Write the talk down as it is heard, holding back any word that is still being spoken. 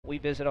we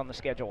visit on the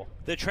schedule.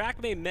 The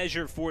track may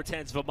measure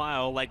 0.4 of a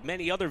mile like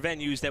many other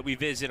venues that we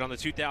visit on the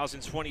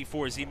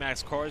 2024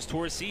 ZMAX Cars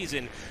Tour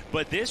season,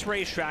 but this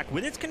racetrack,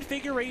 with its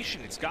configuration,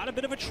 it's got a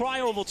bit of a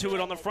tri-oval to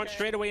it on the front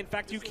straightaway. In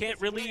fact, you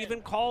can't really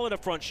even call it a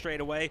front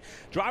straightaway.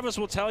 Drivers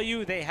will tell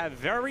you they have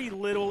very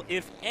little,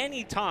 if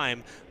any,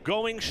 time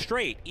going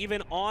straight,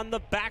 even on the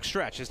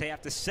backstretch, as they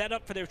have to set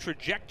up for their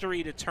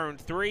trajectory to turn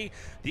 3.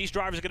 These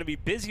drivers are going to be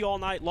busy all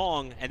night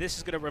long, and this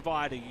is going to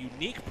provide a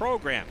unique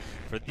program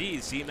for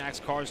these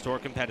ZMAX Cars Tour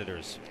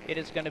competitors. It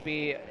is going to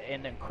be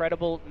an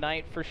incredible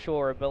night for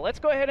sure, but let's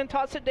go ahead and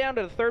toss it down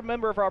to the third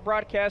member of our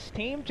broadcast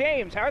team.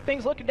 James, how are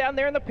things looking down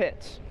there in the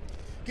pits?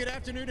 Good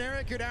afternoon,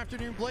 Eric. Good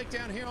afternoon, Blake,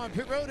 down here on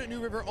pit road at New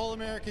River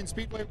All-American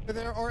Speedway.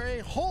 There are a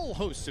whole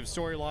host of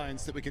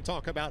storylines that we can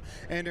talk about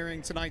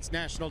entering tonight's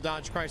National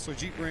Dodge Chrysler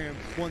Jeep Ram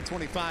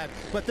 125.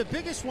 But the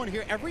biggest one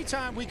here, every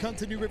time we come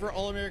to New River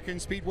All-American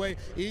Speedway,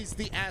 is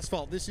the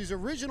asphalt. This is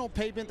original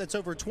pavement that's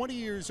over 20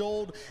 years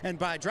old, and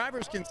by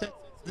driver's consent,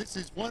 this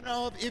is one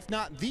of, if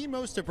not the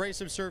most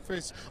abrasive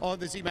surface on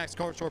the ZMAX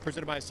Car Tour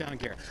presented by Sound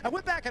Gear. I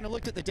went back and I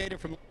looked at the data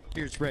from last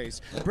year's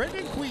race.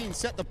 Brendan Queen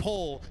set the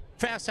pole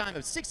fast time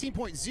of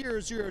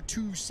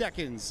 16.002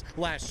 seconds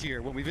last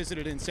year when we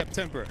visited in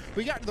September.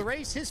 We got to the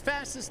race, his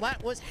fastest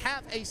lap was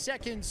half a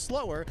second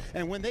slower,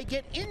 and when they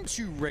get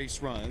into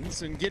race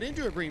runs and get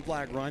into a green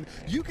flag run,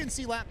 you can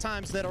see lap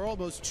times that are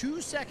almost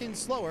 2 seconds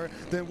slower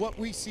than what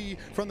we see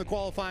from the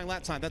qualifying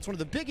lap time. That's one of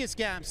the biggest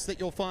gaps that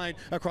you'll find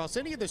across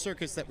any of the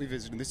circuits that we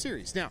visit in the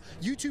series. Now,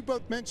 you two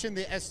both mentioned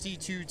the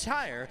ST2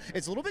 tire.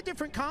 It's a little bit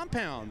different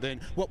compound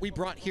than what we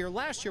brought here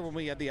last year when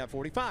we had the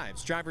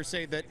F45s. Drivers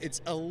say that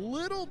it's a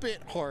little bit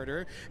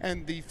harder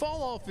and the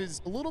fall off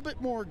is a little bit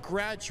more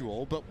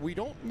gradual, but we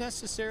don't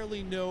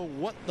necessarily know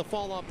what the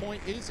fall off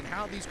point is and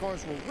how these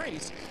cars will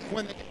race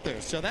when they get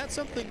there. So that's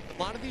something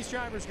a lot of these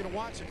drivers are going to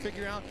watch and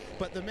figure out,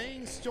 but the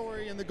main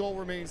story and the goal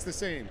remains the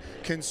same.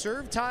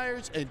 Conserve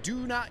tires and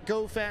do not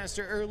go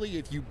faster early.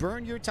 If you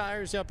burn your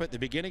tires up at the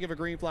beginning of a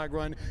green flag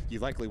run, you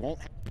likely won't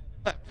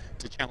have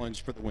to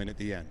challenge for the win at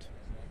the end.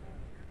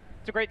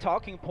 It's a great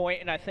talking point,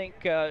 and I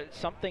think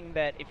something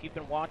that if you've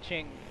been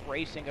watching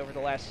racing over the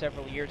last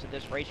several years at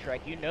this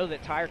racetrack, you know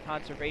that tire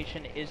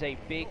conservation is a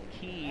big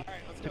key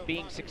to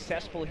being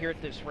successful here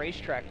at this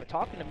racetrack. But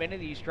talking to many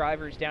of these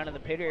drivers down in the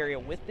pit area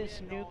with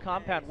this new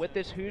compound, with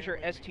this Hoosier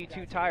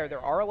ST2 tire, there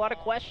are a lot of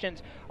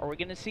questions. Are we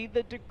going to see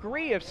the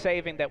degree of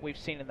saving that we've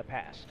seen in the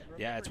past?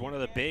 Yeah, it's one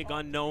of the big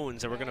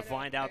unknowns that we're going to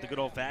find out the good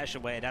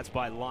old-fashioned way. That's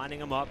by lining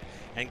them up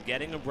and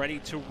getting them ready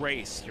to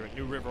race here at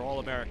New River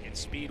All-American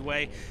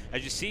Speedway.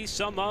 As you see,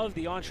 some of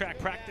the on-track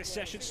practice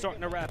sessions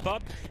starting to wrap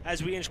up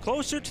as we inch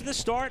closer to the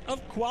start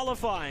of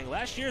qualifying.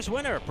 Last year's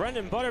winner,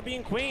 Brendan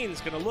Butterbean Queen,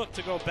 is going to look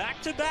to go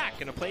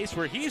back-to-back in a place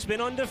where he's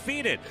been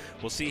undefeated.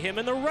 We'll see him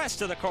in the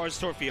rest of the Cars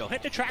Tour field.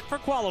 Hit the track for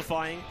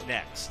qualifying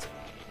next.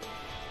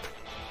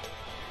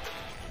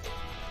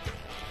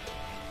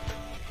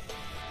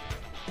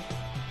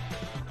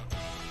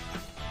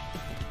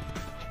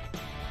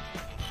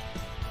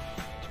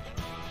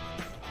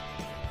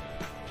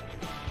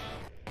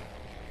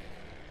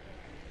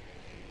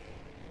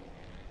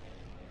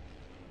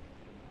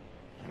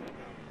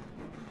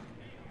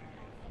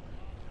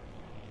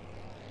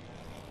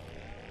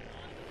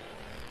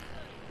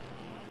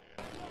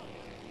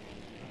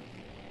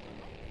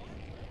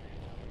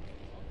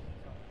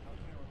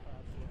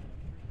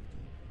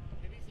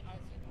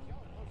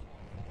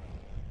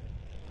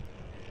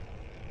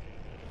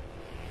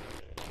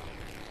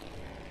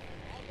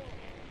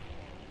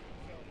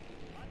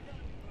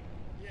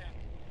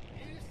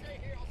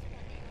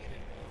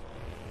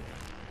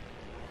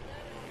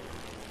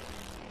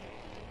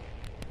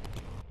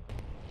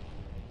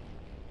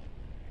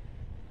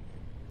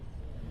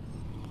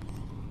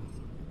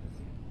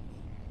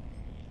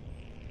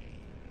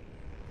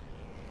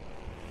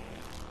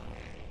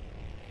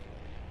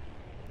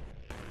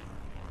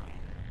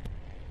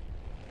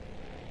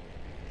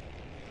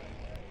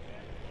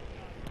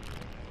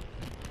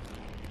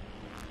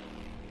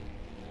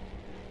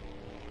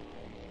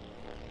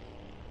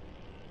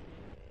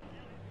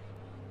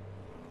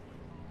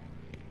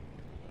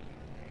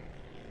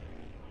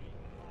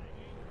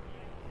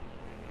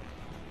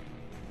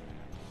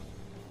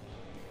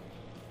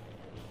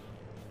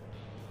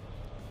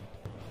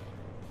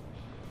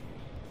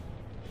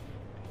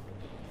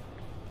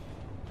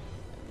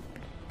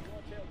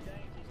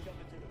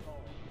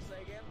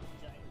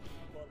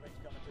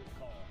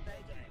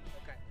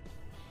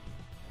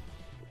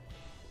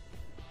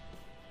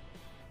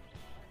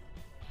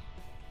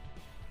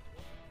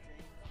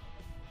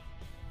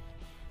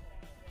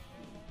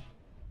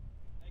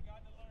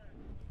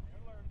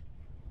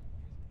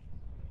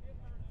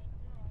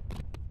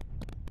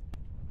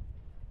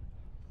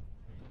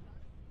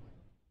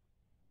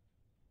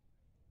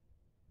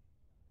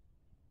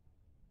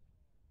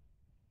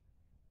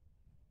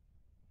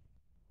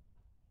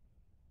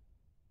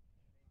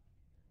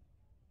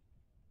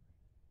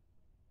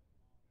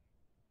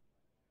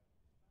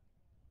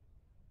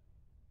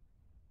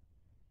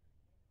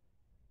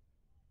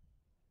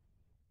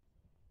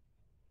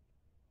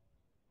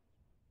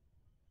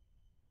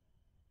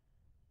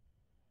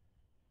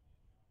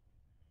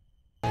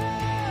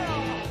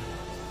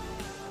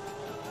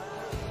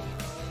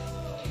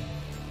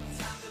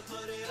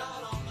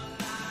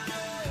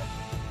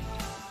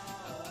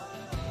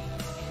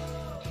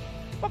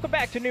 Welcome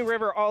back to New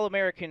River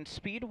All-American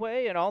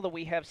Speedway and all that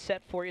we have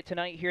set for you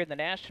tonight here in the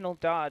National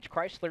Dodge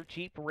Chrysler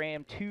Jeep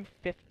Ram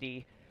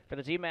 250 for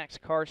the ZMAX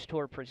Cars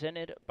Tour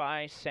presented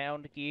by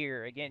Sound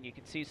Gear. Again, you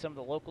can see some of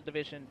the local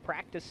division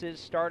practices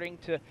starting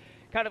to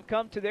kind of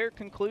come to their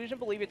conclusion. I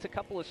believe it's a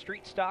couple of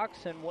street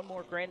stocks and one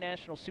more Grand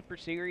National Super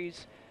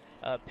Series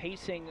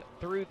pacing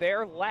through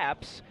their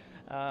laps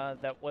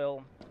that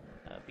will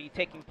be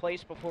taking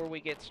place before we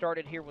get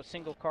started here with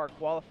single car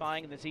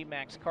qualifying in the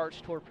ZMAX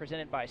Cars Tour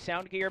presented by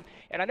Sound Gear.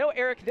 And I know,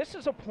 Eric, this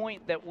is a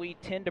point that we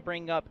tend to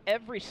bring up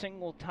every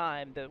single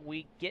time that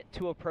we get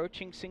to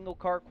approaching single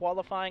car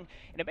qualifying.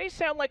 And it may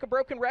sound like a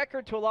broken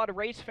record to a lot of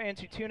race fans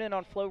who tune in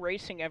on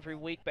FloRacing every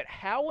week, but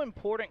how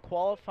important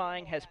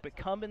qualifying has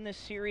become in this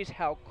series,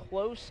 how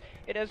close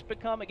it has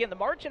become. Again, the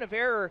margin of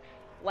error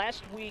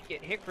last week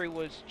at Hickory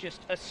was just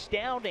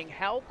astounding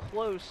how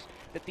close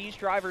that these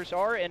drivers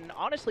are, and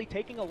honestly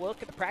taking a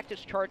look at the practice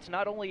charts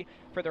not only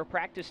for their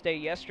practice day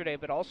yesterday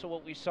but also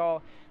what we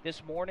saw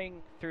this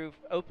morning through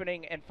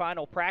opening and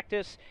final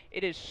practice,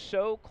 it is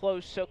so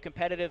close, so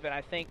competitive, and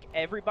I think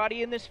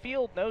everybody in this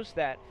field knows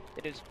that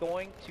it is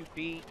going to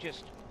be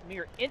just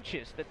mere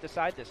inches that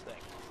decide this thing.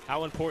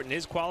 How important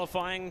is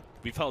qualifying?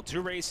 We've held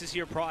 2 races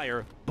here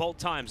prior. Both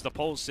times the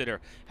pole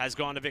sitter has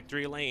gone to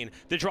victory lane.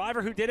 The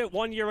driver who did it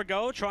 1 year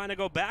ago, trying to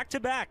go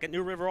back-to-back at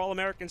New River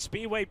All-American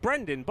Speedway,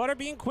 Brendan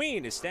Butterbean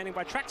Queen, is standing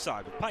by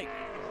trackside with Pike.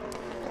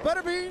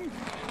 Butterbean,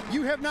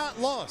 you have not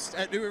lost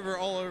at New River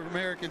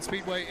All-American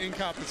Speedway in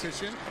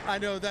competition. I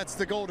know that's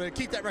the goal, to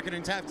keep that record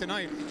intact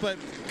tonight, but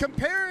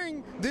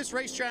comparing this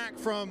racetrack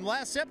from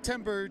last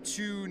September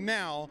to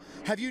now,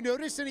 have you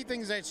noticed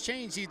anything that's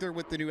changed either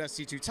with the new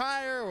SC2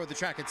 tire or the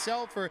track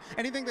itself, or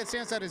anything that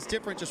stands out as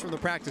different just from the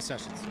practice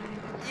sessions?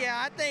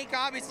 Yeah, I think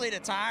obviously the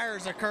tire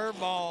is a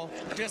curveball,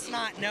 just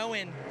not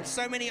knowing.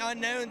 So many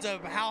unknowns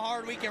of how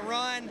hard we can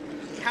run,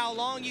 how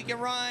long you can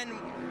run,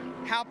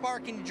 how far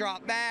can you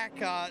drop back.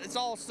 It's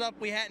all stuff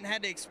we hadn't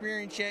had to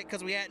experience yet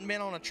because we hadn't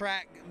been on a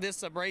track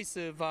this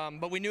abrasive,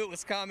 but we knew it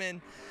was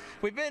coming.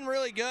 We've been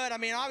really good. I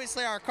mean,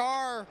 obviously our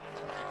car,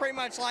 pretty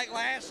much like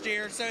last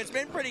year, so it's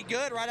been pretty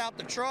good right out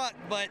the truck,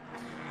 but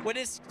with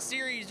this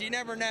series, you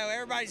never know.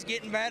 Everybody's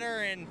getting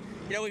better, and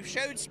you know, we've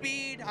showed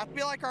speed. I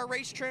feel like our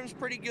race trim's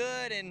pretty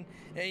good, and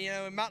you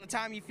know, about the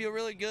time you feel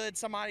really good,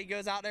 somebody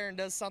goes out there and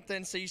does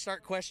something, so you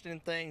start questioning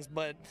things.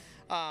 But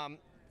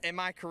in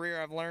my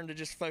career, I've learned to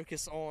just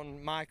focus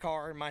on my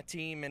car and my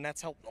team, and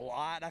that's helped a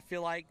lot, I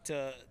feel like,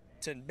 to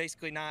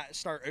basically not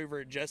start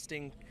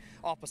over-adjusting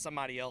off of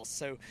somebody else.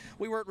 So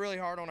we worked really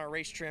hard on our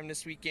race trim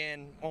this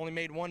weekend. Only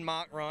made 1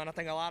 mock run. I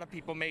think a lot of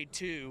people made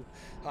 2.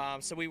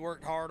 So we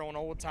worked hard on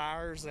old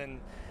tires,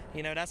 and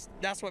you know,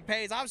 that's what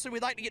pays. Obviously,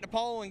 we'd like to get the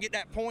pole and get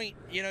that point,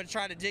 you know, to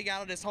try to dig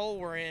out of this hole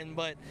we're in.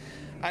 But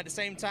at the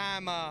same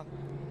time,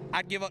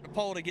 I'd give up the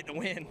pole to get the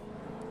win.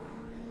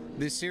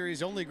 This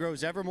series only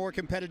grows ever more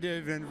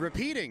competitive, and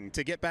repeating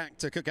to get back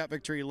to Cookout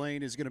Victory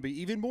Lane is going to be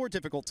even more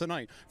difficult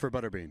tonight for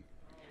Butterbean.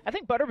 I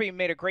think Butterbean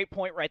made a great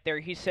point right there.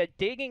 He said,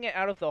 digging it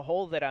out of the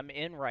hole that I'm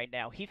in right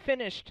now. He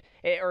finished,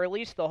 or at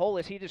least the hole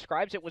as he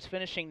describes it, was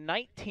finishing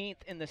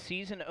 19th in the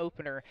season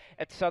opener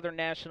at Southern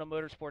National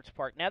Motorsports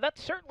Park. Now,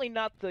 that's certainly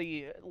not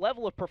the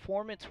level of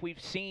performance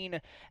we've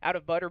seen out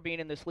of Butterbean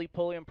in this Leap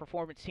Podium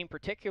Performance team,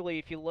 particularly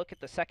if you look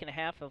at the second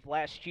half of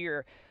last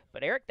year.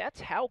 But, Eric, that's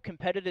how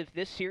competitive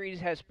this series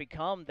has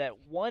become, that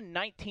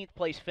 19th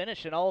place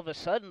finish, and all of a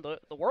sudden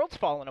the world's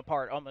falling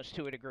apart almost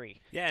to a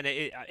degree. Yeah, and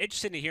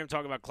interesting to hear him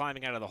talk about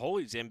climbing out of the hole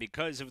he's in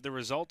because of the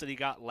result that he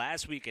got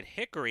last week at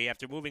Hickory.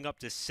 After moving up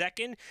to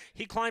 2nd,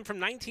 he climbed from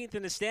 19th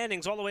in the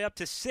standings all the way up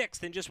to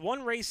 6th in just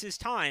 1 race's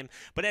time.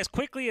 But as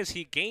quickly as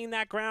he gained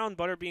that ground,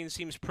 Butterbean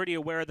seems pretty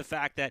aware of the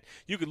fact that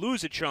you could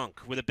lose a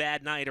chunk with a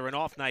bad night or an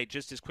off night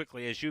just as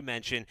quickly as you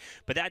mentioned.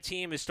 But that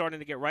team is starting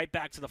to get right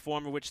back to the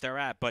form in which they're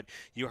at. But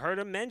you heard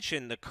him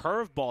mention the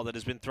curveball that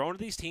has been thrown to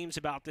these teams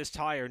about this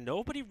tire.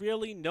 Nobody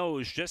really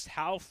knows just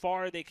how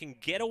far they can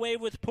get away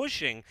with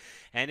pushing,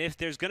 and if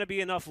there's going to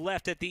be enough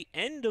left at the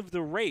end of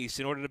the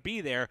race in order to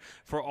be there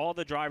for all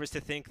the drivers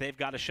to think they've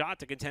got a shot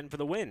to contend for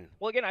the win.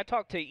 Well, again, I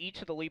talked to each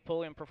of the Leap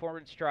Podium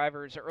Performance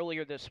drivers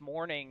earlier this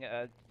morning,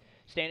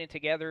 standing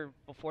together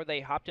before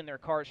they hopped in their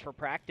cars for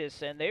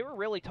practice, and they were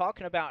really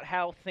talking about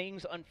how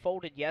things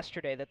unfolded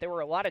yesterday, that there were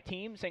a lot of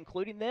teams,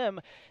 including them,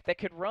 that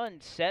could run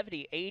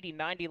 70, 80,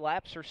 90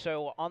 laps or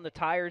so on the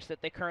tires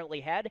that they currently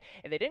had,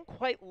 and they didn't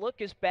quite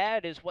look as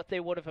bad as what they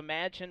would have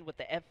imagined with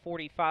the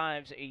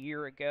F45s a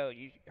year ago.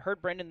 You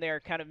heard Brendan there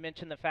kind of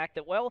mention the fact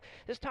that, well,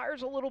 this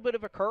tire's a little bit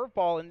of a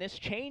curveball, and this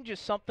change is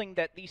something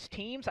that these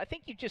teams, I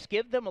think you just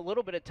give them a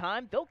little bit of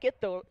time, they'll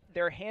get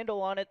their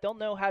handle on it, they'll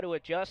know how to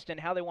adjust and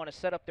how they want to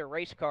set up their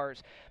race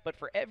cars. But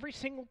for every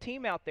single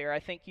team out there, I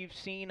think you've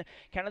seen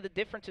kind of the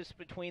differences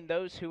between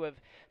those who have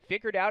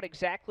figured out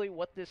exactly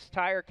what this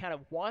tire kind of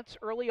wants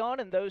early on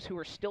and those who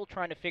are still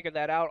trying to figure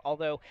that out,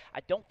 although I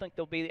don't think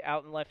they'll be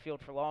out in left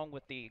field for long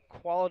with the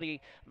quality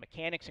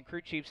mechanics and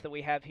crew chiefs that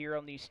we have here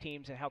on these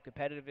teams and how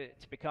competitive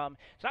it's become.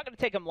 It's not going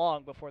to take them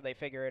long before they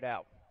figure it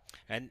out.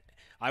 And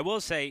I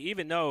will say,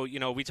 even though,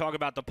 we talk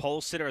about the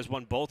pole sitter has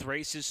won both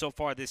races so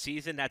far this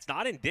season, that's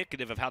not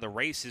indicative of how the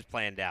race is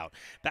planned out.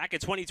 Back in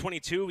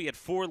 2022, we had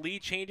 4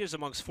 lead changes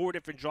amongst 4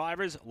 different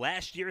drivers.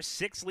 Last year,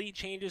 6 lead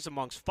changes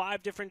amongst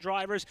 5 different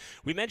drivers.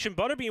 We mentioned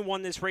Butterbean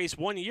won this race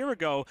 1 year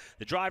ago.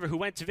 The driver who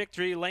went to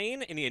victory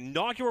lane in the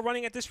inaugural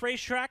running at this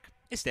racetrack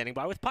is standing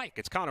by with Pike.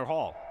 It's Connor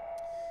Hall.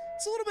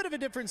 It's a little bit of a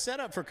different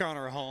setup for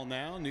Connor Hall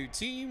now. New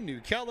team, new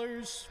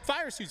colors.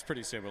 Fire suit's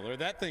pretty similar.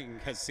 That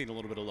thing has seen a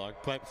little bit of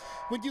luck. But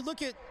when you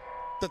look at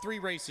the 3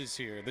 races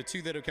here, the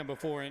 2 that have come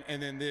before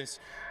and then this,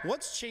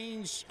 what's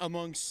changed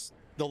amongst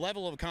the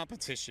level of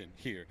competition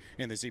here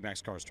in the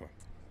ZMAX Cars Tour?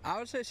 I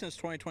would say since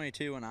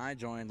 2022 when I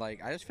joined, I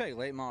just feel like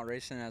late model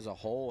racing as a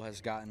whole has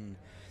gotten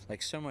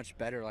so much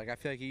better. I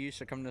feel like you used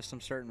to come to some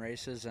certain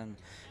races and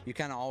you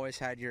kind of always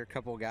had your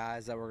couple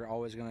guys that were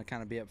always going to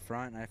kind of be up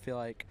front. And I feel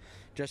like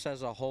just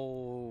as a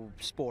whole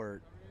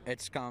sport,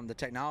 the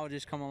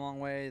technology's come a long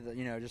way.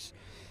 Just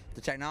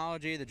the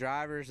technology, the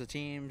drivers, the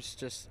teams,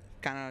 just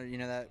kind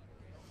of, that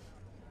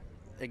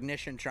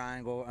ignition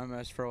triangle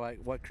almost for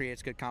what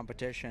creates good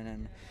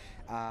competition.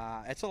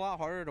 And it's a lot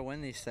harder to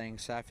win these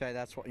things. So I feel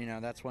like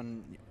that's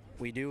when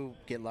we do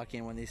get lucky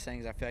and win these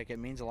things. I feel like it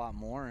means a lot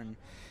more, and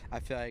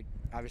I feel like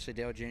obviously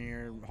Dale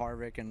Jr.,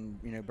 Harvick,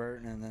 and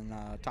Burton, and then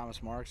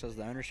Thomas Marks as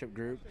the ownership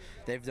group,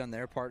 they've done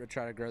their part to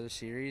try to grow the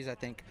series. I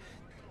think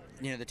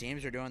the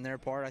teams are doing their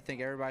part. I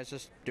think everybody's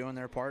just doing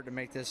their part to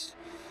make this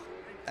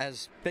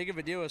as big of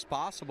a deal as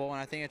possible,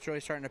 and I think it's really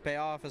starting to pay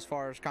off as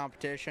far as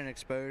competition,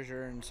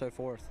 exposure, and so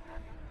forth.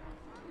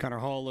 Connor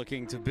Hall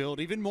looking to build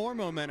even more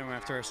momentum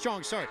after a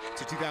strong start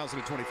to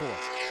 2024.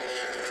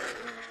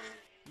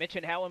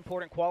 Mentioned how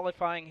important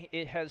qualifying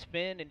it has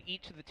been in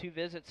each of the 2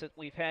 visits that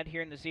we've had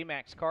here in the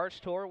ZMAX Cars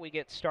Tour. We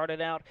get started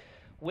out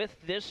with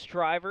this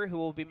driver who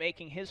will be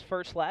making his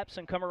first laps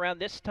and come around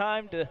this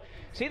time to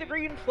see the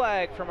green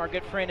flag from our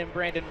good friend in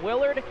Brandon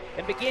Willard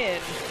and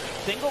begin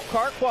single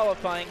car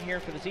qualifying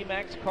here for the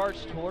ZMAX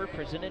Cars Tour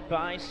presented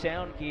by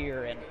Sound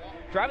Gear. And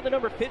driving the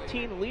number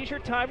 15 Leisure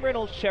Time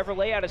Reynolds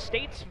Chevrolet out of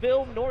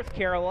Statesville, North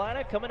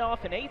Carolina, coming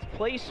off an 8th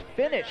place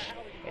finish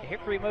at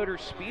Hickory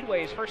Motors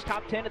Speedway. His first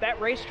top 10 of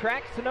that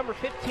racetrack is the number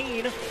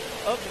 15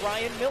 of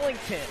Ryan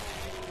Millington.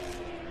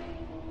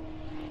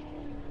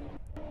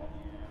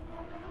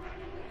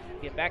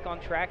 Get back on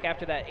track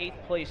after that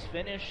 8th place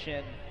finish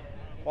and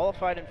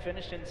qualified and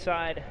finished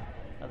inside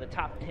of the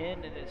top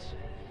 10 in his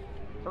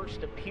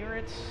first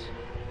appearance.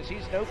 The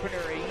season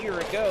opener a year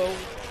ago.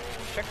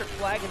 Checkered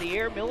flag in the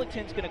air.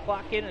 Millington's going to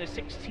clock in at a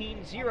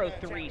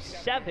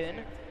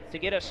 16:037 to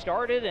get us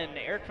started. And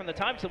Eric, from the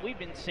times that we've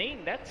been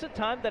seeing, that's a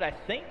time that I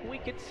think we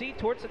could see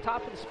towards the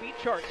top of the speed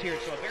charts here.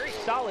 So a very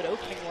solid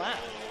opening lap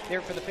there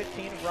for the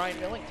 15 of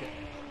Ryan Millington.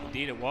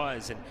 Indeed it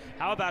was. And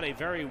how about a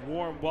very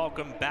warm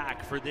welcome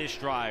back for this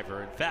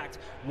driver? In fact,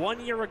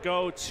 1 year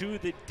ago to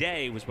the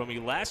day was when we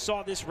last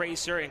saw this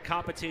racer in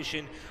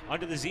competition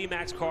under the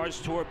ZMAX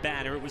Cars Tour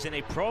banner. It was in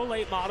a pro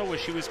late model where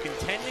she was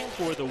contending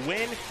for the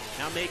win,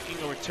 now making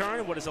a return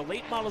in what is a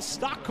late model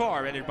stock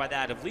car entered by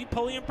that of Lee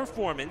Pulliam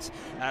Performance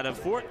out of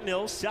Fort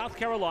Mill, South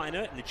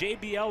Carolina, in the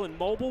JBL and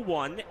Mobile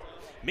 1.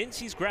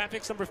 Mincy's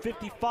Graphics number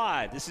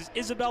 55. This is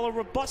Isabella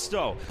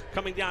Robusto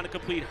coming down to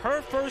complete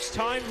her first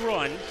time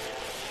run.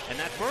 And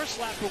that first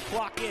lap will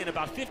clock in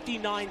about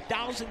 59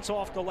 thousandths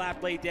off the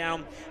lap laid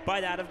down by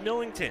that of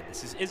Millington.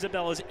 This is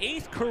Isabella's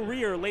 8th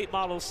career late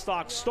model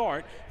stock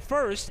start,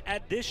 first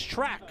at this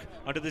track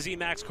under the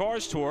ZMAX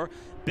Cars Tour.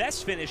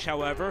 Best finish,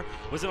 however,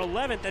 was an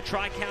 11th at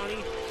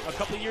Tri-County a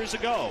couple years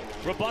ago.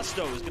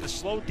 Robusto is going to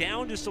slow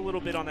down just a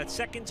little bit on that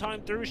second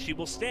time through. She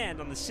will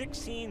stand on the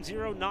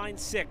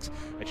 16:096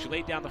 that she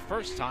laid down the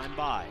first time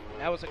by.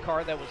 That was a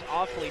car that was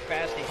awfully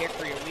fast at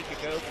Hickory a week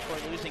ago before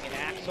losing an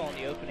axle on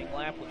the opening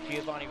lap with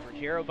Giovanni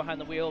Ruggiero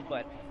behind the wheel,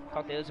 but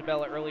talked to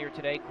Isabella earlier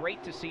today.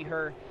 Great to see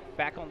her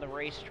back on the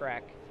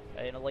racetrack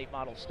in a late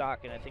model stock,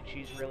 and I think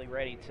she's really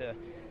ready to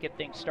get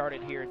things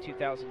started here in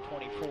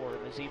 2024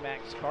 in the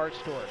ZMAX Cars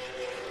Tour.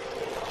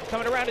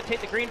 Coming around to take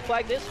the green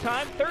flag this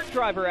time, 3rd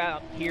driver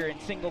out here in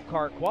single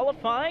car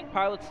qualifying.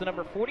 Pilots the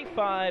number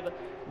 45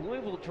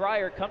 Louisville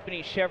Dryer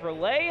Company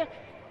Chevrolet,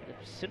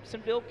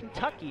 Simpsonville,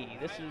 Kentucky.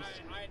 This is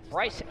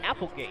Bryce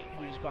Applegate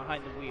who's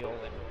behind the wheel.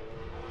 And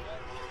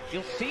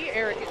you'll see,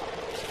 Eric,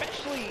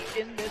 especially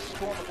in this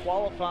form of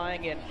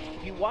qualifying, and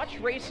if you watch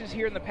races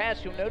here in the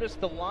past, you'll notice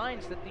the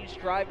lines that these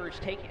drivers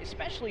take,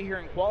 especially here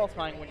in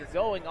qualifying when you're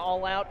going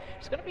all out.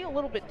 It's going to be a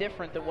little bit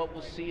different than what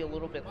we'll see a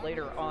little bit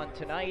later on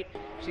tonight. You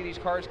see these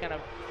cars kind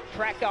of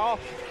track off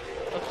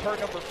of turn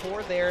number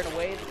 4 there in a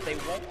way that they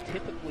won't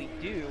typically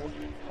do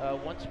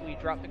once we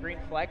drop the green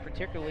flag,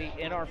 particularly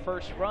in our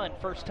first run.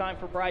 First time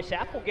for Bryce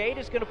Applegate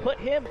is going to put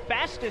him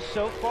fastest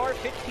so far,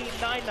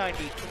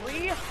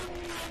 15:993.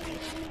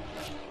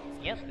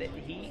 Yes,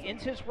 he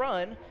ends his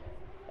run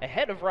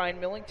ahead of Ryan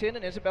Millington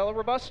and Isabella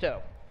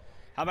Robusto.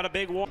 How about a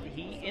big one?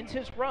 He ends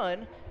his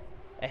run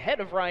ahead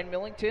of Ryan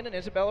Millington and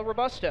Isabella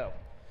Robusto.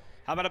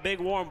 How about a big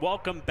warm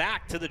welcome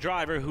back to the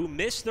driver who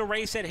missed the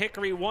race at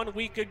Hickory 1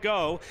 week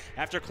ago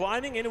after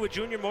climbing into a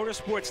Junior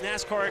Motorsports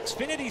NASCAR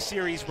Xfinity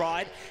Series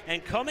ride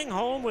and coming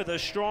home with a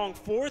strong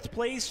 4th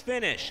place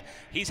finish.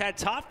 He's had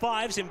top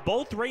 5s in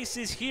both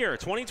races here,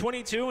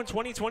 2022 and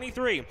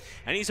 2023.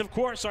 And he's, of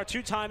course, our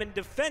 2-time and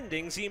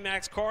defending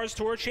ZMAX Cars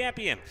Tour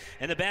champion.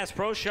 In the Bass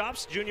Pro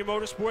Shops, Junior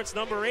Motorsports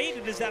number 8,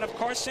 it is that of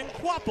Carson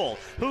Quapple,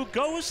 who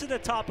goes to the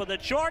top of the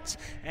charts,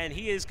 and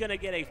he is going to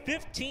get a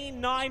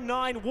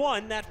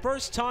 15.991 that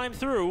first time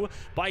through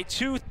by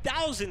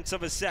 0.002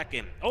 of a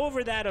second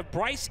over that of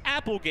Bryce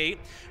Applegate.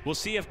 We'll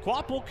see if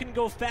Quapple can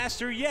go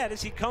faster yet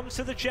as he comes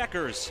to the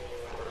checkers.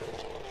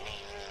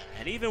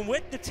 And even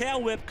with the tail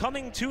whip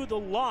coming to the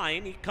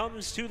line, he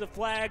comes to the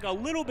flag a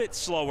little bit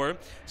slower.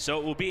 So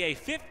it will be a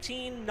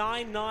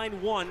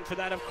 15.991 for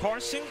that of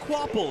Carson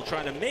Quapple,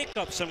 trying to make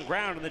up some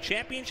ground in the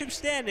championship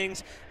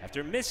standings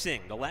after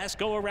missing the last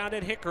go-around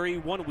at Hickory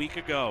 1 week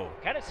ago.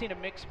 Kind of seen a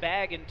mixed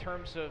bag in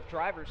terms of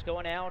drivers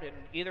going out and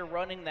either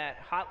running that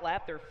hot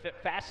lap, their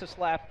fastest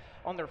lap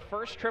on their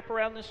first trip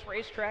around this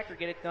racetrack, or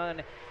get it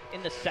done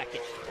in the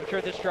second. I'm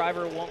sure this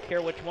driver won't care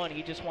which one.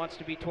 He just wants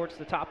to be towards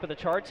the top of the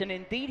charts, and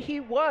indeed he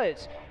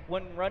was.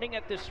 When running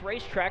at this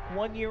racetrack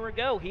 1 year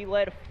ago, he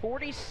led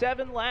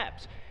 47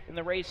 laps in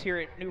the race here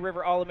at New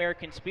River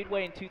All-American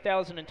Speedway in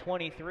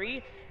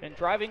 2023. And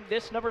driving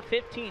this number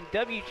 15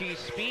 WG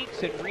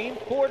Speaks and Ream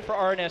Ford for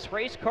RNS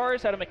Race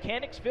Cars out of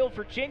Mechanicsville,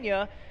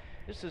 Virginia,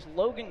 this is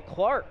Logan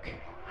Clark,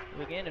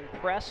 who again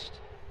impressed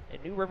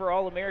at New River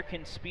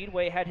All-American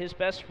Speedway, had his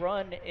best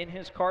run in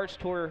his Cars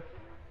Tour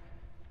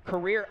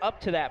career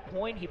up to that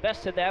point. He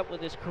bested that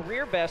with his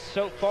career best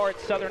so far at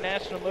Southern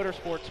National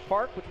Motorsports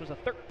Park, which was a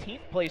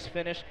 13th place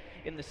finish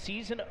in the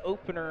season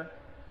opener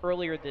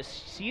earlier this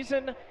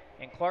season.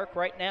 And Clark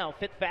right now,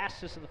 5th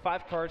fastest of the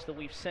 5 cars that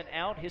we've sent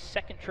out. His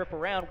second trip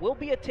around will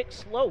be a tick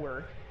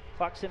slower.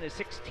 Clocks in at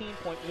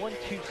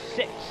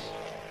 16.126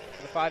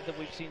 for the 5 that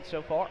we've seen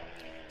so far.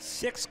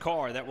 6th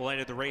car that will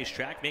enter the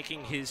racetrack,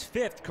 making his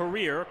 5th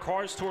career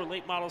Cars Tour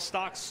late model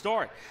stock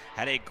start.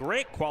 Had a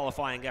great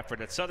qualifying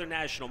effort at Southern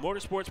National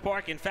Motorsports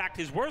Park. In fact,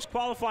 his worst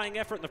qualifying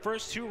effort in the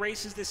first 2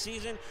 races this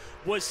season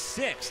was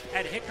 6th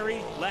at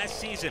Hickory last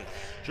season.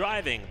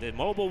 Driving the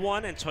Mobil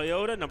 1 and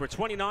Toyota number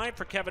 29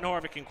 for Kevin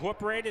Harvick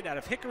Incorporated out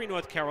of Hickory,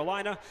 North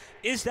Carolina,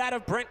 is that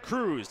of Brent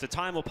Cruz. The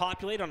time will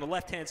populate on the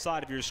left-hand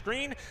side of your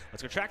screen.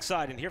 Let's go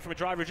trackside and hear from a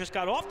driver who just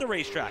got off the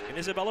racetrack, and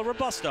Isabella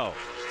Robusto.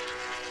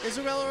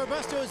 Isabella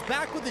Robusto is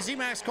back with the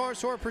ZMAX Cars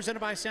Tour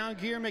presented by Sound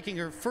Gear, making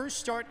her first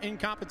start in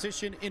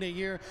competition in a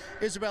year.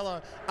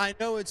 Isabella, I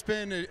know it's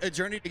been a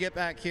journey to get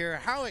back here.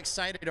 How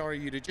excited are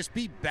you to just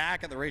be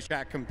back at the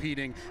racetrack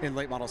competing in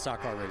late model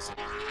stock car racing?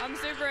 I'm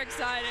super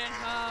excited.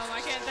 I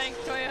can't thank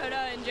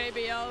Toyota and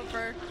JBL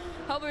for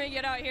helping me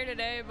get out here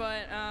today,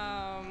 but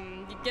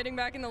getting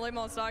back in the late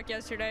model stock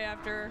yesterday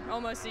after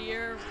almost a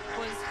year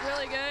was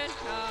really good.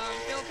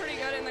 Feel pretty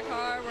good in the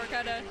car. We're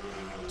kind of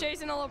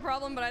chasing a little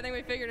problem, but I think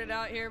we figured it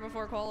out here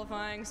before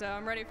qualifying, so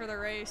I'm ready for the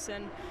race,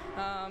 and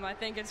I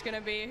think it's going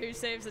to be who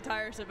saves the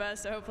tires the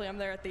best, so hopefully I'm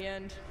there at the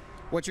end.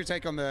 What's your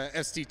take on the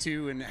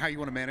ST2 and how you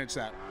want to manage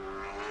that?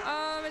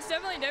 It's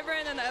definitely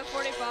different than the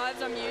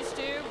F45s I'm used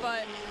to,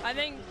 but I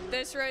think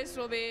this race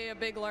will be a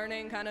big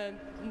learning, kind of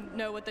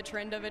know what the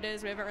trend of it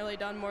is. We haven't really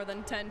done more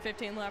than 10,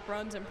 15 lap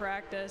runs in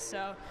practice,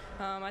 so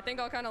I think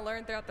I'll kind of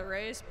learn throughout the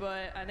race,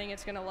 but I think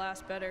it's going to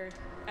last better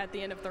at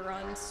the end of the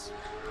runs.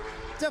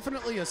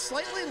 Definitely a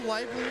slightly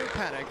livelier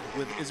paddock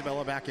with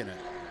Isabella back in it.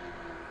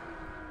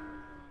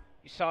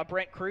 You saw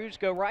Brent Cruz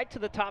go right to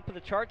the top of the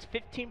charts,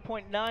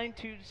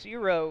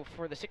 15.920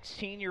 for the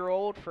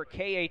 16-year-old for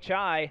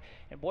KHI.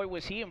 And boy,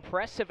 was he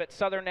impressive at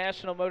Southern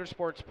National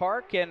Motorsports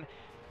Park. And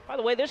by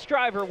the way, this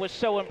driver was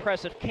so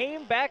impressive.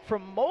 Came back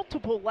from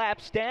multiple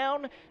laps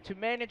down to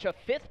manage a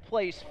 5th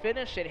place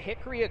finish at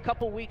Hickory a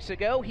couple weeks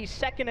ago. He's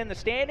second in the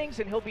standings,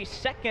 and he'll be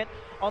second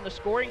on the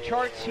scoring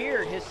charts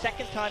here. His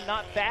second time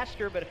not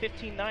faster, but a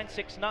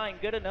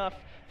 15.969, good enough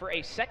for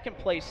a second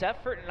place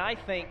effort. And I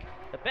think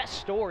the best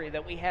story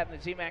that we have in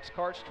the ZMAX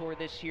Cars Tour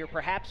this year,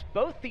 perhaps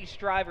both these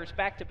drivers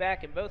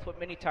back-to-back and both what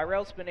Minnie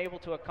Tyrell's been able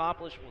to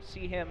accomplish. We'll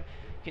see him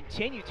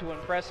continue to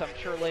impress, I'm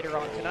sure, later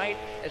on tonight,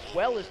 as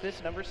well as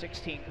this number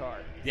 16 car.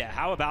 Yeah,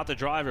 how about the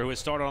driver who has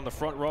started on the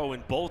front row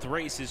in both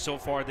races so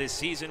far this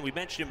season? We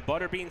mentioned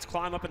Butterbean's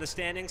climb up in the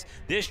standings.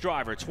 This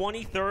driver,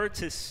 23rd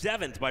to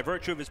 7th by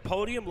virtue of his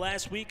podium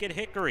last week at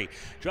Hickory.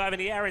 Driving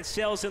the Aaron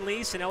Sales and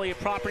Lease and Elliott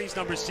Properties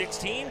number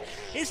 16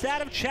 is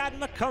that of Chad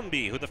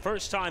McCumbee, who the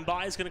first time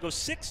by is going to go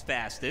 6th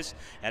fastest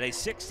at a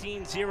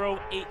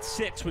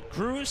 16.086, with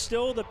Cruz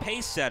still the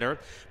pace setter.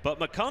 But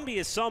McCumbee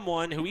is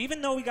someone who,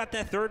 even though he got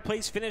that 3rd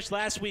place finish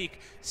last week,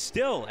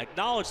 still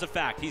acknowledge the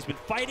fact he's been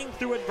fighting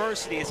through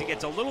adversity as he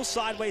gets a little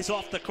sideways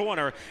off the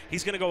corner.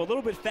 He's going to go a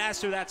little bit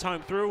faster that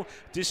time through.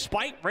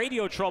 Despite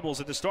radio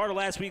troubles at the start of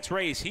last week's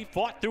race, he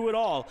fought through it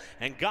all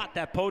and got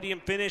that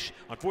podium finish.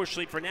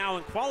 Unfortunately for now,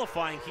 in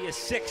qualifying, he is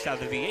 6th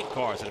out of the 8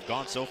 cars that have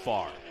gone so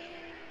far.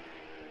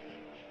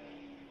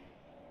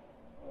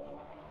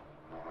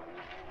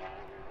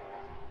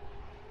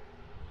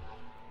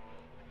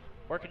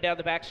 Working down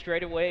the back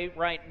straightaway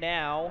right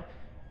now.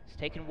 He's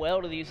taken well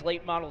to these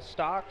late model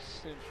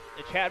stocks.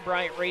 The Chad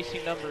Bryant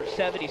Racing number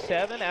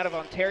 77 out of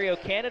Ontario,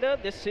 Canada.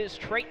 This is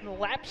Trayton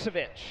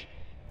Lapsevich.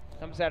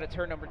 Comes out of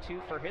turn number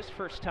 2 for his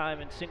first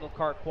time in single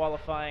car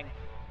qualifying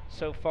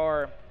so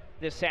far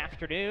this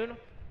afternoon.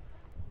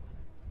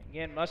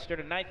 Again, mustered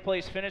a 9th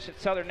place finish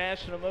at Southern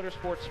National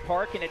Motorsports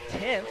Park and a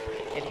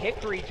 10th at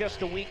Hickory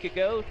just a week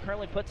ago.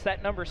 Currently puts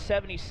that number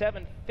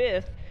 77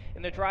 5th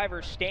in the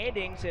driver's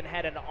standings and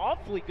had an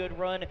awfully good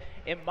run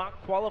in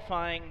mock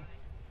qualifying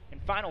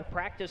and final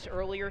practice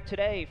earlier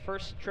today.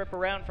 First trip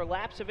around for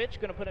Lapsevich,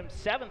 going to put him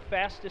 7th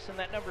fastest in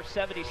that number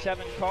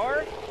 77 car.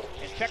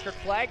 And checkered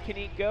flag, can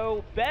he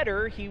go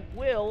better? He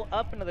will,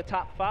 up into the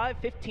top 5,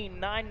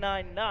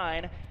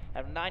 15.999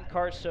 out of 9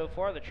 cars so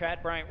far. The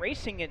Chad Bryant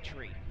Racing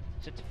entry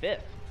sits 5th.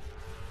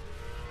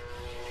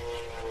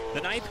 The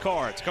 9th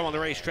car to come on the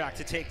racetrack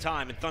to take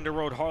time in Thunder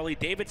Road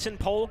Harley-Davidson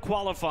pole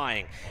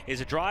qualifying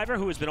is a driver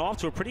who has been off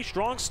to a pretty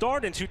strong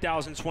start in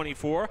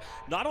 2024.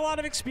 Not a lot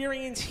of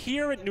experience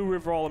here at New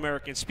River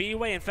All-American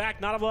Speedway. In fact,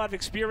 not a lot of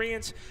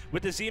experience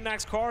with the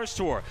ZMAX Cars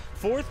Tour.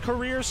 4th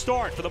career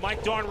start for the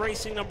Mike Darn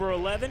Racing number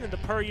 11 and the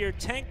Per Year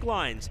Tank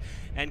Lines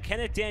and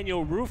Kenneth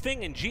Daniel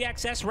Roofing and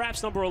GXS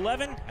Wraps number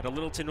 11 out of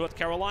Littleton, North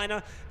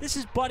Carolina. This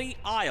is Buddy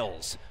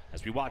Isles.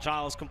 As we watch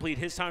Isles complete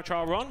his time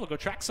trial run, we'll go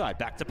trackside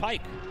back to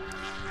Pike.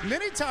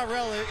 Minnie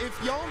Tyrell,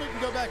 if y'all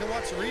didn't go back and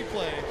watch the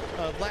replay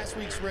of last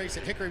week's race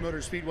at Hickory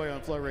Motor Speedway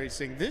on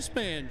FloRacing, this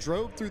man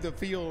drove through the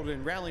field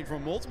and rallied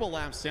from multiple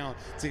laps down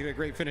to get a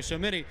great finish. So,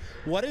 Minnie,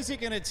 what is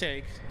it going to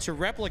take to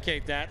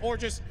replicate that, or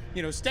just,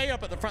 you know, stay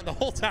up at the front the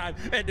whole time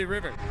at New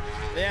River?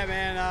 Yeah,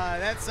 man,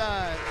 that's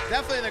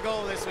definitely the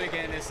goal this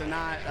weekend, is to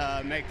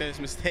not make those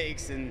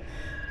mistakes and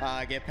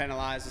get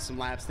penalized with some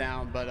laps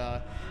down.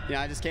 But you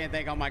know, I just can't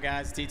thank all my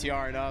guys at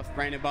TTR enough.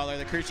 Brandon Butler,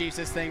 the crew chief's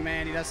this thing,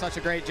 man. He does such a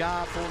great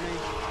job for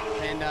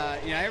me. And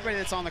you know, everybody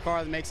that's on the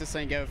car that makes this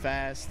thing go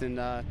fast. And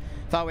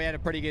thought we had a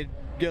pretty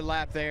good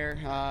lap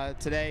there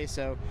today.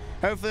 So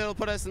hopefully it'll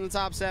put us in the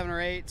top 7 or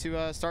 8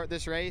 to start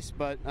this race.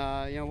 But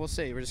you know, we'll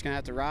see. We're just gonna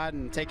have to ride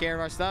and take care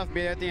of our stuff and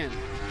be there at the end.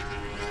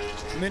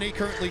 Minnie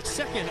currently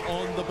 2nd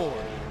on the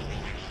board.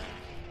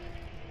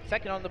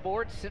 2nd on the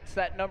board sits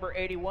that number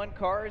 81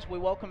 car as we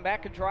welcome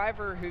back a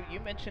driver who, you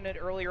mentioned it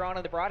earlier on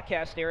in the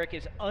broadcast, Eric,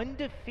 is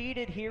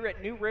undefeated here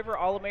at New River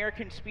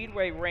All-American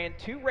Speedway. Ran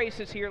 2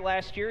 races here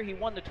last year. He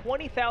won the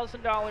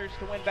 $20,000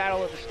 to win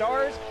Battle of the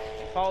Stars.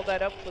 He followed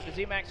that up with the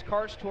ZMAX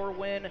Cars Tour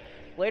win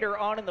later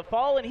on in the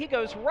fall, and he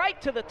goes right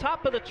to the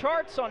top of the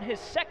charts on his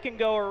 2nd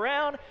go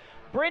around.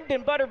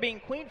 Brendan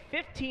Butterbean Queen,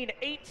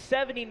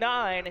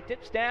 15.879. It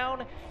dips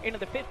down into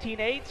the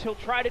 15.8s. He'll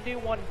try to do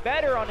one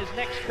better on his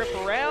next trip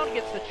around.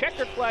 Gets the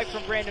checkered flag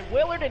from Brandon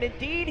Willard, and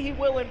indeed he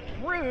will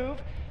improve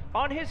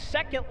on his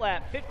 2nd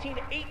lap.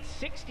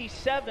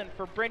 15.867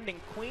 for Brendan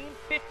Queen,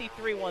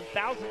 53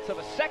 1/1000ths of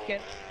a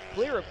second.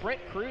 Clear of Brent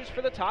Cruz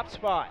for the top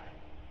spot.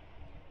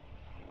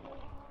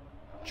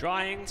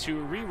 Trying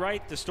to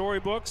rewrite the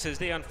storybooks as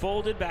they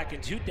unfolded back in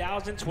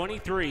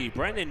 2023.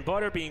 Brendan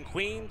Butterbean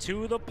Queen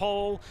to the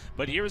pole,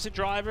 but here's a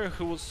driver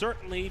who will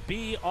certainly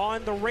be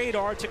on the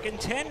radar to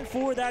contend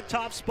for that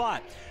top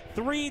spot.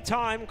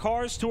 3-time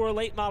Cars Tour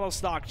late model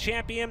stock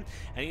champion,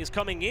 and he's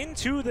coming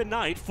into the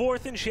night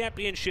 4th in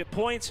championship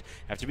points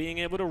after being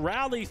able to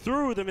rally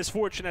through the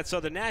misfortune at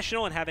Southern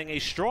National and having a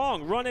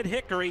strong run at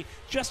Hickory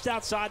just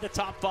outside the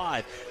top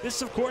 5. This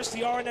is, of course,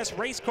 the RNS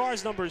Race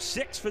Cars number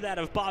 6 for that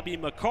of Bobby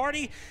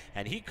McCarty,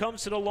 and he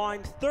comes to the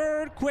line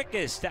 3rd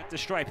quickest at the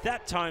stripe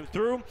that time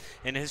through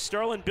in his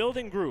Sterling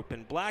Building Group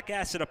and Black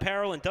Acid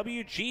Apparel and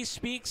WG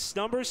Speaks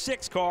number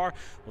 6 car.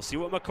 We'll see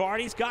what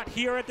McCarty's got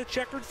here at the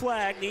checkered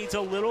flag. Needs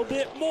a little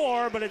bit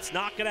more, but it's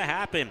not going to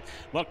happen.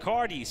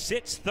 McCarty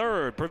sits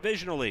 3rd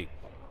provisionally.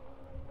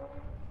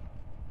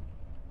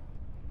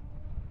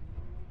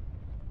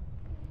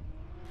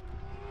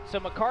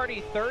 So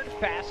McCarty 3rd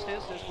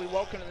fastest as we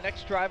welcome the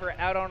next driver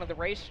out onto the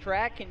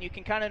racetrack, and you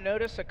can kind of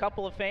notice a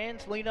couple of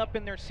fans lean up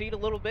in their seat a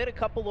little bit, a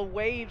couple of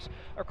waves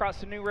across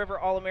the New River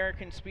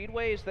All-American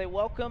Speedway as they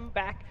welcome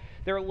back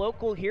their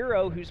local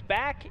hero who's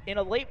back in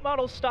a late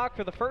model stock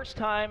for the first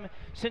time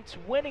since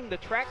winning the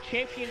track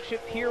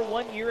championship here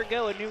 1 year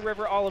ago at New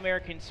River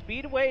All-American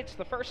Speedway. It's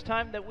the first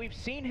time that we've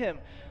seen him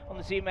on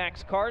the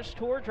ZMAX Cars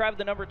Tour, drive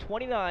the number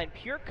 29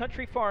 Pure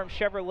Country Farm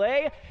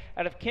Chevrolet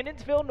out of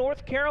Kenansville,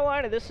 North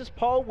Carolina. This is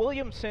Paul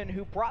Williamson,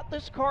 who brought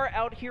this car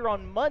out here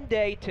on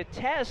Monday to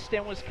test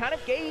and was kind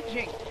of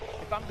gauging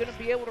if I'm going to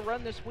be able to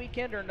run this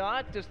weekend or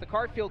not. Does the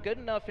car feel good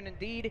enough? And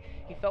indeed,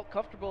 he felt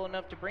comfortable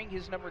enough to bring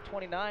his number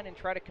 29 and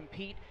try to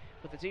compete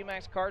with the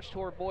ZMAX Cars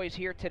Tour boys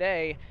here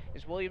today.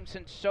 Is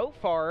Williamson so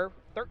far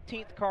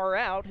 13th car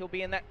out? He'll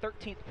be in that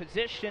 13th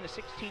position, a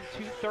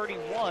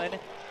 16.231.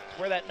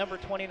 Where that number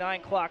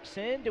 29 clocks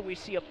in. Do we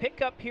see a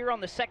pickup here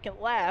on the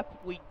 2nd lap?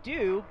 We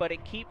do, but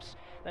it keeps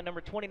that number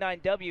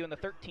 29W in the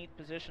 13th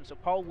position. So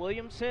Paul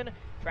Williamson,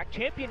 track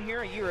champion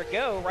here a year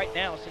ago, right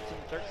now sits in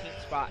the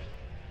 13th spot.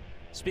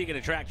 Speaking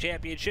of track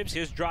championships,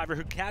 here's a driver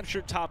who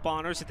captured top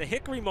honors at the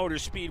Hickory Motor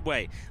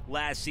Speedway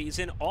last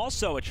season,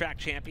 also a track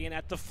champion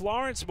at the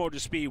Florence Motor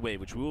Speedway,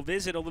 which we will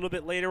visit a little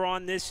bit later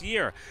on this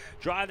year.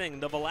 Driving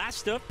the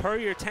Velasta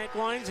Perrier Tank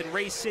Lines and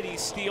Race City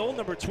Steel,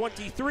 number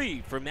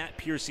 23 for Matt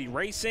Piercy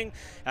Racing.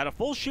 Out of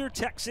Fulshire,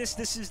 Texas,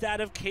 this is that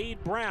of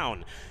Cade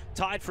Brown.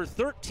 Tied for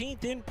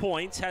 13th in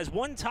points, has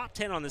one top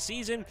 10 on the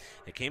season.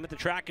 It came at the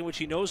track in which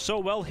he knows so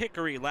well,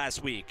 Hickory,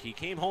 last week. He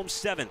came home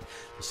 7th.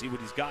 We'll see what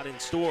he's got in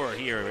store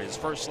here in his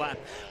first lap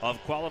of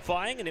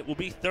qualifying, and it will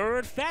be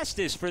third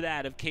fastest for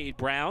that of Cade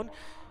Brown.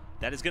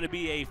 That is going to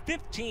be a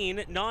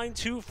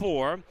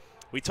 15.924.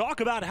 We talk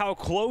about how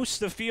close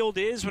the field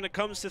is when it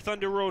comes to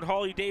Thunder Road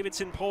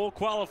Harley-Davidson pole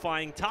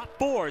qualifying. Top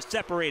 4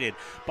 separated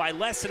by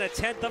less than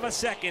 1/10 of a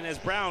second as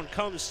Brown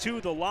comes to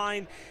the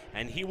line,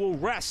 and he will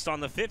rest on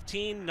the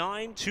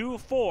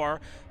 15.924,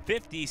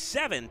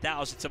 57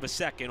 thousandths of a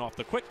second off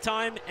the quick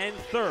time, and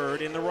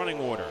third in the running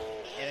order.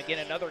 And again,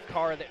 another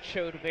car that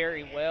showed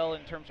very well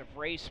in terms of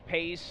race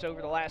pace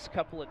over the last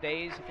couple of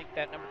days. I think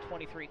that number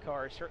 23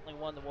 car is certainly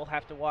one that we'll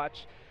have to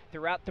watch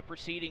throughout the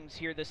proceedings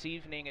here this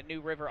evening at New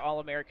River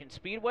All-American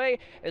Speedway,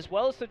 as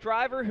well as the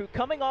driver who,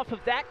 coming off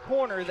of that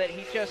corner that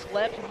he just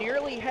left,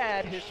 nearly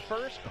had his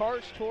first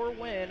Cars Tour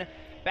win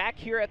back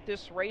here at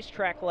this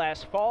racetrack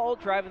last fall,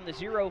 driving the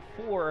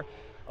 04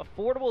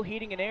 Affordable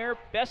Heating and Air,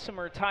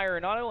 Bessemer Tire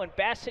and Auto, and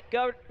Bassett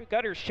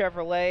Gutters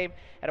Chevrolet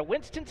at a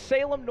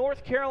Winston-Salem,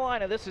 North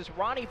Carolina. This is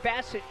Ronnie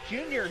Bassett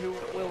Jr. who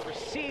will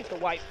receive the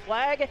white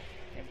flag,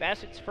 and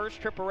Bassett's first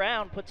trip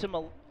around puts him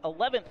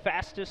 11th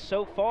fastest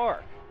so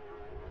far.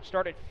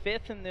 Started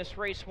 5th in this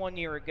race 1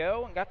 year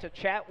ago and got to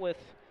chat with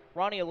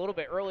Ronnie a little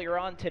bit earlier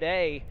on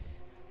today.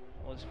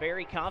 Was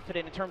very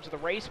confident in terms of the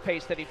race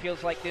pace that he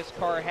feels like this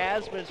car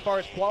has, but as far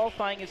as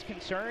qualifying is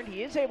concerned,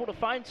 he is able to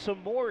find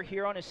some more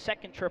here on his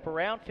second trip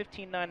around.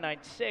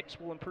 15.996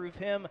 will improve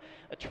him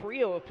a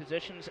trio of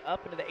positions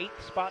up into the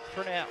 8th spot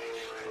for now.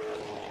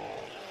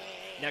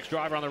 Next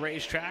driver on the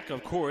racetrack,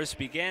 of course,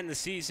 began the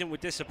season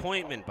with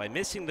disappointment by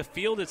missing the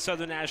field at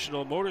Southern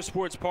National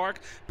Motorsports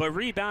Park, but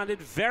rebounded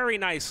very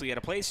nicely at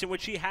a place in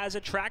which he has a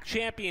track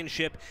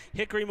championship,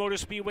 Hickory Motor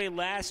Speedway,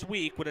 last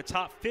week with a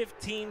top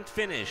 15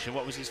 finish in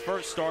what was his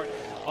first start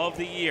of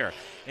the year.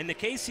 In the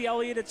Casey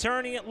Elliott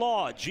Attorney at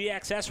Law,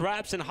 GXS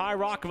Wraps and High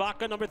Rock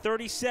Vodka number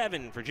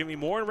 37 for Jimmy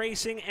Moore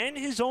Racing and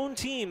his own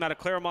team out of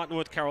Claremont,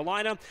 North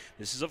Carolina.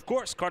 This is, of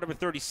course, car number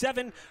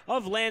 37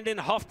 of Landon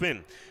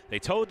Huffman. They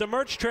towed the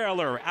merch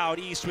trailer out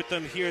east with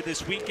them here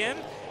this weekend.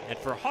 And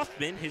for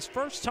Huffman, his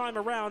first time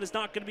around is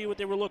not going to be what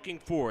they were looking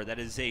for. That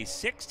is a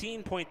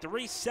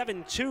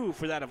 16.372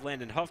 for that of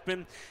Landon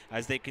Huffman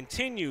as they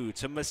continue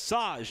to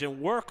massage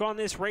and work on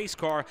this race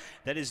car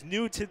that is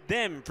new to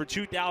them for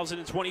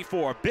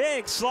 2024.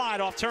 Big slide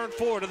off turn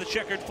 4 to the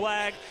checkered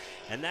flag,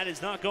 and that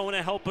is not going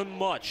to help him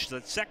much.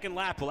 The second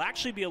lap will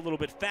actually be a little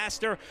bit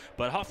faster,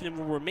 but Huffman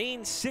will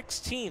remain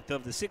 16th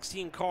of the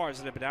 16 cars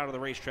that have been out of the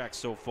racetrack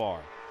so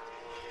far.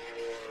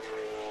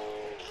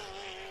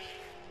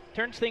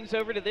 Turns things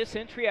over to this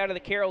entry out of the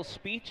Carroll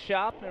Speed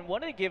Shop, and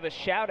wanted to give a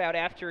shout out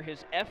after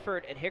his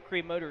effort at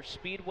Hickory Motor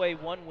Speedway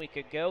 1 week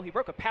ago. He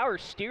broke a power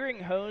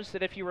steering hose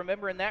that, if you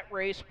remember in that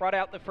race, brought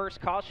out the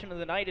first caution of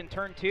the night in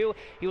turn 2.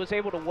 He was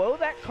able to woe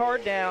that car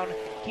down,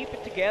 keep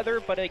it together,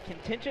 but a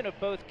contingent of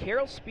both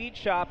Carroll Speed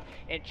Shop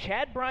and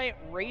Chad Bryant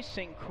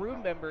Racing crew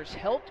members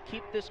helped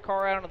keep this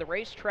car out on the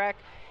racetrack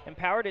and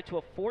powered it to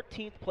a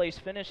 14th place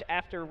finish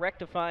after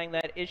rectifying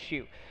that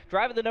issue.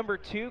 Driving the number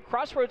 2,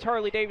 Crossroads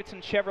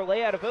Harley-Davidson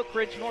Chevrolet out of Oak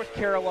Ridge, North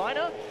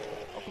Carolina.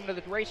 Welcome to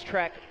the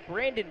racetrack,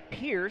 Brandon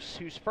Pierce,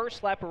 whose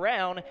first lap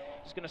around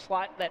is going to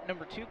slot that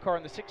number 2 car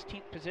in the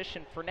 16th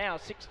position for now,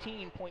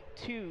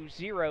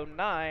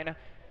 16.209.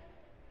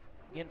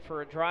 Again,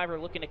 for a driver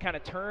looking to kind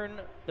of turn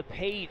the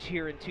page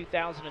here in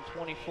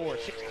 2024.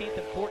 16th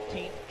and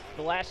 14th,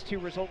 the last 2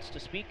 results to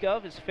speak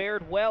of, has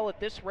fared well at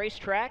this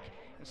racetrack.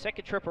 The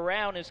second trip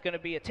around is going to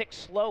be a tick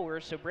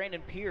slower, so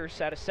Brandon Pierce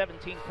out of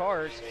 17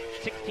 cars,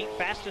 16th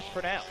fastest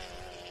for now.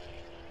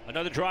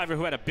 Another driver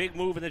who had a big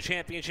move in the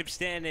championship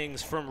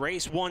standings from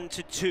race 1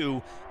 to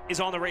 2 is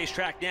on the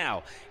racetrack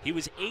now. He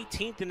was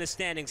 18th in the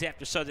standings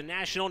after Southern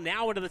National,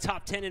 now into the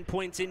top 10 in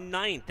points in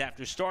 9th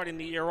after starting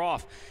the year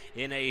off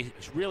in a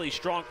really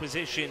strong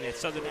position at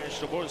Southern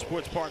National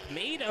Motorsports Park.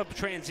 Made a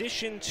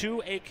transition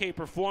to AK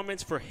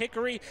Performance for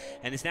Hickory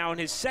and is now in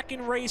his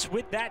second race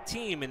with that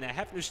team in the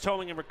Hefner's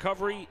Towing and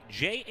Recovery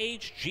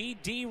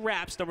JHGD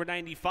Wraps number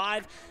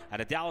 95 out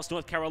of Dallas,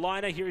 North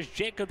Carolina. Here's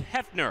Jacob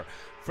Hefner,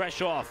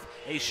 fresh off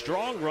a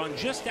strong run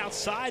just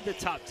outside the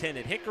top 10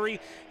 at Hickory,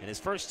 and his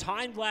first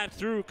timed lap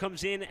through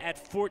comes in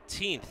at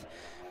 14th.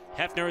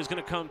 Hefner is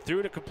going to come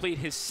through to complete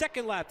his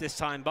second lap this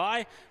time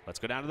by. Let's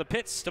go down to the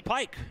pits to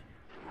Pike.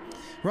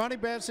 Ronnie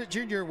Bassett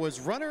Jr. was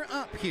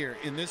runner-up here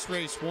in this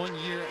race 1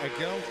 year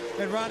ago.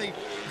 And Ronnie,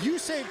 you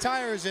saved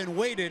tires and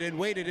waited and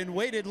waited and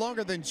waited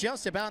longer than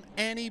just about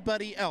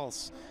anybody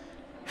else.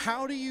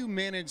 How do you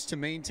manage to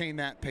maintain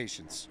that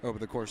patience over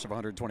the course of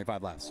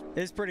 125 laps?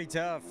 It's pretty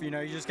tough. You know,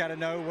 you just got to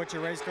know what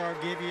your race car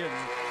will give you and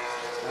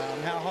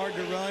How hard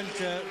to run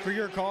for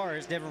your car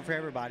is different for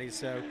everybody.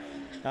 So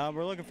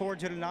we're looking forward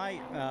to tonight.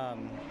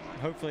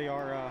 Hopefully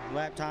our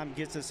lap time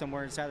gets us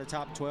somewhere inside the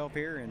top 12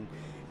 here, and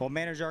we'll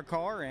manage our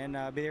car and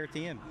be there at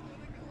the end.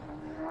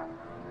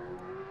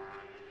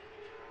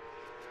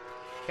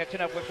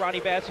 Catching up with Ronnie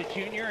Bassett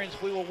Jr. as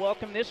we will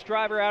welcome this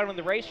driver out on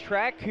the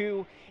racetrack,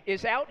 who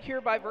is out here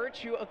by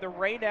virtue of the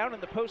rain out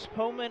and the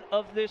postponement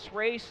of this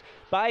race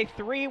by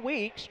 3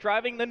 weeks,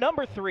 driving the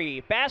number 3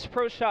 Bass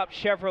Pro Shop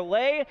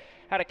Chevrolet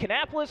out of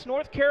Kannapolis,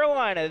 North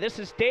Carolina. This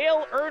is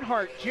Dale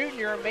Earnhardt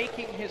Jr.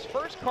 making his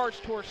first Cars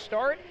Tour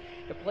start,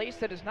 the place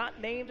that is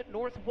not named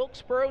North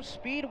Wilkesboro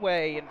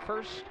Speedway, and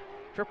first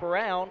trip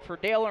around for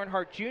Dale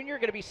Earnhardt Jr.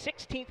 Going to be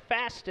 16th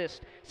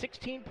fastest,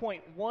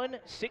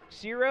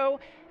 16.160.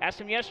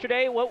 Asked him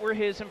yesterday what were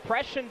his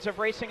impressions of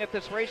racing at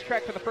this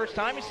racetrack for the first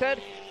time. He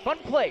said, fun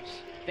place.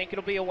 Think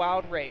it'll be a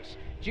wild race.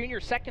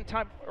 Junior's second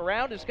time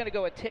around is going to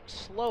go a tick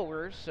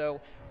slower,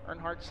 so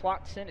Earnhardt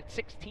slots in at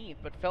 16th,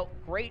 but felt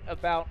great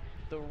about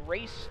the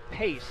race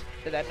pace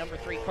that number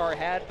 3 car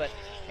had, but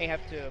may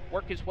have to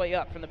work his way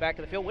up from the back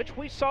of the field, which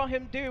we saw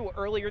him do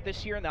earlier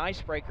this year in the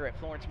Icebreaker at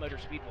Florence Motor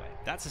Speedway.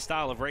 That's the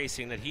style of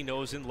racing that he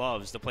knows and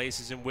loves, the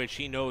places in which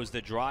he knows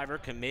the driver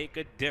can make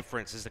a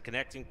difference as the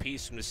connecting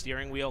piece from the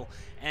steering wheel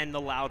and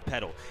the loud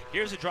pedal.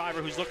 Here's a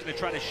driver who's looking to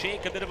try to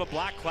shake a bit of a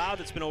black cloud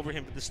that's been over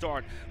him at the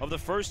start of the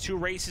first 2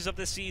 races of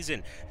the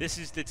season. This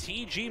is the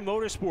TG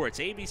Motorsports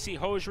ABC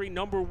Hosiery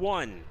number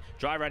 1.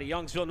 Driver out of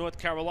Youngsville, North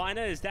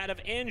Carolina is that of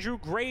Andrew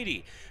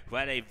Grady, who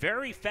had a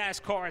very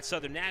fast car at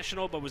Southern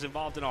National but was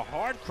involved in a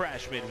hard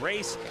crash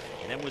mid-race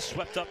and then was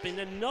swept up in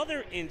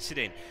another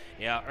incident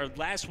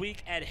last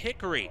week at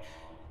Hickory.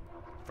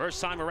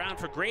 First time around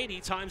for Grady,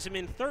 times him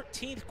in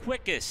 13th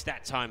quickest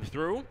that time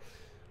through.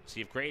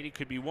 See if Grady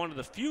could be one of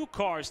the few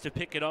cars to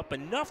pick it up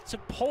enough to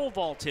pole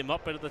vault him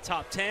up into the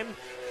top 10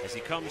 as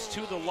he comes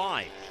to the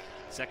line.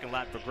 Second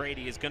lap for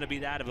Grady is going to be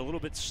that of a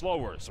little bit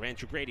slower, so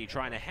Andrew Grady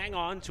trying to hang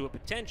on to a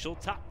potential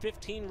top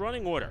 15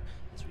 running order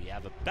as we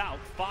have about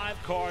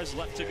 5 cars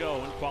left to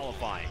go in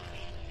qualifying.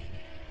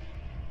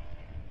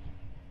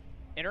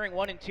 Entering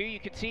 1 and 2, you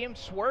could see him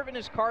swerving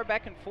his car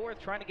back and forth,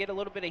 trying to get a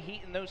little bit of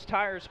heat in those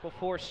tires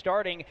before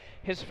starting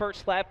his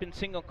first lap in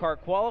single car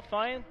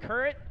qualifying.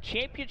 Current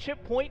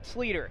championship points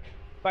leader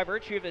by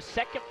virtue of his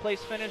 2nd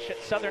place finish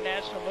at Southern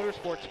National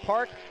Motorsports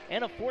Park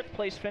and a 4th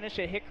place finish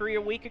at Hickory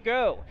a week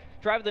ago.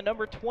 Drive the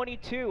number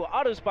 22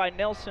 Autos by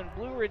Nelson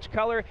Blue Ridge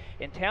color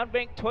in Town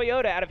Bank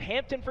Toyota out of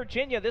Hampton,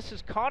 Virginia. This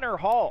is Connor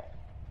Hall.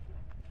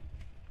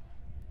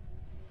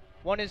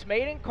 Won his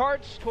maiden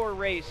Cars Tour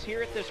race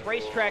here at this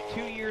racetrack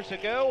 2 years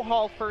ago.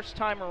 Hall first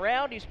time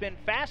around. He's been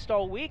fast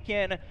all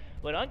weekend,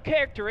 but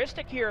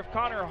uncharacteristic here of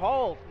Connor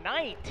Hall.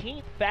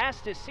 19th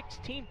fastest,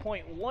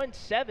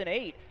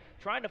 16.178.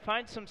 Trying to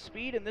find some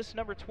speed in this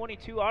number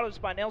 22 Autos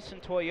by Nelson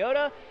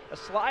Toyota. A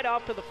slide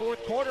off to the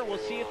 4th corner. We'll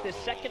see if this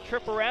second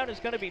trip around is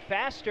going to be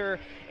faster.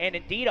 And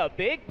indeed a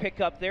big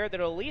pickup there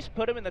that'll at least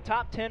put him in the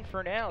top 10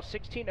 for now.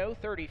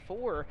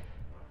 16.034.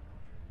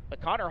 But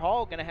Connor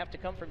Hall going to have to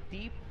come from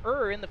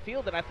deeper in the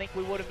field than I think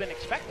we would have been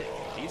expecting.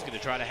 He's going to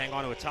try to hang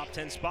on to a top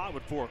 10 spot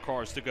with 4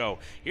 cars to go.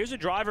 Here's a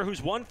driver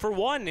who's 1 for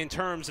 1 in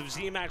terms of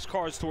ZMAX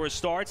Cars Tour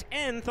starts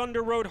and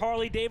Thunder Road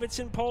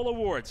Harley-Davidson Pole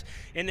Awards.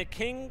 In the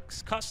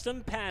King's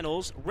Custom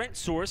Panels, Rent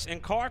Source,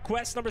 and Car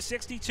Quest number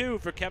 62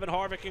 for Kevin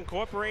Harvick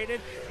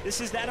Incorporated. This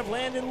is that of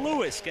Landon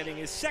Lewis getting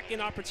his 2nd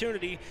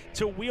opportunity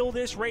to wheel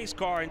this race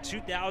car in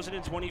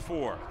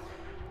 2024.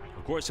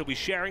 Of course, he'll be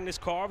sharing this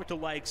car with the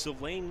likes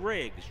of Lane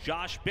Riggs,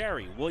 Josh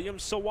Berry, William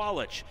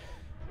Sawalich.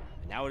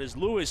 And now it is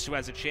Lewis who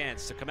has a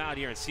chance to come out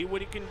here and see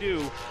what he can do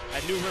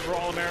at New River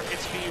All-American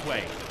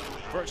Speedway.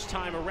 First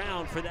time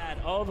around for that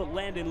of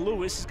Landon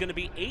Lewis is going to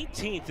be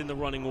 18th in the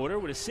running order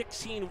with a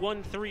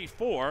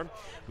 16.134.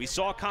 We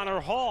saw Connor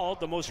Hall,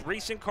 the most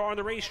recent car on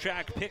the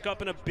racetrack, pick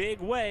up in a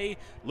big way.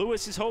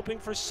 Lewis is hoping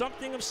for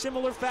something of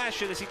similar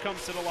fashion as he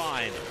comes to the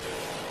line.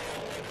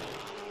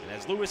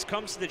 As Lewis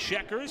comes to the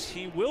checkers,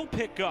 he will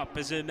pick up,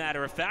 as a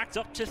matter of fact,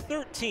 up to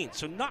 13th,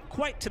 so not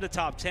quite to the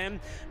top 10,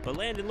 but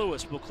Landon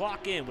Lewis will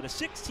clock in with a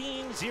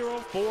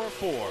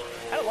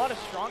 16.044. Had a lot of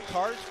strong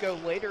cars go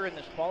later in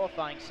this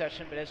qualifying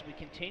session, but as we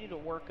continue to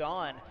work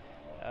on,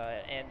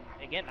 and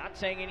again, not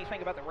saying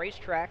anything about the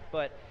racetrack,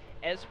 but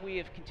as we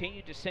have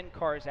continued to send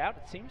cars out,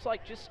 it seems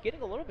like just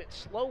getting a little bit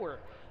slower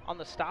on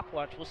the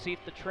stopwatch. We'll see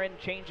if the trend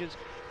changes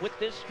with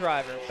this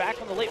driver.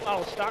 Back on the late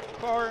model stock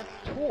car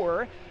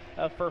tour,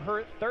 for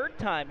her 3rd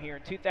time here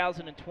in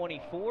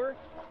 2024.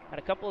 Had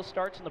a couple of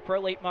starts in the pro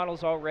late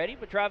models already,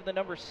 but driving the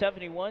number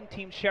 71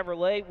 Team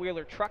Chevrolet,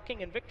 Wheeler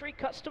Trucking, and Victory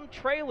Custom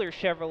Trailer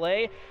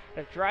Chevrolet.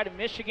 At Dryden, in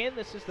Michigan,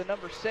 this is the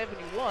number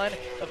 71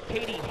 of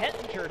Katie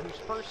Hettinger, whose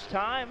first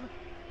time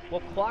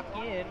will clock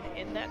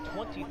in that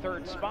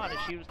 23rd spot, as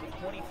she was the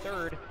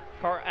 23rd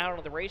car out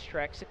on the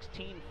racetrack.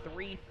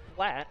 16.3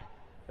 flat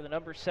for the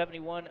number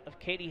 71 of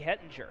Katie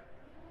Hettinger.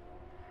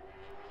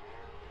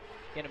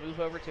 Going to move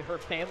over to her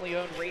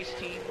family-owned race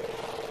team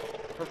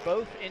for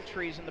both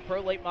entries in the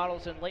pro late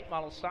models and late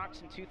model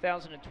stocks in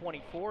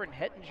 2024, and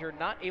Hettinger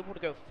not able to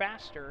go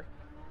faster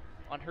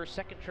on her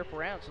second trip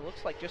around. So it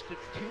looks like just 2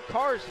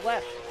 cars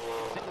left.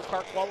 Single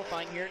car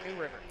qualifying here at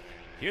New River.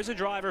 Here's a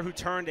driver who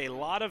turned a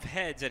lot of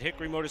heads at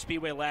Hickory Motor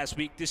Speedway last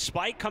week,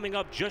 despite coming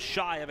up just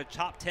shy of a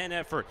top 10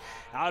 effort.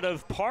 Out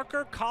of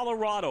Parker,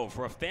 Colorado,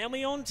 for a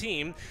family-owned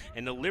team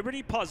in the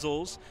Liberty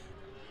Puzzles,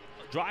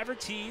 driver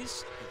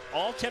tees,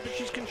 all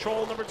temperatures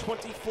control, number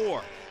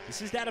 24.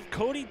 This is that of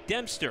Cody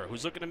Dempster,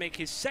 who's looking to make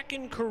his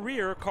second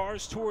career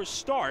Cars Tour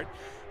start.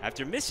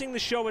 After missing the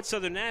show at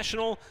Southern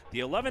National, the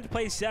 11th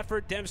place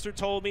effort, Dempster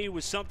told me,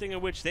 was something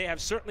in which they have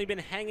certainly been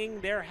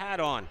hanging their hat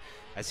on.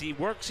 As he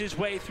works his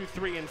way through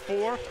 3 and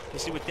 4, we'll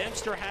see what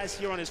Dempster has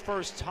here on his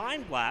first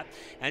time lap,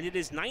 and it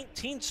is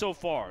 19th so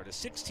far, to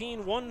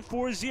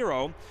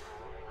 16.140.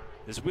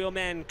 This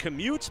wheelman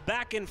commutes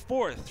back and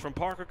forth from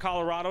Parker,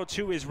 Colorado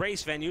to his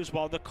race venues.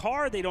 While the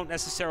car they don't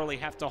necessarily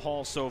have to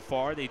haul so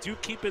far, they do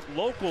keep it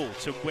local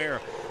to where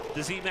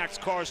the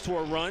ZMAX Cars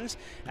Tour runs.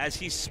 As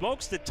he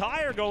smokes the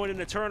tire going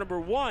into turn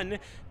number 1,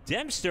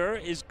 Dempster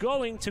is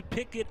going to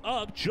pick it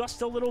up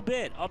just a little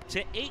bit, up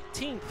to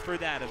 18th for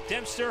that of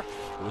Dempster,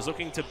 who was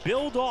looking to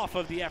build off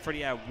of the effort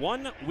he had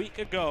 1 week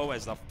ago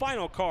as the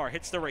final car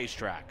hits the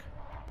racetrack.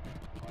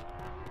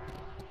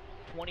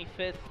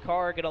 25th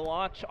car going to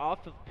launch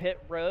off of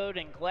pit road,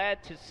 and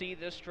glad to see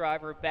this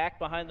driver back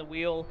behind the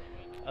wheel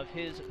of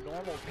his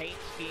normal paint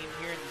scheme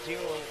here in the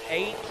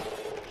 08.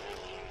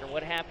 After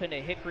what happened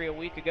at Hickory a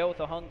week ago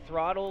with a hung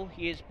throttle,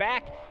 he is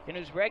back in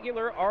his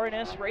regular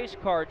RNS race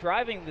car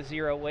driving the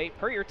 08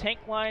 per your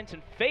tank lines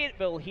and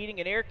Fayetteville Heating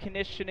and Air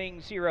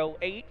Conditioning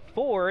 08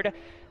 Ford.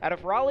 Out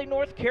of Raleigh,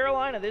 North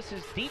Carolina, this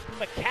is Deep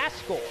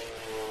McCaskill.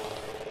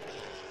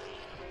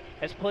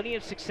 Has plenty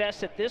of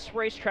success at this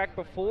racetrack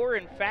before.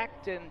 In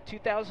fact, in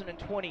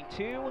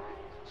 2022,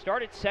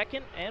 started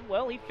second, and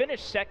well, he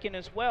finished second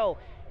as well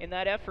in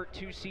that effort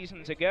 2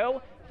 seasons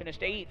ago. Finished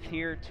 8th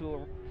here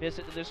to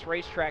visit this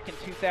racetrack in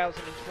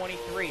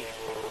 2023.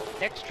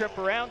 Next trip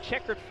around,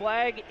 checkered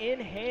flag in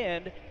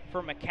hand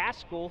for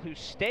McCaskill, who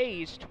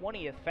stays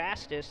 20th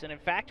fastest, and in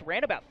fact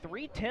ran about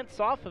 3/10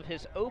 off of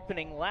his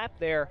opening lap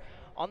there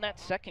on that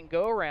second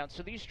go-around.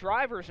 So these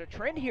drivers, a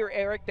trend here,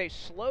 Eric, they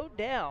slowed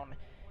down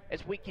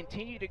as we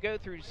continue to go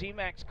through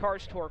ZMAX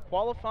Cars Tour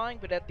qualifying,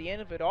 but at the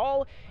end of it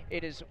all,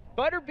 it is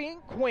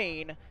Butterbean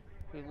Queen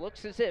who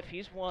looks as if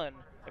he's won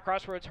the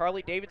Crossroads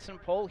Harley-Davidson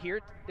pole here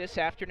this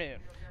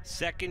afternoon.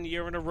 Second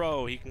year in a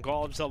row, he can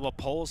call himself a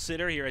pole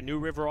sitter here at New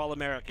River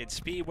All-American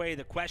Speedway.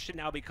 The question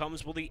now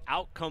becomes, will the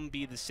outcome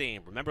be the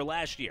same? Remember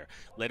last year,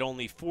 led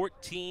only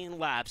 14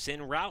 laps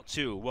en route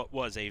to what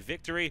was a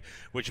victory,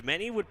 which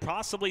many would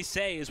possibly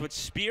say is what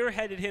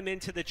spearheaded him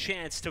into the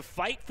chance to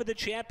fight for the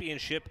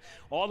championship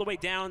all the way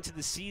down to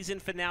the season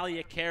finale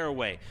at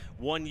Caraway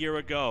 1 year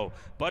ago.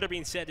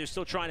 Butterbean said they're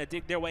still trying to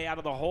dig their way out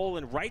of the hole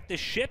and right the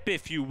ship,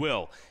 if you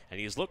will. And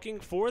he's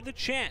looking for the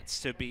chance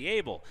to be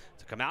able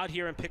to come out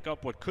here and pick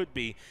up what could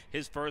be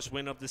his first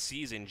win of the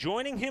season.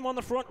 Joining him on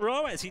the front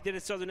row, as he did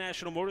at Southern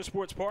National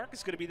Motorsports Park,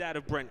 is going to be that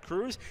of Brent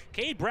Cruz.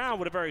 Cade Brown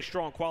with a very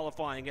strong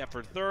qualifying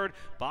effort 3rd.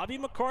 Bobby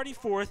McCarty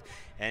 4th.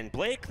 And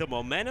Blake, the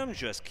momentum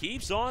just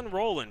keeps on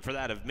rolling for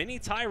that of Minnie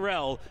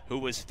Tyrell, who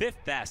was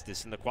 5th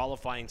fastest in the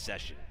qualifying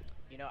session.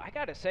 You know, I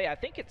got to say, I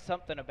think it's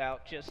something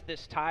about just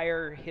this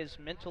tire, his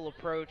mental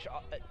approach,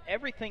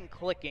 everything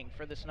clicking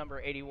for this number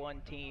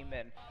 81 team.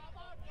 And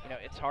you know,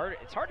 it's hard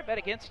to bet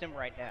against him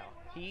right now.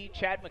 He,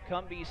 Chad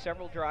McCumbee,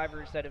 several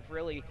drivers that have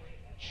really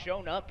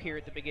shown up here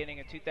at the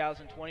beginning of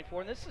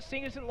 2024. And this is a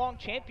season-long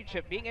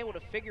championship, being able to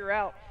figure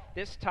out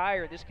this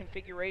tire, this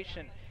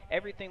configuration,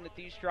 everything that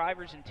these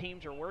drivers and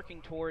teams are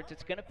working towards.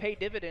 It's going to pay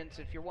dividends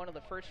if you're one of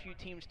the first few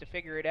teams to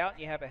figure it out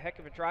and you have a heck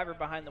of a driver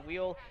behind the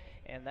wheel,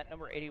 and that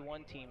number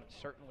 81 team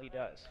certainly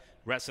does.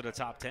 Rest of the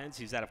top 10s,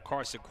 he's out of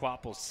Carson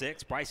Quapple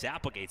 6th. Bryce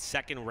Applegate's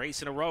 2nd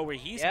race in a row where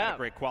he's had a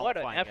great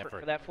qualifying what an effort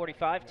for that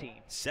 45 team.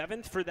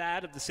 7th for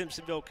that of the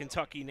Simpsonville,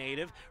 Kentucky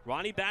native.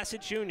 Ronnie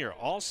Bassett Jr.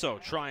 also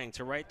trying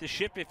to right the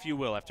ship, if you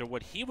will, after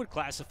what he would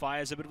classify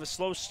as a bit of a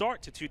slow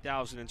start to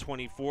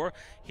 2024.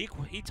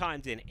 He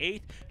timed in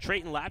 8th.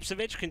 Trayton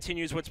Lapsevich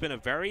continues what's been a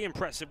very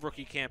impressive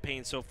rookie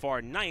campaign so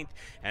far, 9th.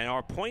 And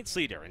our points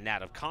leader in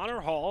that of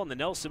Connor Hall in the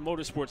Nelson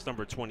Motorsports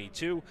number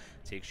 22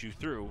 takes you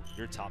through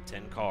your top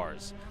 10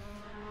 cars.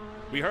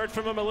 We heard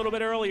from him a little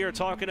bit earlier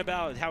talking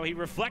about how he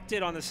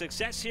reflected on the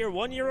success here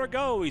 1 year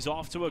ago. He's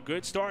off to a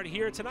good start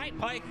here tonight,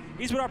 Pike.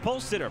 He's with our pole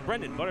sitter,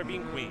 Brendan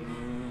Butterbean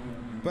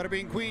Queen.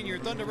 Butterbean Queen, your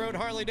Thunder Road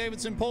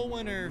Harley-Davidson pole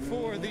winner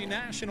for the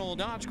National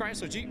Dodge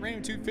Chrysler Jeep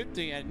Ram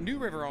 250 at New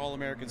River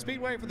All-American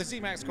Speedway for the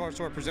ZMAX Cars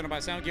Tour presented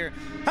by Sound Gear.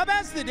 How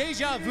bad's the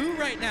deja vu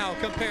right now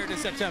compared to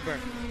September?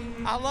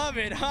 I love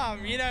it.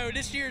 You know,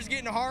 this year's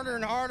getting harder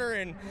and harder,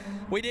 and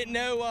we didn't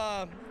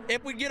know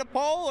if we'd get a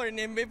pole and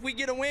if we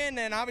get a win.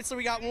 And obviously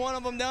we got one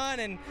of them done,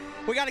 and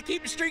we got to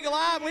keep the streak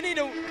alive. We need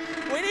to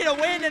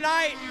win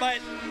tonight. But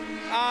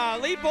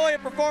Lead Boy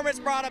Performance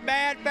brought a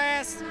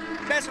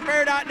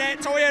bestrepair.net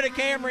Toyota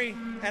Camry,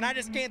 and I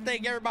just can't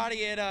thank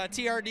everybody at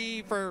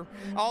TRD for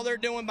all they're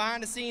doing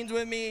behind the scenes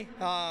with me.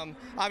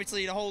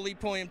 Obviously the whole Lead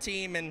Podium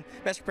team and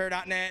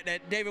bestrepair.net.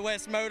 That David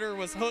West motor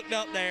was hooked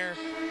up there.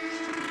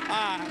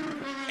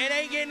 It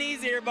ain't getting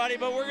easier, buddy,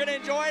 but we're going to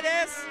enjoy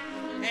this,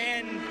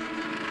 and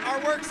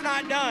our work's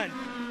not done.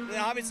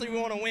 Obviously, we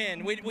want to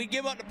win. We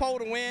give up the pole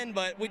to win,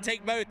 but we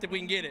take both if we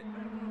can get it.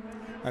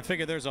 I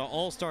figure there's an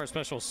all-star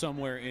special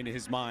somewhere in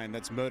his mind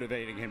that's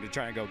motivating him to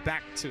try and go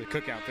back to the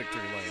cookout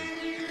victory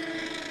lane.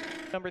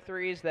 Number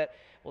 3s that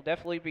will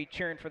definitely be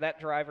cheering for that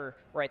driver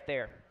right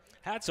there.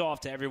 Hats off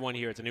to everyone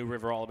here at the New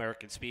River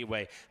All-American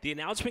Speedway. The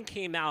announcement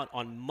came out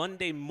on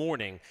Monday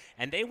morning,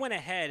 and they went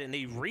ahead and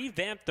they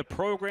revamped the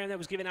program that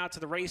was given out to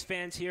the race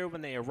fans here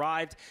when they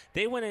arrived.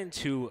 They went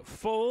into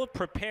full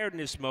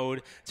preparedness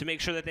mode to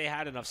make sure that they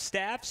had enough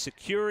staff,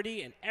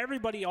 security, and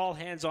everybody all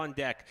hands on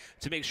deck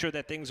to make sure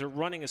that things are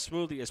running as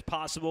smoothly as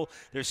possible.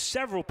 There's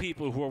several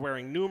people who are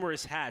wearing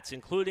numerous hats,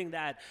 including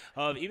that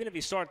of, even if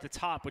you start at the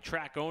top with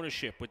track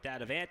ownership, with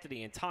that of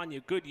Anthony and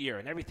Tanya Goodyear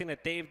and everything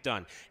that they've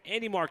done.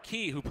 Andy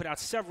Marquis, who put out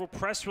several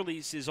press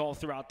releases all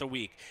throughout the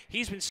week.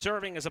 He's been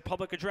serving as a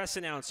public address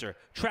announcer,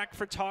 track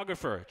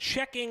photographer,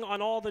 checking on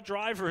all the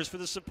drivers for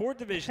the support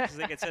divisions as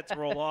they get set to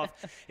roll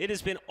off. It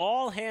has been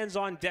all hands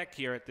on deck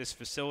here at this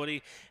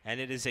facility,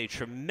 and it is a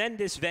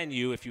tremendous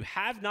venue. If you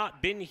have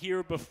not been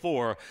here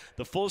before,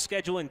 the full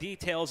schedule and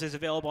details is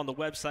available on the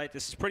website.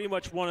 This is pretty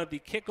much one of the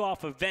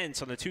kickoff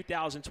events on the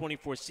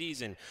 2024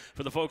 season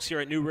for the folks here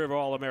at New River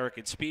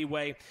All-American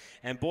Speedway.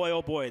 And boy,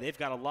 oh boy, they've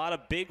got a lot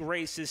of big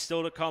races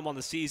still to come on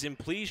the season.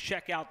 Please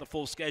check out the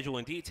full schedule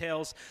and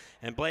details.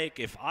 And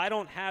Blake, if I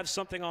don't have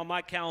something on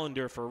my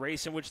calendar for a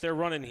race in which they're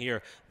running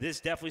here,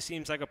 this definitely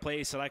seems like a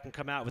place that I can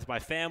come out with my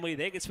family.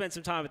 They can spend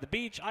some time at the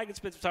beach, I can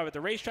spend some time at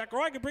the racetrack, or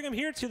I can bring them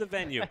here to the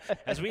venue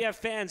as we have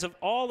fans of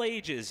all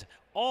ages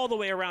all the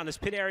way around this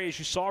pit area, as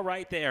you saw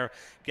right there,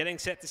 getting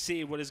set to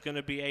see what is going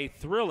to be a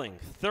thrilling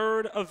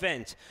third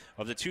event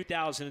of the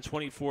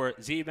 2024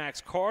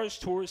 ZMAX Cars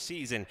Tour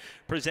season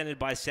presented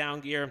by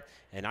Sound Gear.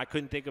 And I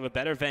couldn't think of a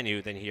better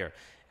venue than here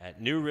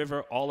at New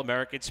River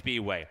All-American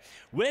Speedway.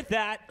 With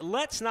that,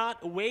 let's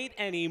not wait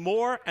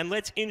anymore, and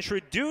let's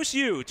introduce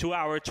you to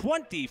our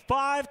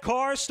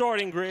 25-car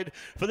starting grid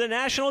for the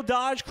National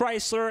Dodge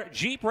Chrysler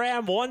Jeep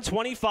Ram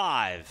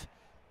 125.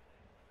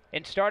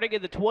 And starting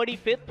in the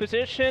 25th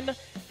position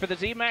for the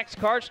ZMAX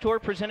Cars Tour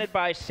presented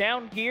by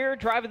Sound Gear,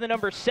 driving the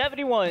number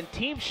 71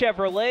 Team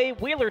Chevrolet,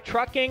 Wheeler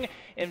Trucking,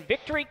 and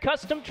Victory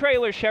Custom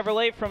Trailer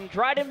Chevrolet from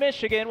Dryden,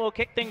 Michigan. We'll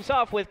kick things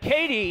off with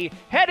Katie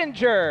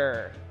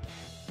Hedinger.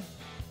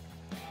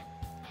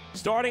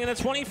 Starting in the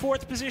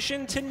 24th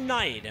position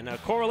tonight, and a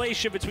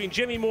correlation between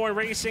Jimmy Moore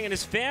Racing and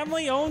his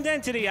family-owned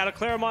entity out of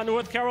Claremont,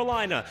 North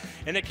Carolina.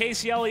 In the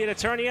Casey Elliott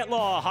Attorney at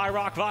Law, High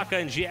Rock Vodka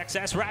and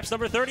GXS wraps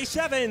number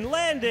 37,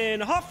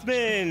 Landon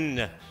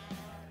Huffman.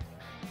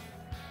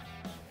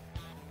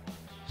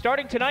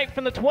 Starting tonight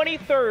from the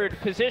 23rd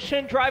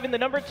position, driving the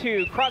number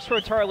 2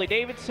 Crossroads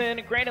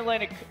Harley-Davidson, Grand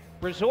Atlantic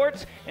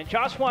Resorts, and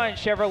Josh Wine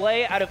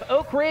Chevrolet out of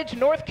Oak Ridge,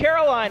 North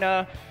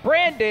Carolina,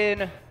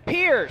 Brandon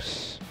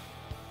Pierce.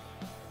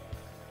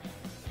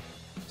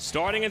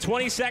 Starting in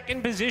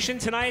 22nd position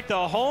tonight, the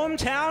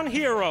hometown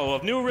hero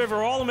of New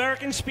River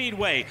All-American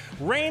Speedway,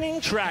 reigning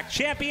track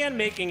champion,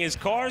 making his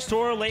Cars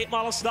Tour late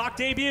model stock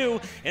debut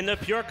in the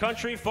Pure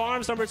Country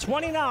Farms number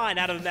 29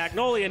 out of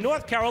Magnolia,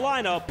 North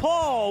Carolina,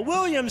 Paul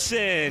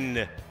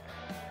Williamson.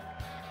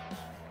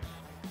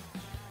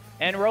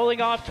 And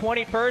rolling off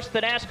 21st,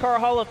 the NASCAR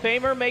Hall of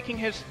Famer making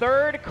his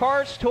 3rd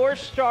Cars Tour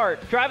start,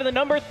 driving the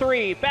number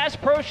 3 Bass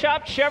Pro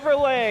Shop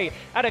Chevrolet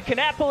out of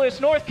Kannapolis,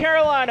 North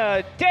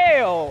Carolina,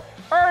 Dale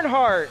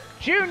Earnhardt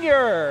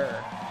Jr.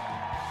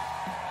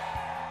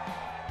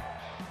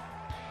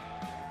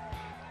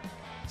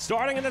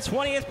 Starting in the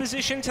 20th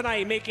position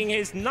tonight, making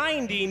his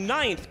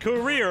 99th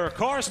career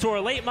Cars Tour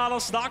late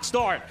model stock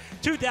start,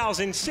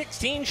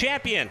 2016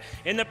 champion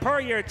in the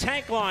per-year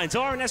Tank Lines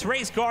R&S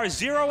Race Car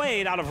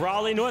 08 out of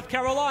Raleigh, North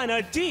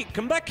Carolina, Deke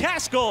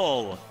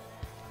McCaskill.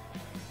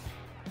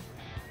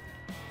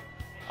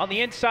 On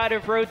the inside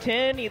of row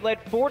 10, he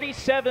led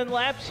 47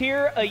 laps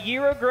here a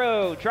year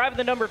ago, driving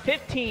the number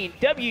 15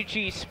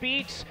 WG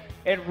Speeds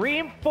and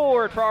Ream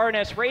Ford for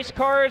R&S Race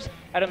Cars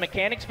out of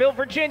Mechanicsville,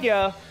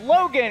 Virginia,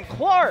 Logan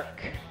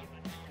Clark.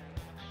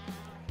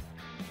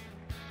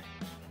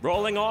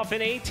 Rolling off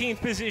in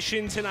 18th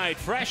position tonight,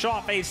 fresh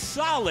off a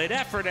solid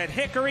effort at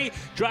Hickory,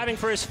 driving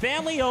for his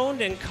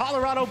family-owned and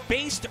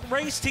Colorado-based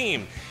race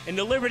team in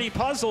the Liberty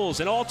Puzzles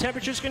and all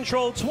temperatures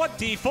controlled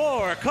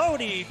 24,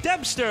 Cody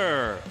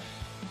Debster.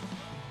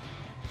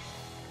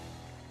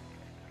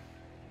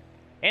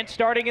 And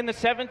starting in the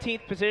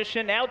 17th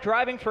position, now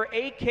driving for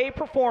AK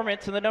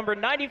Performance in the number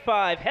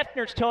 95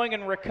 Hefner's Towing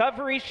and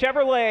Recovery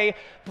Chevrolet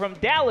from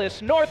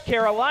Dallas, North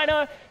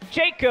Carolina,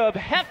 Jacob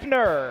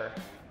Hefner.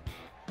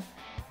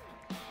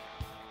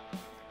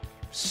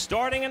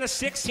 Starting in the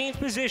 16th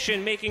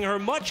position, making her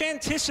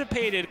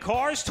much-anticipated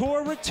Cars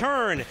Tour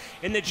return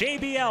in the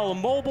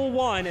JBL Mobile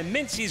One and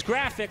Mincy's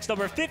Graphics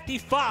number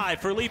 55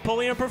 for Lee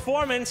Pulliam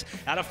Performance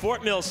out of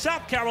Fort Mill,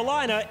 South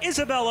Carolina,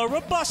 Isabella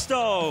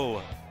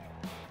Robusto.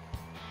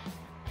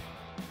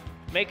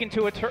 Making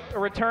to a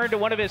return to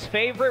one of his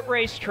favorite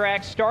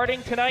racetracks,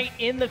 starting tonight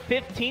in the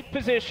 15th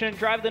position,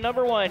 drive the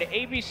number 1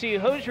 ABC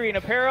Hosiery and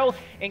Apparel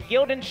and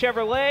Gildan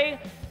Chevrolet.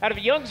 Out of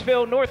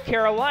Youngsville, North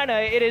Carolina,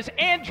 it is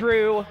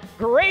Andrew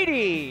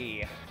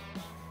Grady.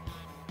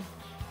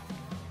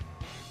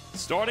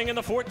 Starting in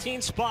the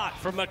 14th spot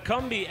for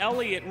McCumbee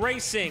Elliott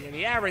Racing and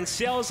the Aaron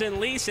Sales and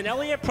Lease and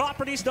Elliott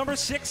Properties number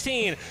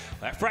 16.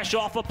 Fresh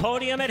off a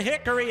podium at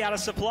Hickory out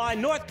of Supply,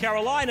 North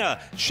Carolina,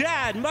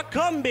 Chad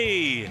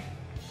McCumbee.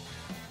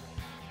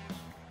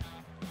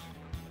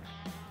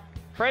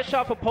 Fresh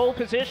off a pole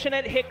position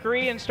at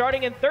Hickory and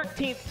starting in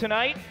 13th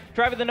tonight,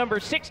 driving the number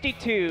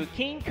 62,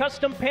 King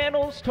Custom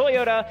Panels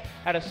Toyota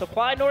out of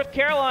Supply, North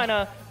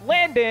Carolina,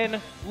 Landon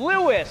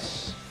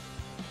Lewis.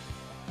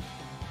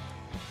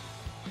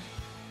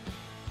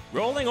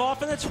 Rolling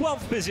off in the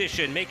 12th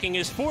position, making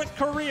his 4th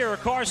career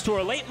Cars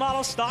Tour late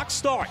model stock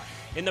start.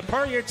 In the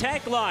Puryear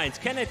tank lines,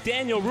 Kenneth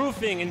Daniel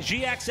Roofing and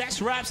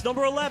GXX Wraps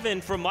number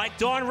 11 for Mike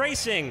Dawn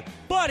Racing,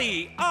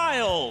 Buddy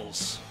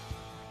Isles.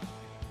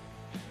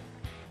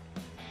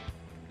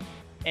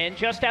 And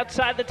just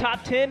outside the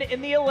top 10 in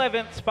the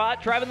 11th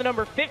spot, driving the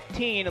number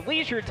 15,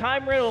 Leisure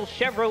Time Rentals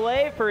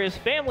Chevrolet for his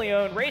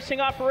family-owned racing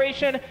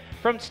operation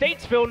from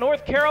Statesville,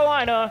 North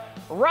Carolina,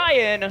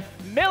 Ryan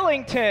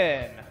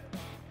Millington.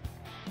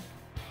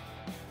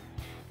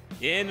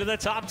 Into the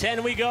top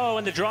 10 we go,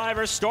 and the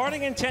driver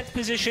starting in 10th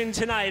position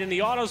tonight in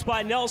the Autos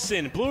by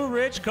Nelson, Blue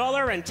Ridge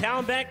color and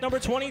Town Bank number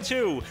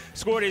 22.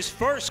 Scored his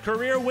first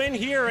career win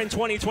here in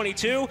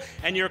 2022,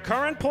 and your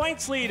current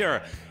points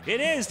leader, it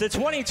is the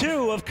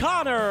 22 of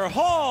Connor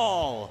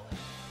Hall.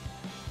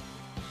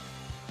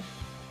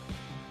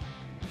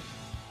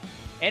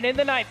 And in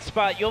the 9th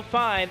spot, you'll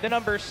find the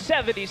number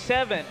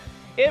 77,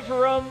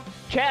 Ivram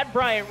Chad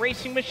Bryant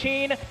Racing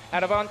Machine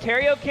out of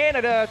Ontario,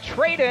 Canada,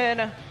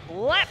 Trayden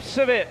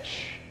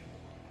Lapsevich.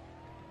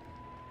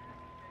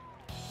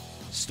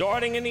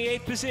 Starting in the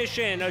 8th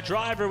position, a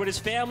driver with his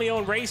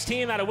family-owned race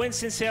team out of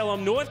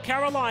Winston-Salem, North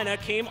Carolina,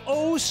 came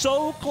oh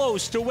so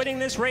close to winning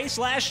this race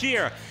last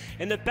year.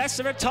 In the Best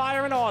of It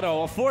Tire and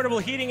Auto,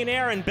 Affordable Heating and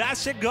Air, and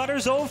Bassett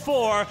Gutters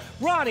 04,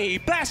 Ronnie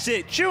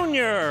Bassett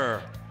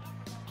Jr.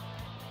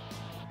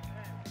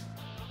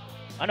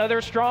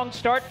 Another strong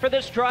start for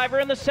this driver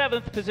in the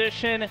 7th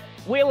position,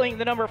 wheeling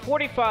the number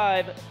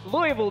 45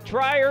 Louisville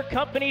Dryer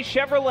Company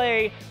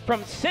Chevrolet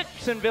from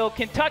Simpsonville,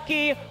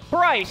 Kentucky,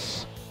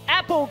 Bryce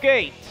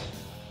Applegate.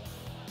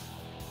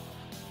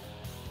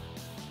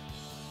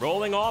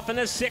 Rolling off in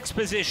the 6th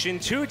position,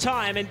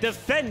 two-time and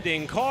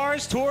defending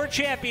Cars Tour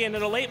champion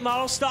in the late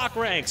model stock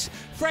ranks.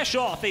 Fresh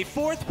off a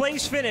 4th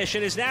place finish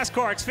in his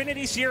NASCAR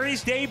Xfinity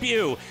Series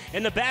debut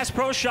in the Bass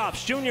Pro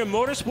Shops Junior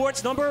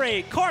Motorsports number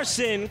 8,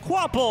 Carson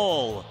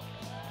Quapple.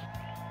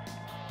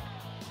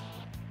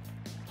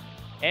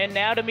 And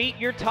now to meet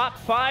your top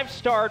 5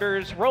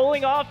 starters,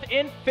 rolling off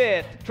in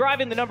 5th,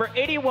 driving the number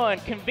 81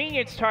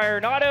 Convenience Tire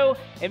and Auto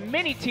and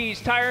Mini T's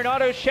Tire and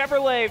Auto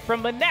Chevrolet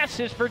from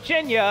Manassas,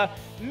 Virginia,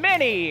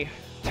 Minnie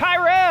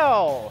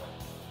Tyrell.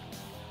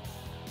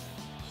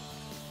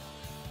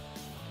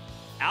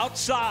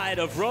 Outside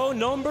of row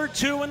number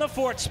 2 in the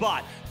 4th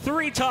spot,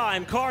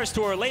 3-time Cars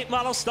Tour late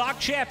model stock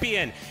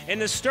champion in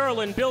the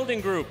Sterling Building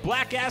Group,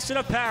 Black Acid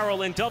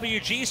Apparel, and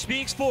WG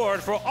Speaks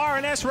Ford for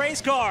R&S Race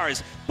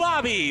Cars,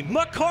 Bobby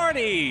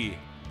McCarty.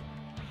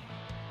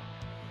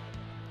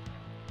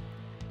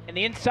 In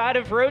the inside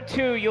of row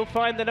 2, you'll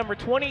find the number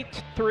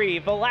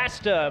 23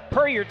 Velasta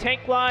Puryear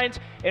Tank Lines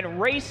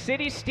and Race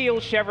City Steel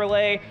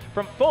Chevrolet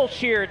from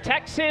Fulshear,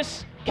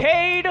 Texas,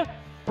 Cade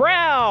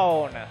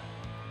Brown.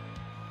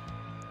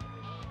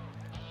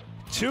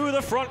 To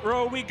the front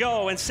row we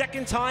go, and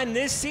second time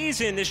this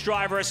season this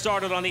driver has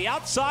started on the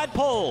outside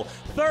pole,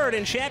 3rd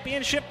in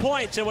championship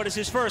points, and what is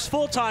his first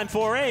full-time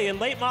foray in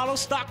late model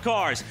stock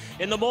cars.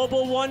 In the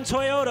Mobile One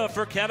Toyota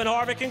for Kevin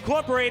Harvick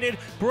Incorporated,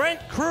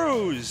 Brent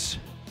Cruz.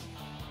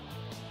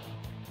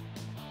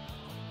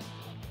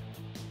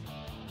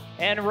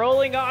 And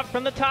rolling off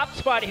from the top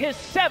spot, his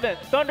 7th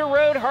Thunder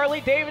Road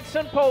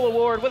Harley-Davidson Pole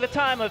Award with a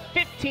time of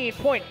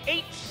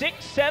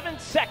 15.867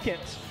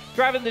 seconds.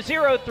 Driving the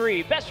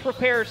 03 Best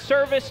Repair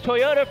Service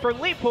Toyota for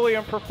Lee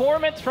Pulliam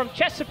Performance from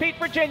Chesapeake,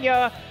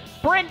 Virginia,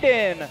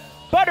 Brendan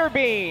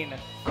Butterbean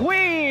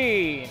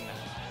Queen.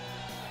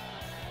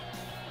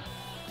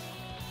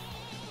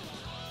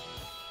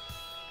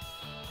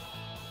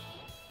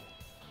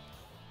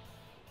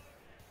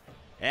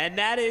 And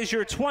that is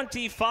your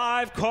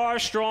 25-car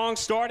strong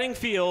starting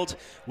field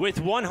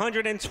with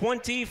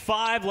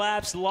 125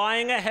 laps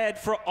lying ahead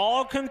for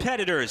all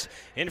competitors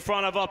in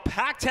front of a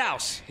packed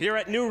house here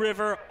at New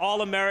River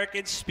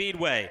All-American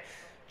Speedway.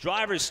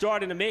 Drivers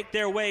starting to make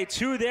their way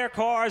to their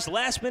cars,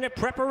 last-minute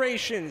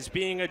preparations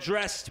being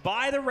addressed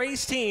by the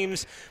race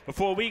teams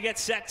before we get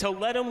set to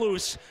let them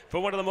loose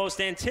for one of the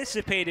most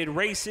anticipated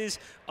races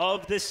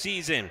of the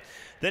season.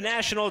 The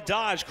National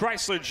Dodge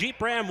Chrysler Jeep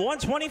Ram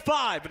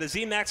 125 for the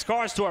ZMAX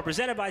Cars Tour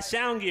presented by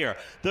Sound Gear.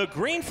 The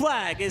green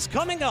flag is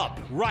coming up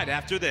right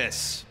after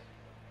this.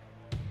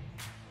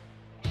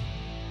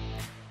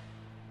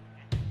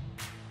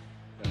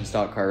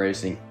 stock car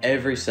racing,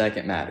 every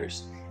second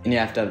matters, and you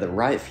have to have the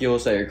right fuel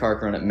so that your car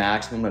can run at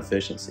maximum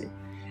efficiency.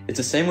 It's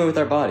the same way with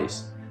our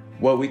bodies.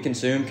 What we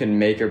consume can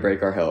make or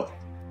break our health.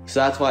 So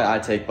that's why I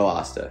take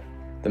Velasta,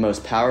 the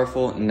most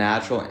powerful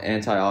natural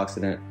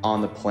antioxidant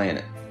on the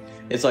planet.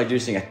 It's like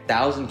juicing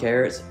 1,000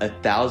 carrots,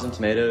 1,000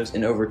 tomatoes,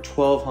 and over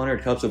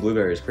 1,200 cups of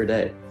blueberries per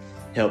day.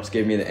 It helps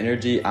give me the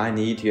energy I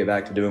need to get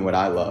back to doing what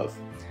I love.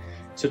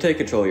 So take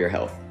control of your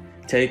health.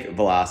 Take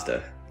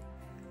Velasta.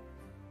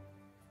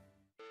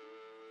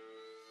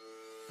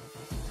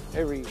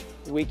 Every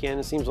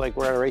weekend it seems like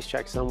we're at a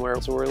racetrack somewhere,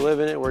 so we're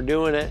living it, we're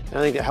doing it. I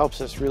think it helps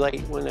us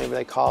relate whenever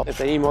they call, if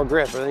they need more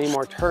grip or they need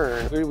more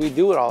turn. We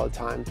do it all the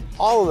time.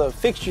 All of the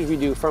fixtures we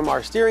do, from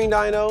our steering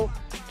dyno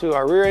to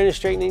our rear end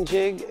straightening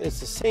jig, it's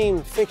the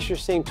same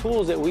fixtures, same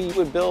tools that we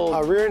would build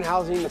a rear end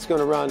housing that's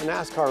going to run a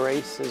NASCAR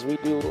race as we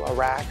do a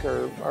rack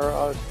or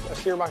a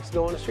steering box to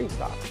go on a street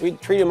stop. We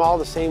treat them all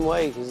the same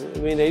way because, I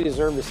mean, they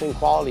deserve the same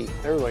quality.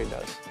 Everybody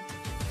does.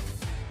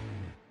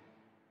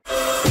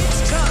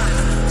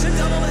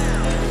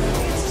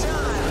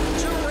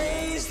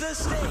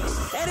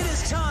 And it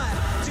is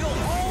time to go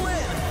all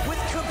in with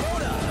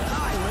Kubota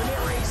High Limit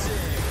Racing.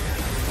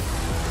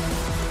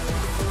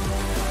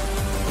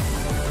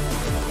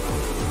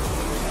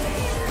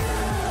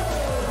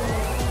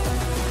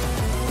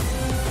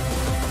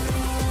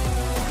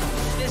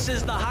 This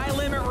is the High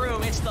Limit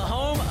Room. It's the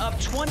home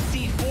of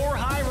 24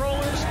 high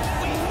rollers.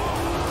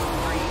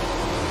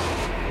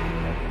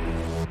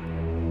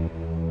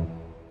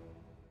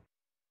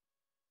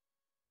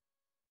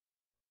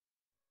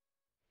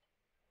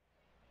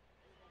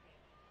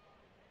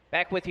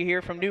 Back with you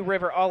here from New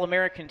River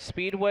All-American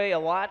Speedway. A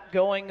lot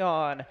going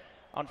on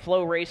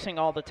FloRacing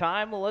all the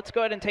time. Well, let's go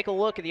ahead and take a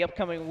look at the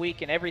upcoming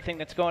week and everything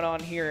that's going on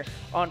here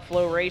on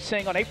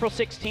FloRacing. On April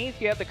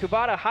 16th, you have the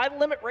Kubota High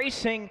Limit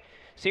Racing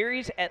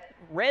Series at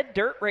Red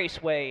Dirt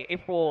Raceway.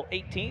 April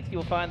 18th,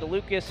 you'll find the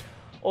Lucas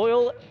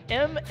Oil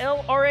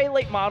MLRA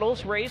Late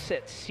Models race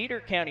at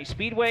Cedar County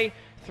Speedway.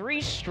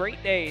 3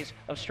 straight days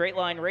of straight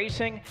line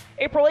racing.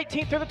 April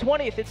 18th through the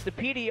 20th, it's the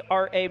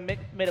PDRA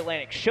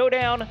Mid-Atlantic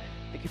Showdown.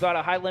 The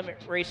Kubota High Limit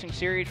Racing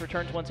Series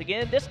returns once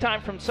again, this time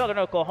from Southern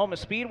Oklahoma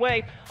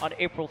Speedway on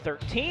April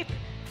 13th.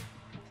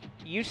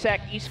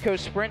 USAC East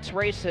Coast Sprints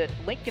race at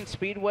Lincoln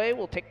Speedway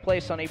will take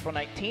place on April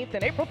 19th.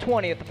 And April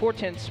 20th, the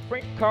 410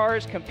 Sprint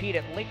cars compete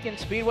at Lincoln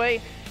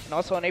Speedway. And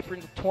also on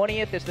April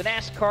 20th is the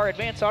NASCAR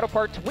Advanced Auto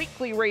Parts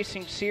Weekly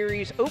Racing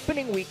Series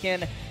opening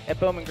weekend at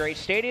Bowman Gray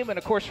Stadium. And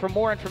of course, for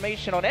more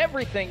information on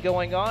everything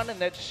going on and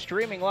that's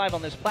streaming live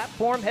on this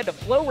platform, head to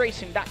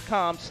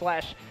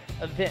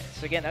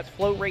floracing.com/events. Again, that's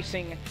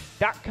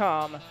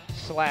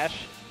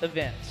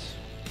floracing.com/events.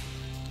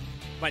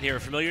 Might hear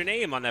a familiar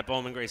name on that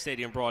Bowman Gray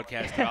Stadium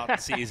broadcast throughout the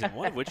season,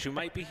 one of which who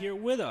might be here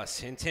with us.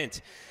 Hint,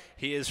 hint.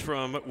 He is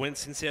from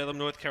Winston-Salem,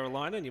 North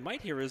Carolina, and you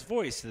might hear his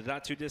voice in the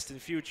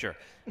not-too-distant future.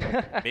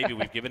 Maybe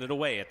we've given it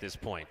away at this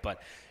point.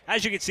 But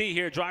as you can see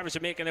here, drivers are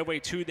making their way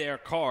to their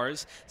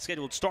cars.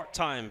 Scheduled start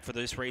time for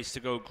this race to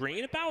go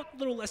green about a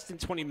little less than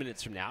 20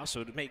 minutes from now, so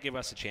it may give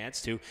us a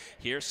chance to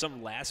hear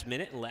some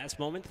last-minute and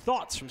last-moment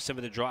thoughts from some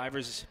of the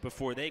drivers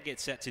before they get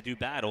set to do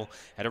battle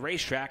at a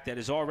racetrack that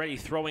is already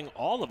throwing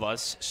all of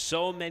us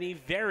so many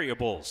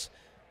variables.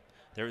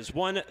 There is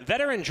one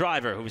veteran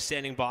driver who is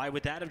standing by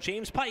with that of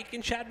James Pike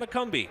and Chad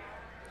McCumbee.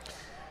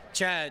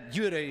 Chad,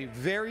 you had a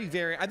very,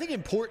 very, I think,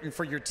 important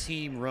for your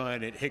team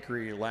run at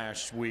Hickory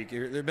last week.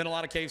 There have been a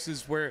lot of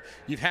cases where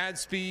you've had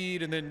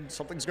speed and then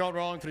something's gone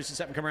wrong, finish the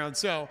second come around.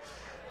 So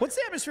what's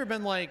the atmosphere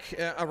been like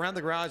around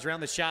the garage,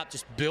 around the shop,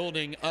 just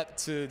building up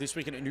to this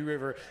weekend at New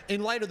River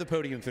in light of the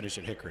podium finish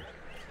at Hickory?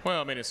 Well,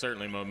 I mean, it's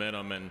certainly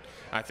momentum, and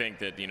I think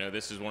that, you know,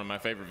 this is one of my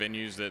favorite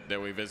venues that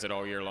we visit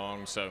all year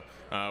long. So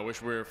I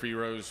wish we were a few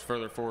rows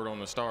further forward on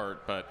the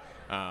start, but,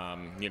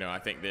 you know, I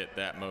think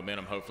that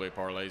momentum hopefully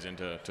parlays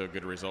into a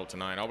good result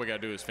tonight. All we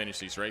got to do is finish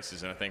these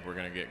races, and I think we're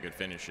going to get good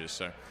finishes.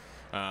 So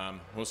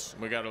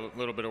we got a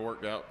little bit of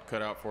work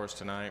cut out for us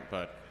tonight,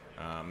 but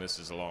this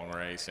is a long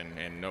race,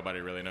 and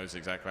nobody really knows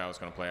exactly how it's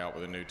going to play out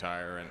with a new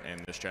tire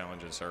and this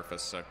challenging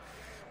surface. So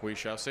we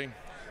shall see.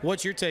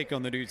 What's your take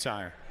on the new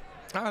tire?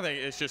 I think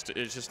it's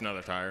just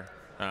another tire.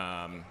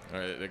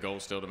 The goal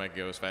is still to make it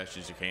go as fast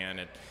as you can.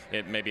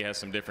 It maybe has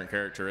some different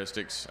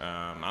characteristics.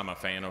 I'm a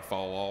fan of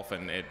fall off,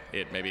 and it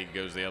maybe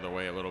goes the other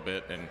way a little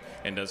bit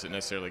and doesn't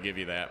necessarily give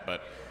you that.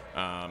 But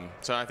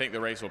so I think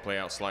the race will play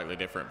out slightly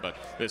different. But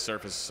this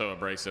surface is so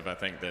abrasive, I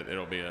think that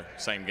it'll be the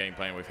same game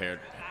plan we've had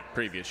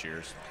previous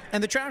years.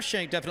 And the trash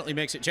shank definitely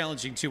makes it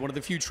challenging too. One of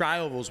the few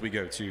tri-ovals we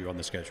go to on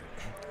the schedule.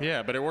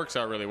 Yeah, but it works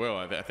out really well.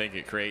 I think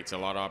it creates a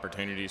lot of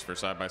opportunities for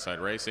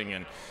side-by-side racing,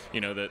 and you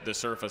know the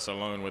surface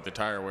alone with the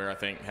tire wear I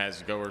think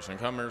has goers and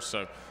comers.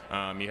 So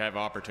you have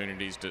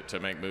opportunities to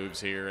make moves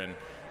here, and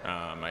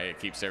it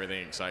keeps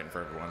everything exciting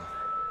for everyone.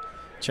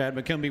 Chad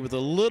McCumbee with a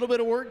little bit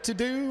of work to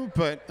do,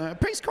 but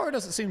pace car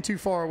doesn't seem too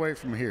far away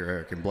from here,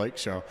 Eric and Blake.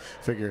 So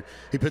figure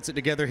he puts it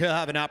together. He'll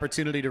have an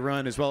opportunity to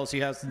run as well as he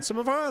has in some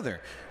of our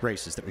other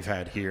races that we've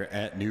had here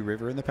at New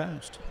River in the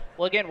past.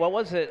 Well, again, what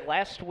was it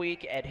last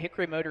week at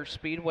Hickory Motor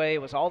Speedway?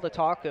 It was all the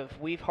talk of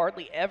we've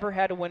hardly ever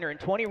had a winner in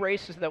 20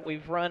 races that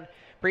we've run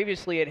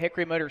previously at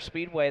Hickory Motor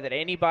Speedway that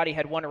anybody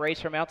had won a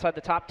race from outside the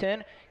top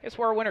 10. Guess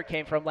where our winner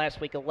came from last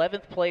week?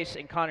 11th place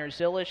in Connor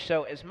Zilish.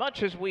 So as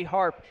much as we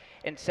harp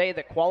and say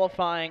that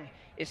qualifying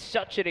is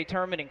such a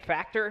determining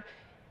factor,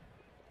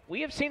 we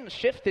have seen the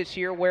shift this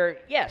year where,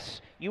 yes,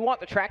 you want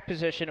the track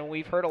position, and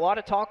we've heard a lot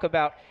of talk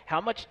about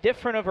how much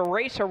different of a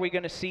race are we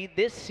going to see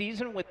this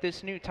season with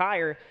this new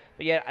tire.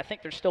 But yet, I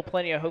think there's still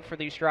plenty of hope for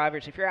these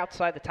drivers. If you're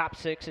outside the top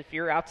 6, if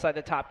you're outside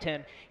the top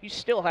 10, you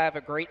still have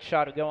a great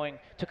shot of going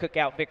to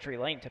Cookout Victory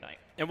Lane tonight.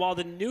 And while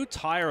the new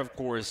tire, of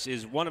course,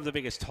 is one of the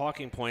biggest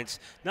talking points,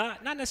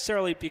 not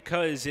necessarily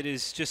because it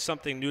is just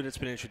something new that's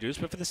been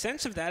introduced, but for the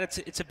sense of that,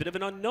 it's a bit of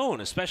an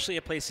unknown, especially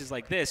at places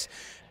like this.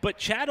 But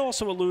Chad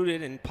also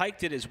alluded, and Pike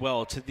did as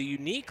well, to the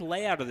unique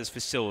layout of this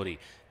facility.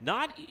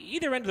 Not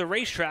either end of the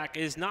racetrack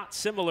is not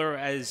similar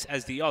as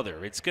the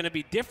other. It's going to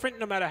be different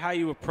no matter how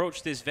you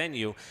approach this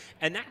venue,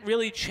 and that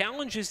really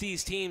challenges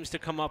these teams to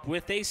come up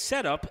with a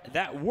setup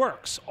that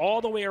works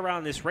all the way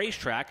around this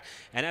racetrack.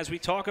 And as we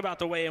talk about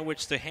the way in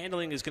which the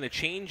handling is going to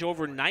change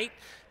overnight,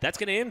 that's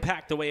going to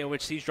impact the way in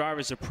which these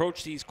drivers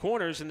approach these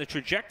corners and the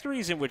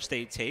trajectories in which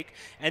they take,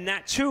 and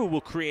that too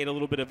will create a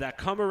little bit of that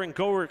comer and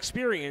goer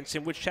experience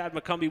in which Chad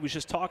McCumbee was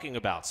just talking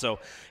about. So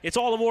it's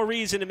all the more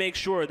reason to make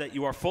sure that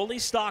you are fully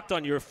stocked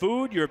on your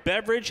food, your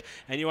beverage,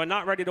 and you are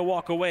not ready to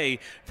walk away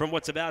from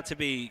what's about to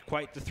be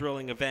quite the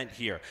thrilling event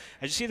here.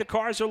 As you see, the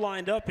cars are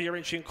lined up. You're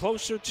inching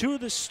closer to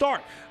the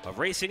start of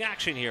racing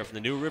action here from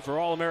the New River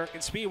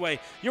All-American Speedway.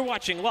 You're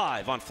watching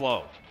live on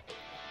Flow.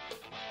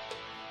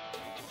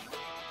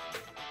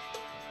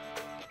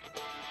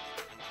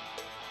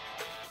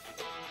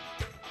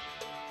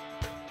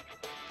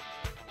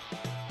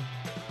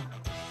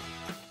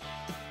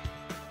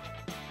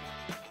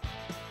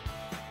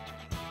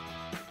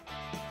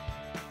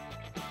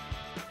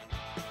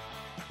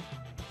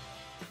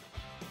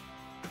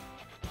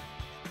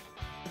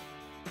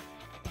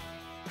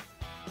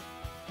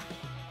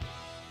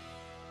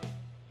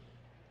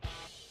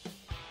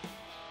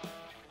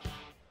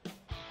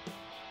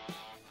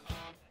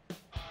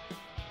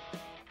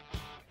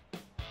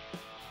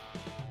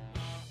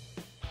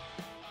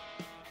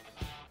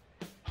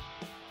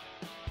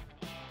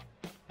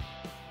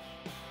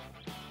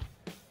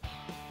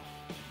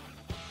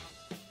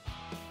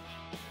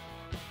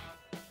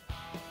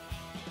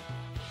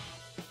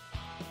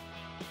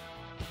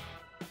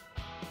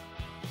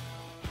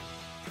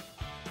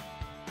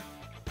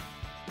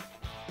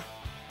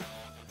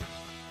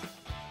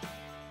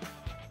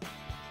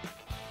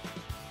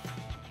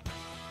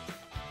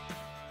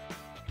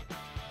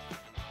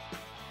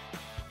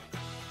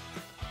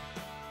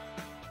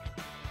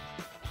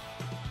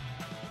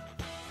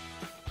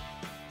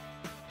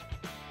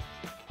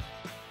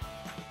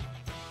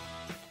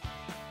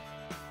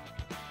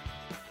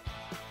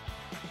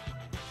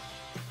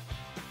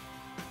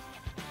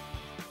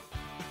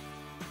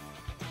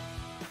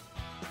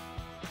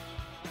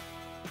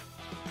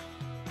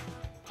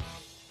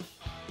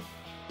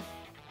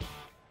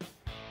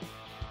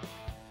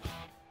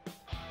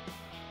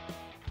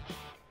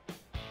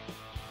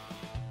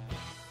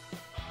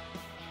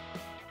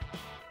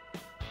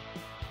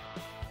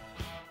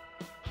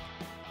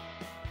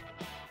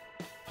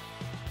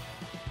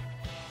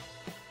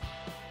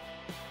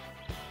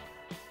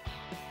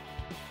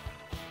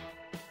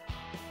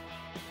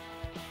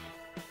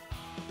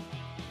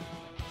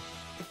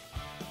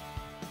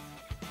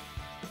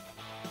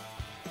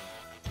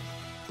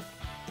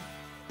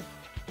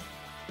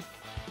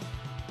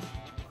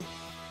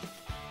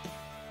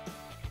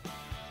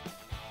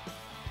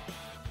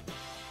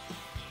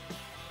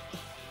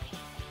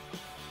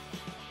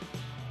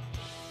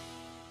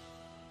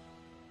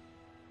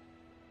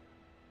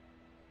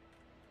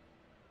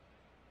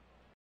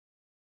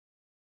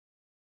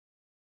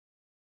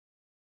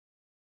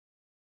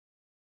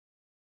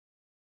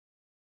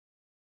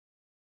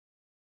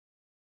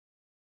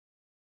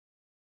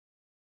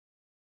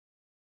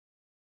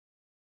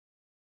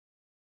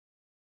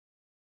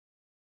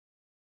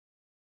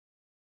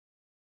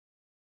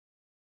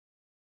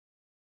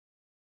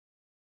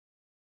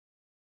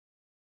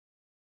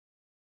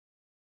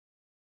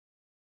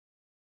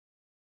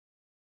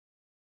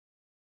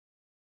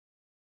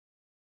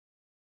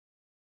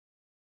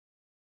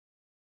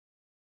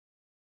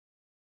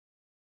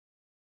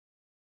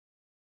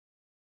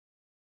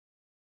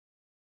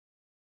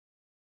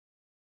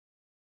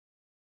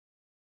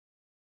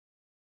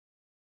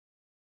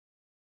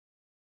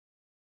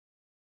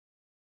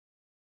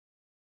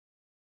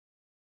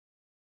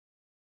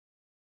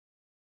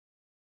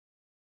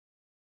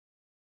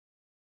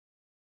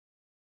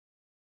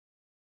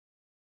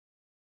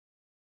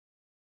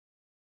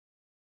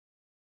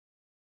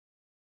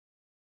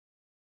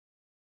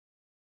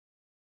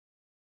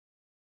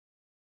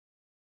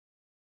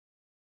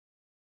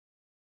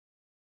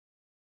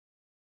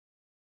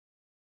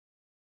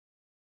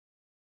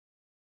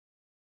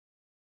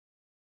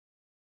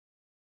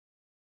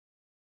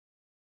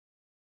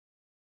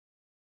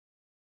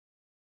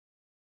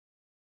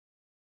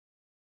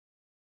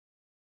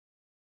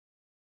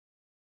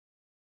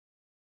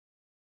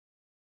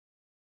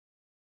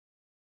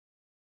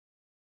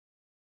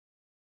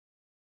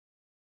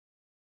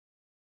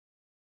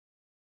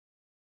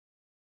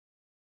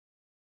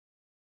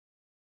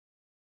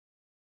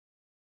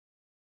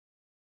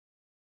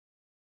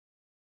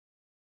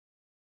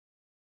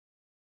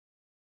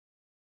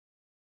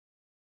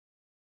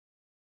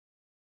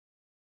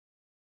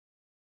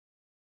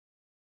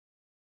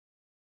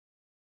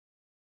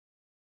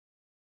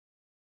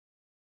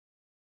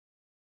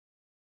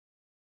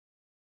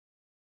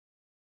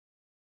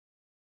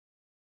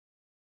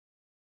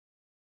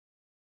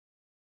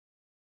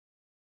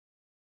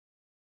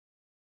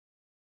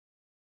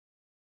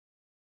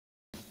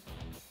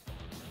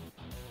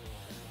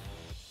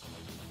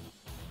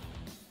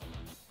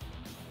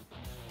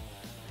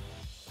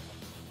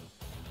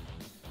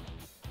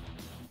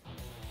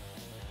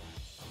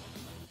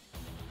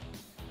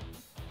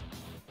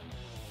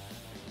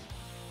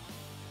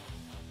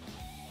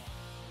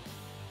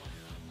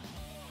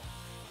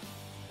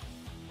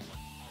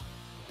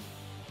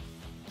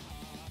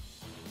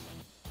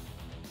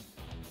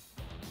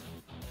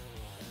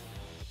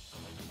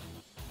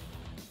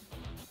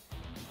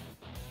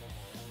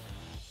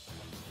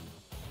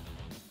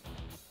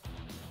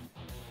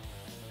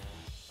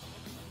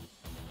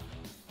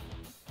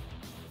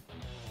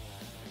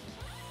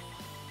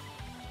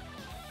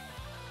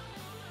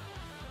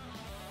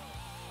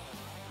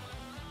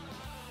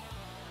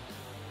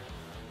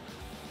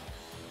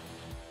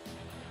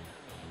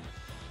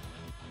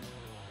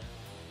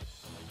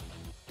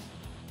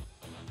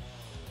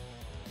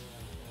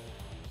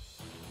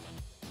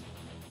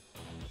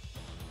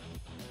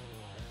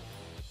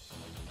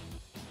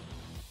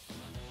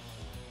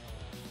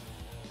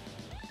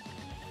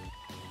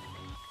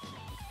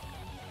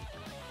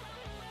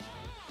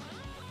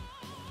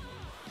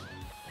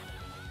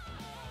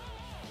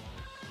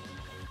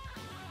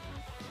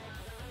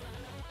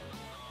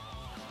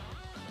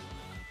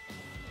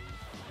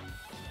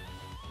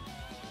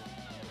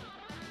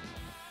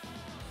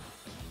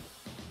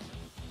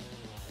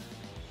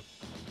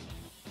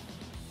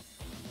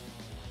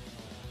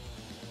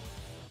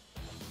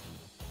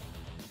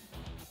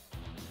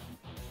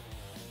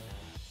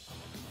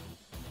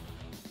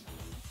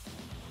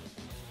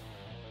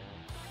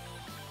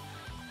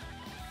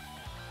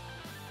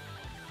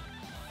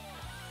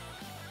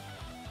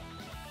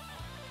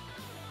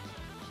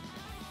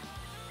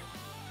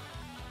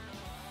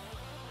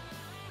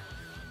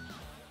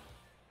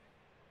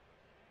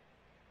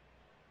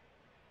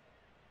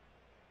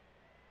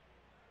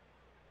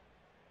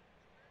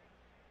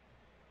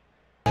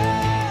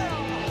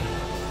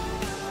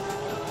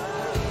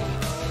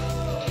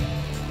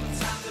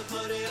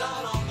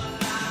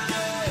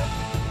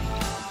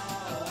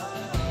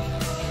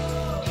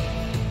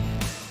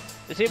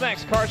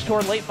 ZMAX Cars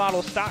Tour Late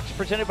Model Stocks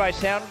presented by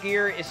Sound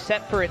Gear is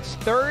set for its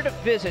third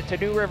visit to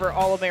New River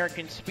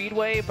All-American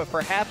Speedway, but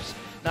perhaps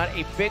not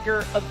a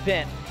bigger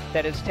event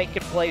that has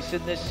taken place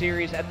in this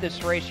series at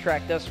this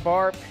racetrack thus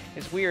far,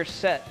 as we are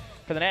set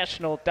for the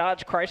National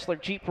Dodge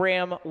Chrysler Jeep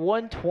Ram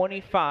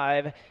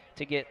 125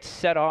 to get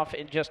set off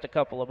in just a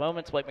couple of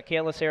moments. Blake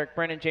Michaelis, Eric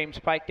Brennan, James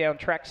Pike down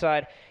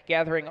trackside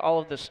gathering all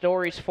of the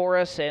stories for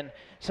us, and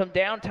some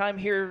downtime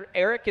here,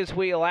 Eric, as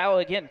we allow,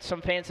 again,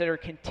 some fans that are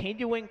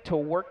continuing to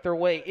work their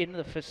way into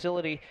the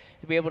facility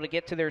to be able to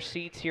get to their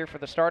seats here for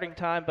the starting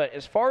time. But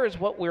as far as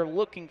what we're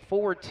looking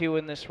forward to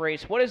in this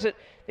race, what is it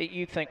that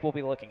you think we'll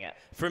be looking at?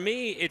 For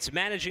me, it's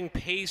managing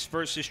pace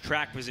versus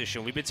track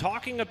position. We've been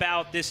talking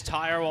about this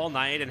tire all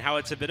night and how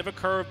it's a bit of a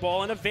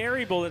curveball and a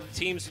variable that the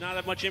teams do not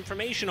have much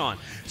information on.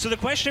 So the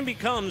question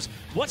becomes,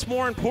 what's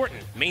more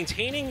important,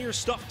 maintaining your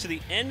stuff to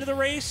the end of the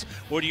race,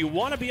 or do you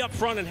want to be up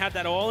front and have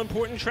that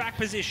all-important track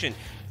position?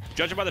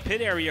 Judging by the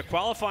pit area,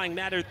 qualifying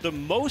mattered the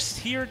most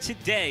here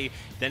today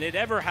than it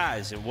ever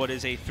has in what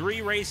is a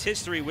 3-race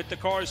history with the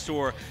Cars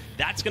Tour.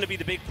 That's going to be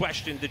the big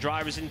question to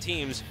drivers and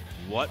teams.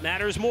 What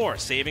matters more,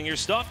 saving your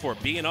stuff or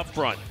being up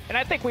front? And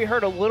I think we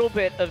heard a little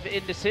bit of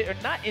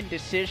not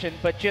indecision,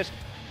 but just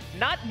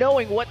not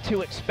knowing what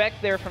to expect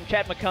there from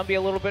Chad McCumbee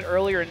a little bit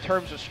earlier in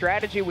terms of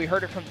strategy. We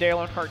heard it from Dale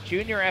Earnhardt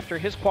Jr. after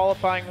his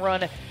qualifying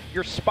run.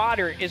 Your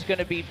spotter is going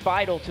to be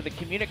vital to the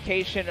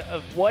communication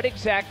of what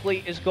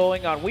exactly is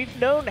going on. We've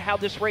known how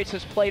this race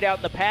has played out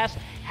in the past.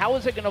 How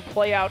is it going to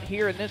play out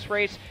here in this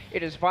race?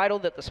 It is vital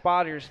that the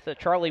spotters, the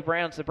Charlie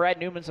Browns, the Brad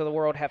Newmans of the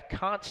world, have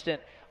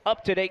constant,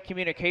 up-to-date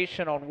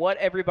communication on what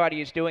everybody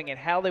is doing and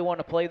how they want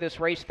to play this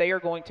race. They are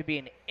going to be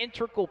an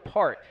integral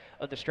part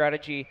of the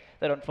strategy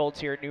that unfolds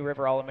here at New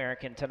River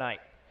All-American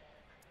tonight.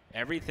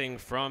 Everything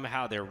from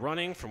how they're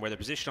running, from where they're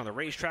positioned on the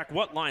racetrack,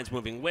 what line's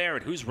moving where,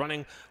 and who's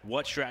running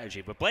what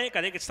strategy. But, Blake,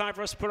 I think it's time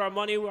for us to put our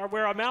money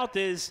where our mouth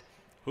is.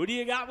 Who do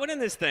you got winning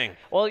this thing?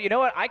 Well, you know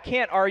what? I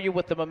can't argue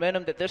with the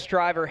momentum that this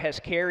driver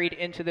has carried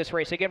into this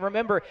race. Again,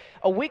 remember,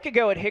 a week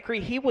ago at Hickory,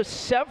 he was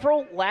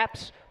several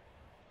laps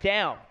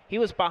down. He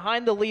was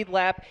behind the lead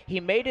lap. He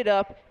made it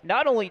up.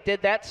 Not only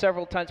did that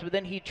several times, but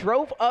then he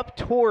drove up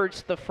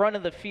towards the front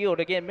of the field.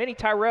 Again, Minnie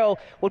Tyrell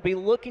would be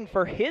looking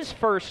for his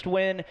first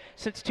win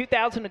since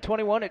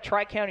 2021 at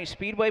Tri-County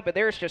Speedway, but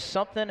there's just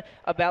something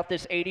about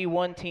this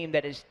 81 team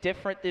that is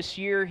different this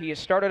year. He has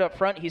started up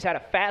front. He's had a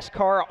fast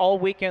car all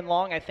weekend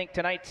long. I think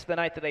tonight's the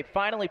night that they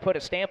finally put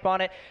a stamp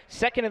on it.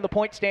 Second in the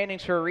point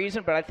standings for a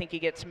reason, but I think he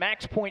gets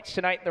max points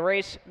tonight in the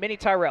race. Minnie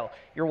Tyrell,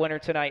 your winner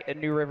tonight at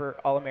New River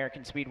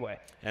All-American Speedway.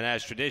 And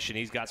as tradition,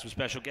 he's got some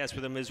special guests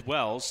with him as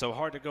well, so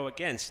hard to go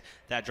against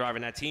that driver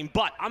and that team.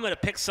 But I'm going to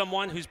pick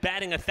someone who's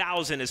batting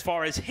 1,000 as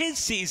far as his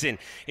season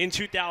in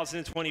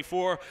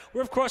 2024.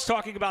 We're, of course,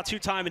 talking about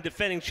two-time and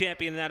defending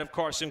champion, that of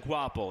Carson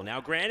Quapple.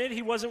 Now, granted,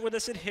 he wasn't with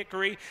us at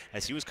Hickory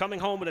as he was coming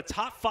home with a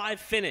top-5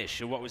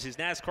 finish in what was his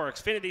NASCAR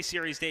Xfinity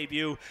Series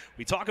debut.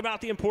 We talk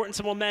about the importance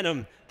of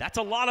momentum. That's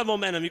a lot of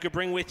momentum you could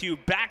bring with you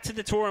back to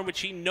the tour in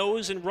which he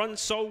knows and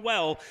runs so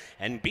well.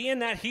 And being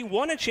that he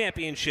won a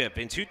championship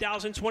in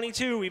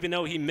 2022, even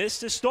though he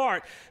missed a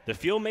start, the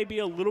field may be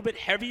a little bit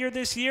heavier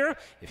this year.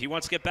 If he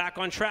wants to get back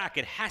on track,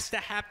 it has to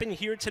happen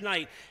here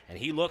tonight, and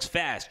he looks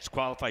fast. He's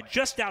qualified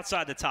just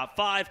outside the top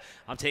 5.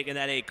 I'm taking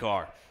that 8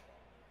 car.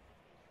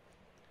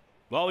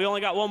 Well, we only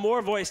got one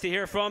more voice to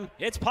hear from.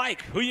 It's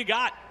Pike. Who you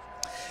got?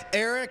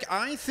 Eric,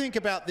 I think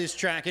about this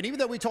track, and even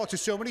though we talk to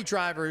so many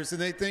drivers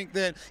and they think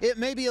that it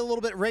may be a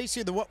little bit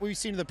racier than what we've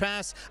seen in the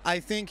past, I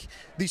think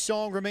the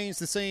song remains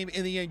the same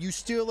in the end. You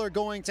still are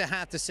going to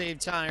have to save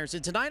tires.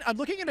 And tonight, I'm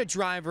looking at a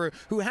driver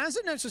who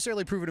hasn't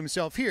necessarily proven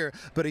himself here,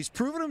 but he's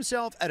proven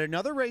himself at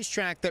another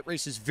racetrack that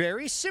races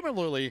very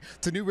similarly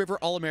to New River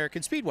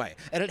All-American Speedway.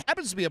 And it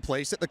happens to be a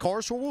place that the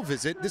Cars Tour will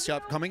visit this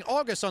upcoming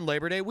August on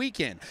Labor Day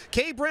weekend.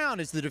 Kay Brown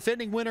is the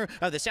defending winner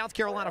of the South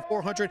Carolina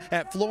 400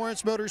 at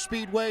Florence Motor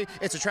Speedway.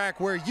 It's a track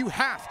where you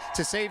have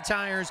to save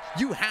tires,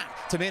 you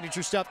have to manage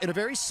your stuff in a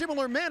very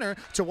similar manner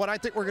to what I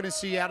think we're going to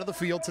see out of the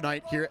field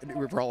tonight here at New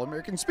River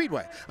All-American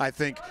Speedway. I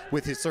think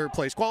with his third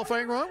place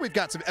qualifying run, we've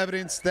got some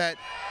evidence that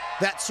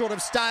that sort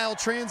of style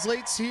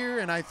translates here,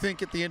 and I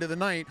think at the end of the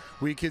night,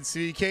 we could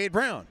see Cade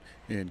Brown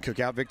in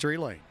Cookout Victory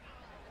Lane.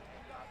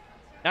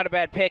 Not a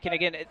bad pick, and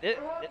again,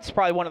 it's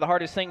probably one of the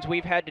hardest things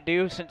we've had to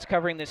do since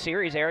covering this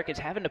series, Eric, is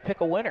having to pick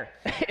a winner.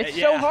 It's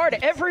so hard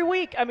every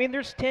week. I mean,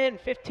 there's 10,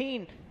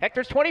 15, heck,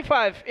 there's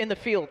 25 in the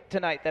field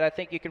tonight that I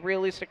think you could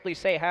realistically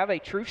say have a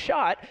true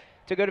shot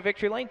to go to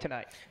victory lane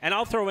tonight. And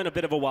I'll throw in a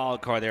bit of a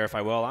wild card there if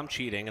I will. I'm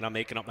cheating, and I'm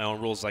making up my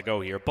own rules as I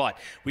go here. But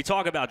we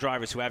talk about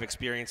drivers who have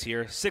experience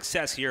here,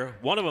 success here.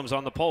 One of them's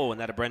on the pole, and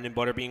that of Brendan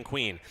Butterbean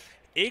Queen.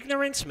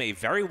 Ignorance may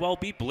very well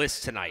be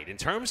bliss tonight in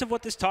terms of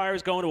what this tire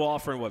is going to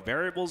offer and what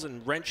variables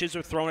and wrenches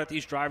are thrown at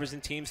these drivers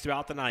and teams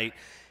throughout the night.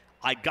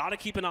 I got to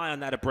keep an eye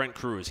on that at Brent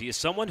Cruz. He is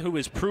someone who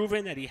has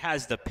proven that he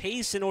has the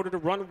pace in order to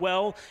run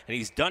well, and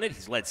he's done it.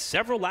 He's led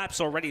several laps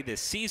already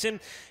this season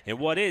in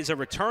what is a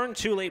return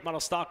to late model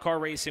stock car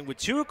racing with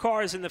 2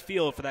 cars in the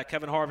field for that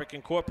Kevin Harvick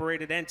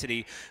Incorporated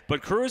entity.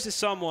 But Cruz is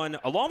someone,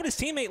 along with his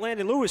teammate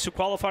Landon Lewis, who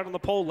qualified on the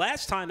pole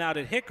last time out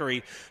at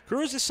Hickory,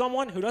 Cruz is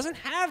someone who doesn't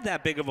have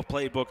that big of a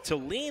playbook to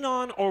lean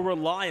on or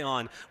rely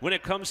on when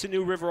it comes to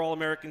New River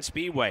All-American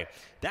Speedway.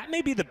 That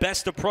may be the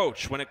best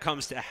approach when it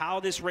comes to how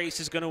this race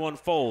is going to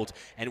unfold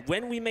and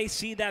when we may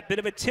see that bit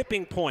of a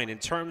tipping point in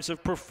terms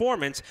of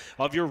performance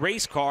of your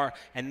race car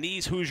and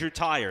these Hoosier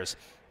tires.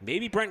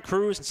 Maybe Brent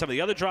Cruz and some of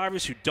the other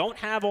drivers who don't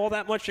have all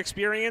that much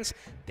experience,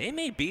 they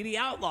may be the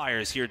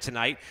outliers here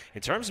tonight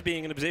in terms of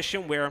being in a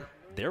position where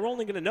they're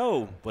only going to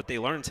know what they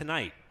learned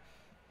tonight.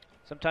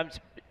 Sometimes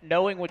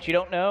knowing what you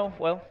don't know,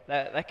 well,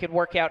 that could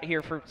work out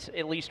here for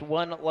at least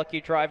one lucky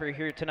driver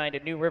here tonight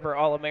at New River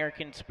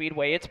All-American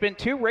Speedway. It's been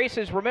 2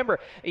 races. Remember,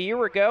 a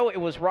year ago,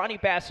 it was Ronnie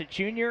Bassett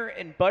Jr.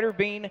 and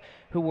Butterbean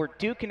who were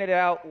duking it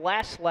out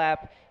last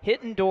lap,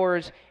 hitting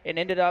doors, and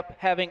ended up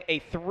having a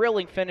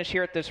thrilling finish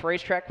here at this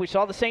racetrack. We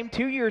saw the same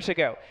 2 years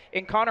ago.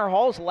 In Connor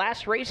Hall's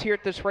last race here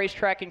at this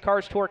racetrack in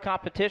Cars Tour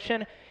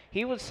competition,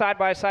 he was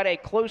side-by-side, a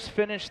close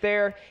finish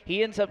there.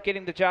 He ends up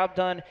getting the job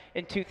done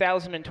in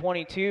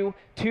 2022.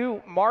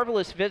 2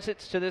 marvelous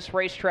visits to this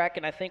racetrack,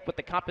 and I think with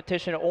the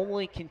competition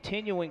only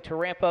continuing to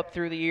ramp up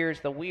through the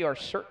years, that we are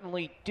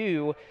certainly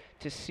due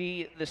to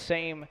see the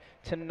same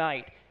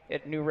tonight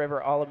at New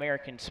River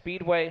All-American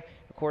Speedway.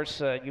 Of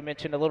course, you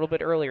mentioned a little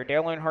bit earlier,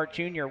 Dale Earnhardt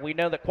Jr. We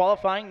know that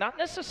qualifying, not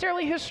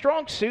necessarily his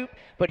strong suit,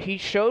 but he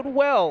showed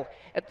well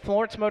at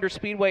Florence Motor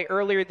Speedway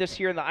earlier this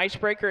year in the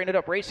Icebreaker, ended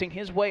up racing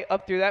his way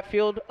up through that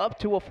field, up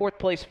to a 4th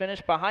place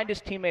finish behind his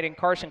teammate in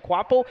Carson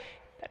Kvapil.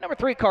 That number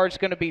 3 car is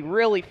going to be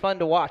really fun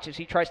to watch as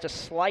he tries to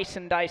slice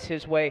and dice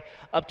his way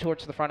up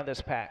towards the front of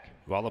this pack.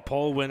 While the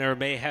pole winner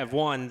may have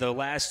won the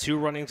last 2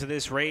 running to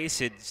this race,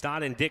 it's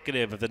not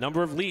indicative of the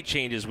number of lead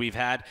changes we've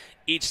had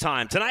each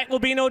time. Tonight will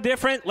be no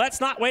different.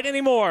 Let's not wait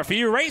anymore. For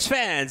you race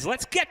fans,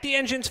 let's get the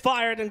engines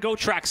fired and go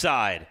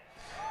trackside.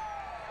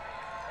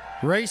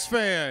 Race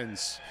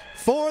fans,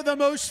 for the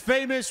most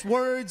famous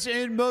words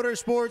in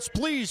motorsports,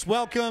 please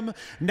welcome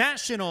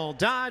National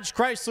Dodge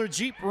Chrysler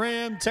Jeep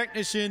Ram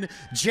technician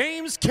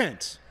James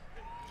Kent.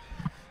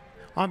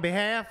 On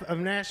behalf of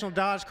National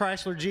Dodge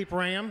Chrysler Jeep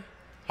Ram,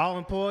 all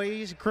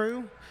employees and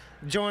crew,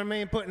 join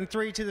me in putting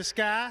 3 to the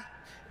sky.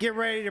 Get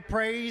ready to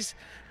praise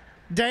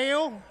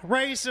Dale,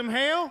 raise some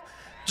hell.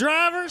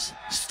 Drivers,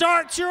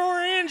 start your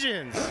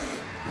engines.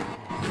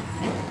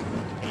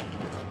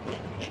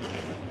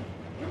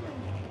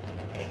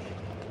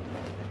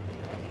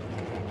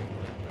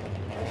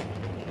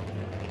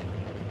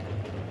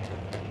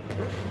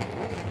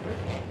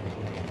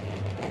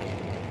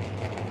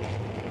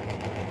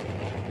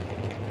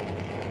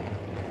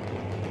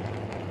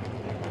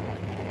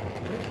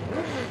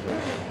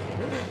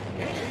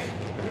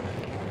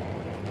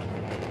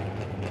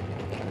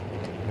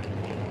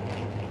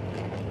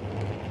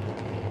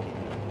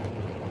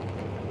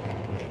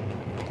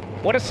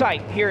 What a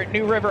sight here at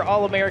New River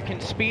All-American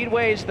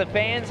Speedways. The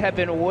fans have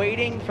been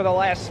waiting for the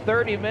last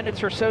 30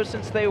 minutes or so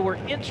since they were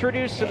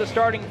introduced to the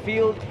starting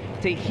field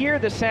to hear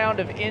the sound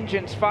of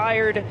engines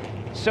fired.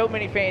 So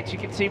many fans, you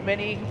can see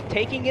many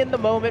taking in the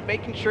moment,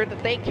 making sure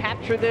that they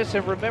capture this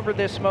and remember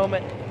this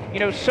moment. You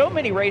know, so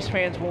many race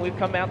fans, when we've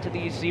come out to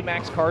these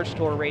ZMAX Cars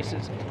Tour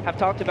races, have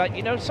talked about,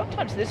 you know,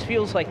 sometimes this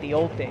feels like the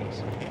old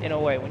days in a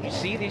way. When you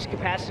see these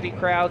capacity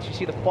crowds, you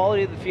see the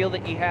quality of the field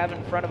that you have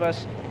in front of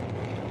us.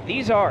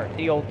 These are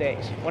the old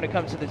days when it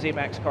comes to the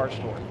ZMAX Cars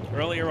Tour.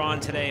 Earlier on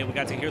today, we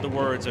got to hear the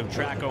words of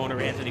track owner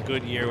Anthony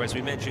Goodyear, who, as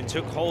we mentioned,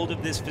 took hold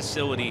of this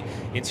facility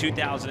in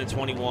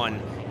 2021.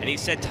 And he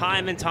said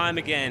time and time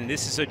again,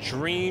 this is a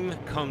dream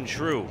come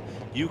true.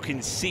 You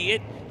can see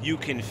it, you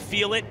can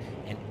feel it,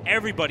 and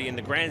everybody in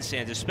the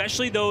grandstands,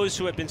 especially those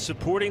who have been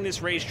supporting this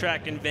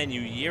racetrack and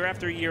venue year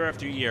after year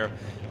after year,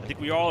 I think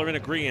we all are in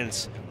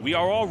agreement. We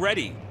are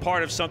already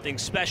part of something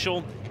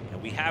special.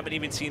 We haven't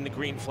even seen the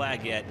green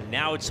flag yet.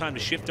 Now it's time to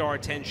shift our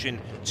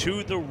attention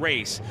to the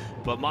race.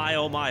 But my,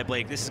 oh my,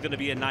 Blake, this is going to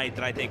be a night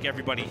that I think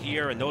everybody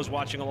here and those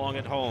watching along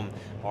at home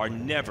are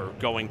never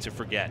going to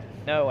forget.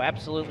 No,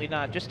 absolutely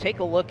not. Just take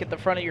a look at the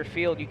front of your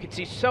field. You can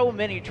see so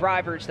many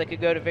drivers that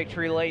could go to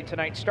victory lane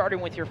tonight, starting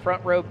with your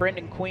front row,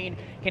 Brendan Queen.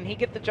 Can he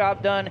get the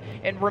job done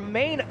and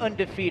remain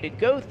undefeated?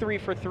 Go 3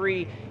 for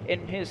 3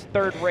 in his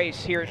 3rd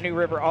race here at New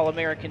River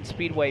All-American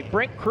Speedway.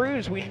 Brent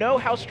Cruz, we know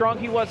how strong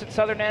he was at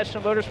Southern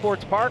National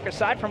Motorsports Park.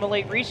 Aside from a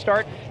late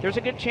restart, there's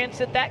a good chance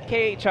that that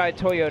KHI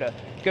Toyota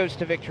goes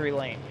to victory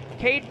lane.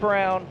 Cade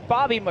Brown,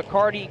 Bobby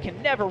McCarty,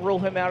 can never rule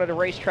him out at a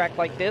racetrack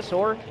like this,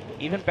 or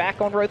even back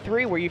on row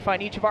 3 where you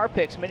find each of our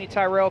picks. Minnie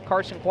Tyrell,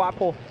 Carson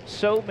Kvapil,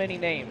 so many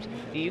names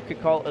that you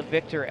could call a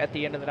victor at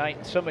the end of the night,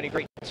 and so many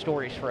great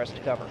stories for us to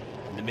cover.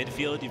 the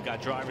midfield, you've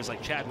got drivers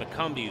like Chad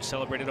McCumbee, who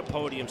celebrated a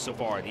podium so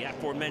far, the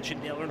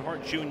aforementioned Dale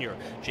Earnhardt Jr.,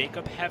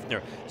 Jacob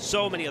Hefner,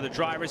 so many other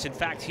drivers. In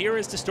fact, here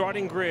is the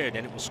starting grid,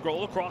 and it will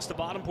scroll across the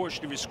bottom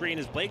portion of your screen.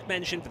 As Blake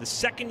mentioned, for the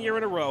second year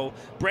in a row,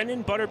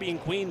 Brendan Butterbean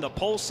Queen, the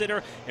pole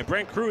sitter, and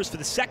Brent Cruz for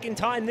the second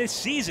time this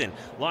season,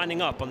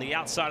 lining up on the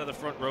outside of the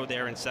front row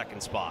there in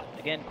second spot.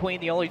 Again, Queen,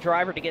 the only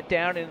driver to get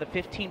down in the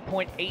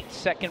 15.8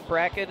 second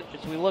bracket.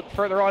 As we look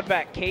further on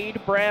back,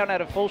 Cade Brown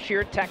out of Full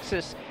Shear,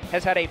 Texas,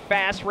 has had a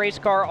fast race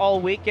car all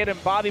weekend,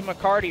 and Bobby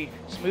McCarty,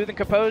 smooth and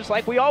composed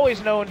like we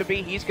always know him to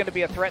be. He's going to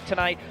be a threat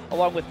tonight,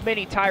 along with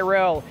Minnie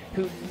Tyrell,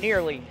 who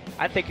nearly,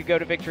 I think, could go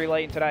to victory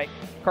lane tonight.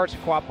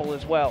 Carson Quapple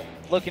as well,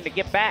 looking to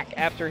get back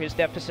after his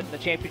deficit in the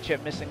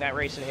championship, missing that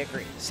race at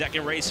Hickory.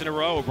 Second race in a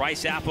row,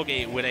 Bryce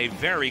Applegate with a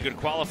very good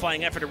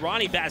qualifying effort.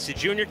 Ronnie Bassett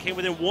Jr. came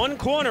within one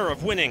corner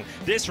of winning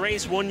this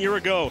race 1 year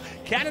ago.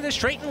 Canada's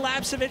Trayton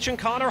Lapsevich and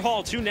Connor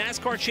Hall, two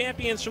NASCAR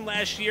champions from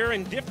last year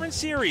in different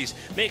series,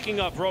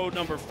 making up row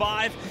number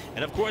 5.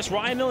 And of course,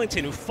 Ryan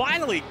Millington, who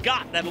finally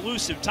got that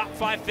elusive top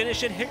 5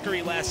 finish at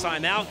Hickory last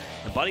time out.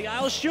 And Buddy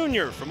Iles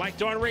Jr. from Mike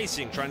Darn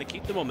Racing, trying to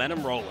keep the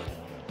momentum rolling.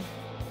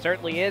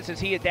 Certainly is,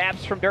 as he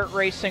adapts from dirt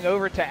racing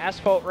over to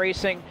asphalt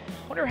racing.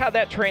 Wonder how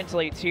that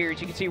translates here.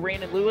 As you can see,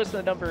 Raymond Lewis,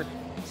 the number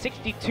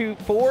 62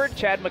 Ford,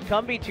 Chad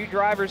McCumbee, two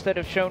drivers that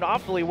have shown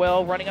awfully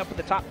well, running up at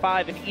the top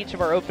 5 in each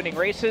of our opening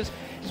races,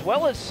 as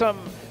well as some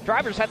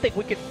drivers I think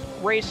we could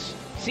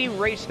see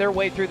race their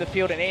way through the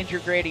field. And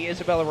Andrew Grady,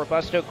 Isabella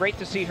Robusto, great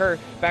to see her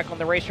back on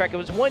the racetrack. It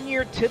was 1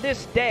 year to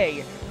this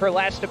day her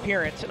last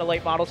appearance in a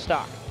late model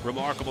stock.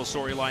 Remarkable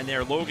storyline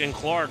there. Logan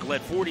Clark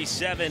led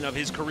 47 of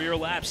his career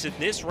laps in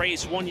this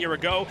race 1 year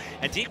ago.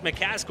 And Deke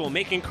McCaskill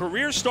making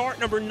career start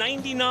number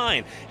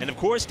 99. And of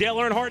course, Dale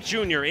Earnhardt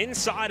Jr.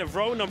 inside of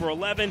row number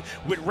 11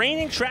 with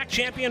reigning track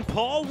champion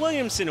Paul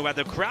Williamson, who had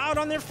the crowd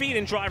on their feet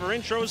in driver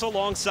intros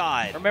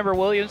alongside. Remember,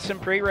 Williamson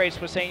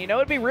pre-race was saying, you know,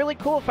 it'd be really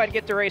cool if I'd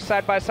get to race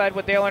side by side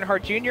with Dale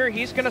Earnhardt Jr.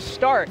 He's going to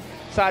start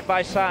side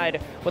by side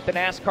with the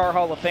NASCAR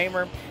Hall of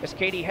Famer, as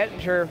Katie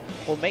Hettinger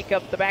will make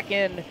up the back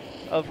end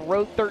of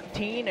row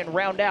 13 and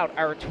round out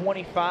our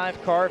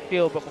 25 car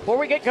field. But before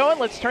we get going,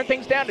 let's turn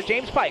things down to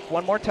James Pike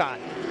one more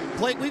time.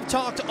 Blake, we've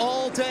talked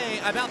all day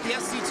about the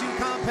SC2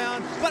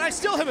 compound, but I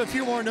still have a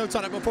few more notes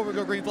on it before we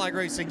go green flag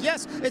racing.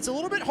 Yes, it's a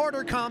little bit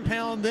harder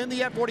compound than the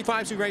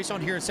F45s we race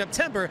on here in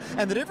September,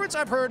 and the difference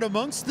I've heard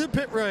amongst the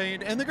pit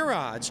road and the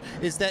garage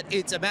is that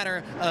it's a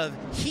matter of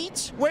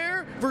heat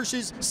wear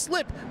versus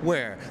slip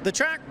wear. The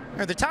track,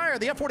 or the tire,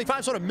 the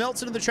F45 sort of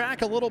melts into the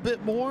track a little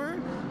bit more.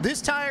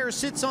 This tire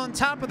sits on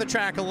top of the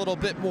track a little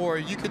bit more.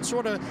 You can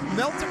sort of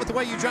melt it with the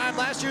way you drive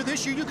last year.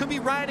 This year you could be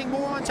riding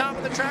more on top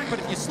of the track, but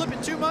if you slip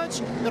it too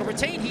much, it'll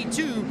retain heat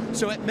too,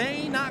 so it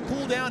may not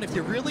cool down. If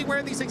you really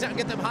wear these things out and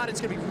get them hot, it's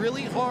going to be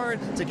really hard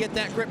to get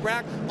that grip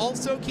back.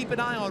 Also, keep an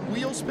eye on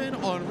wheel spin,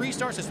 on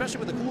restarts, especially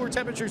with the cooler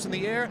temperatures in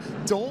the air.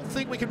 Don't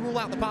think we can rule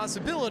out the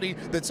possibility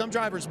that some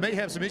drivers may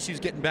have some issues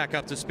getting back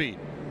up to speed.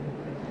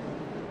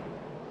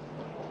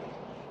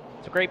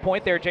 It's a great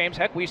point there, James.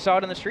 Heck, we saw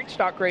it in the street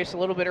stock race a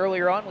little bit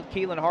earlier on with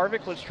Keelan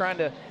Harvick was trying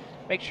to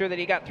make sure that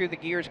he got through the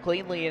gears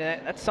cleanly,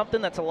 and that's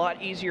something that's a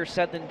lot easier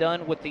said than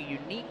done with the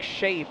unique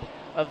shape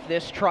of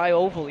this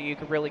tri-oval, you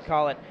could really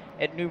call it,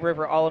 at New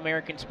River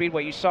All-American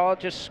Speedway. You saw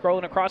just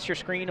scrolling across your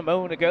screen a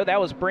moment ago,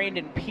 that was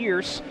Brandon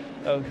Pierce,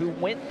 who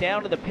went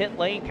down to the pit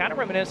lane, kind of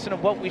reminiscent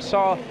of what we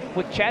saw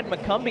with Chad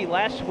McCumbee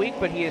last week,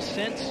 but he has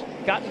since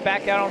gotten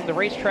back out on the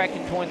racetrack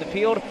and joined the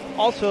field.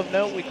 Also of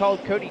note, we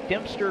called Cody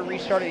Dempster,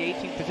 restarted the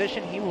 18th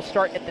position. He will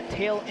start at the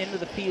tail end of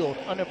the field.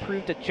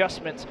 Unapproved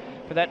adjustments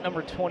for that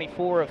number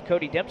 24 of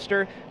Cody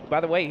Dempster.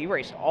 By the way, he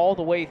raced all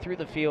the way through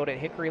the field at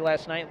Hickory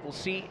last night. We'll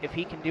see if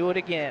he can do it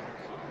again.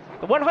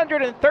 The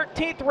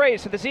 113th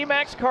race of the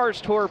ZMAX Cars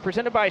Tour,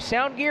 presented by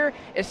Sound Gear,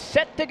 is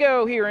set to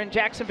go here in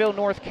Jacksonville,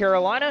 North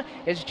Carolina,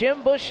 as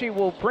Jim Bushy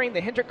will bring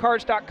the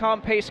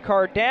HendrickCars.com pace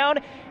car down,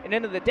 and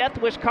into the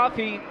Death Wish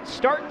Coffee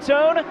start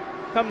zone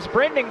comes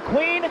Brendan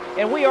Queen,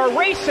 and we are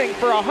racing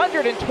for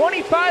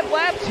 125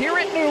 laps here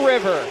at New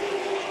River.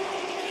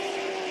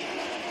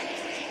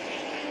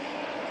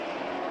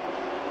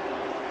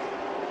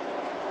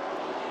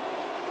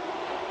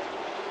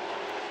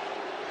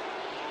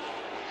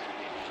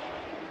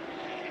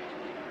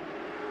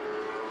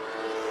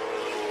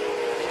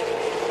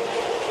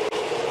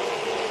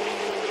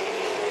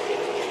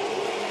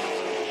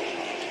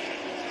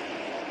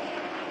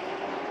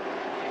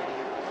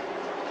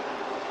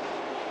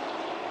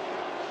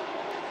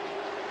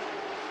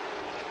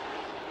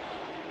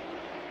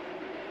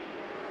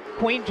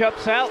 Queen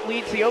jumps out,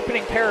 leads the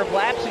opening pair of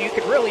laps, and you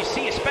can really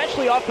see,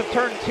 especially off of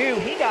turn 2,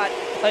 he got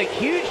a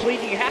huge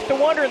lead. You have to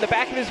wonder in the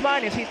back of his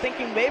mind, is he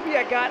thinking maybe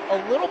I got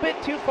a little bit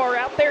too far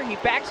out there? He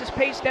backs his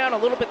pace down a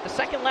little bit the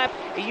second lap,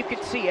 and you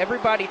could see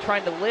everybody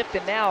trying to lift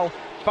and now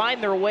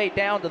find their way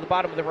down to the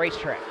bottom of the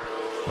racetrack.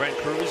 Brent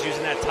Cruz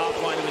using that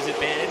top line to his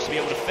advantage to be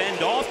able to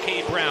fend off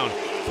Cade Brown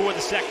for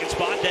the second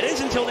spot. That is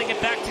until they get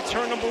back to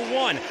turn number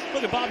 1.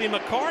 Look at Bobby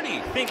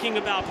McCarty thinking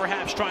about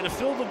perhaps trying to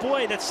fill the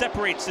void that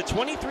separates the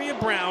 23 of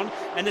Brown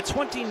and the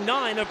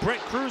 29 of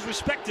Brent Cruz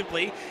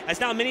respectively, as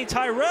now Mini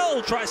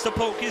Tyrell tries to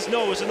poke his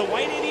nose in the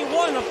white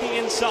 81 up the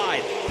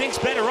inside. Thinks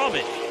better of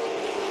it.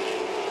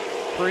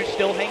 Cruz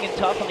still hanging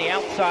tough on the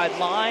outside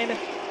line.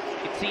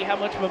 You can see how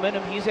much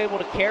momentum he's able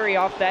to carry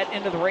off that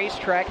end of the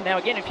racetrack. Now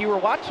again, if you were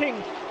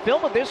watching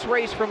film of this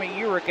race from a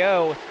year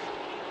ago,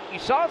 you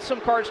saw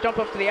some cars jump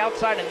up to the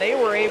outside and they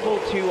were able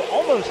to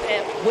almost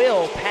at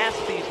will pass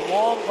these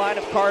long line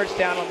of cars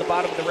down on the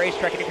bottom of the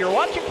racetrack. And if you're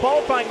watching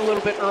qualifying a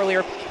little bit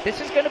earlier, this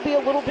is going to be a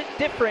little bit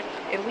different,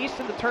 at least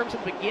in the terms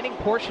of the beginning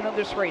portion of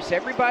this race.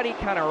 Everybody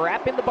kind of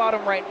wrapping the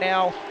bottom right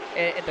now.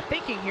 And the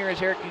thinking here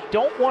is, Eric, you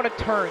don't want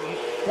to turn. You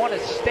want to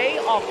stay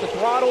off the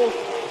throttle.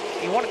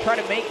 You want to try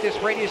to make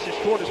this radius as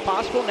short as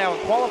possible. Now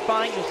in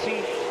qualifying, you'll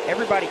see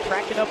everybody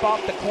tracking up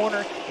off the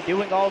corner and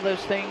doing all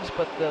those things.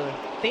 But the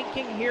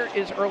thinking here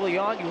is early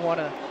on, you want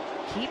to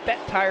keep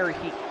that tire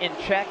heat in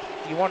check.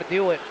 You want to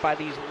do it by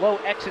these low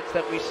exits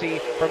that we see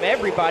from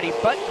everybody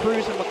but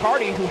Cruz and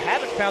McCarty, who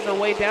haven't found their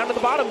way down to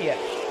the bottom yet.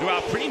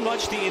 Throughout pretty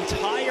much the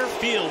entire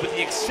field, with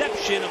the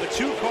exception of a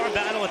two-car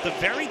battle at the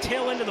very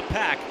tail end of the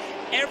pack,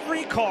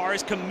 every car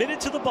is committed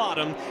to the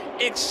bottom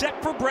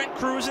except for Brent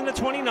Cruz in the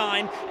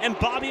 29 and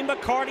Bobby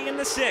McCarty in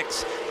the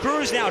 6.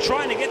 Cruz now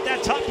trying to get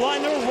that top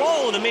line to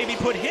roll to maybe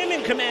put him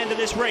in command of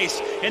this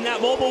race in that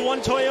Mobil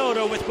 1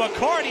 Toyota, with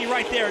McCarty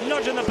right there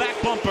nudging the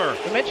back bumper.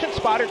 You mentioned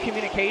spotter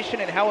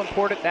communication and how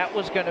important that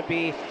was going to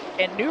be.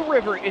 And New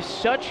River is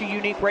such a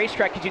unique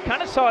racetrack, because you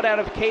kind of saw it out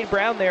of Cade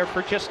Brown there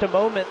for just a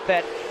moment,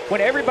 that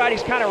when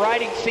everybody's kind of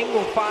riding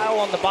single file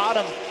on the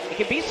bottom, it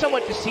can be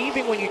somewhat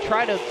deceiving when you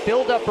try to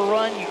build up a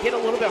run. You get a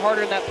little bit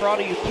harder in that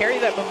throttle, you carry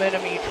that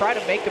momentum, and you try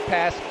to make a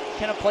pass.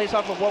 Kind of plays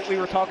off of what we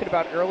were talking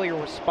about earlier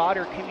with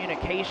spotter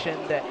communication,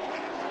 that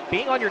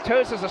being on your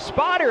toes as a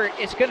spotter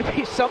is going to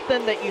be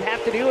something that you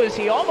have to do, as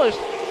he almost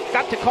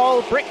got to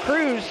call Brent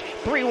Cruz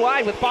 3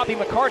 wide with Bobby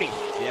McCarty.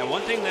 Yeah,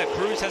 one thing that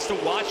Cruz has to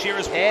watch here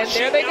is and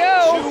there they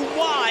go. 2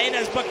 wide,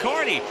 as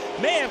McCarty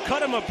may have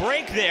cut him a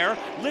break there,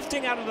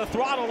 lifting out of the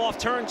throttle off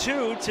turn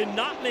 2 to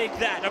not make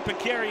that a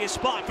precarious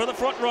spot for the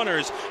front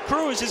runners.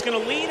 Cruz is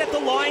going to lead at the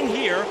line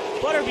here.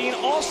 Butterbean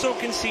also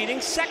conceding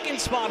second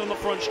spot on the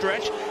front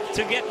stretch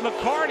to get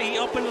McCarty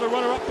up into the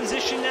runner-up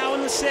position now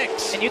in the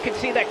 6. And you can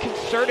see that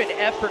concerted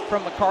effort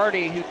from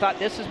McCarty, who thought,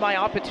 this is my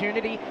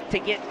opportunity to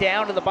get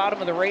down to the bottom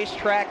of the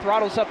racetrack.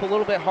 Throttles up a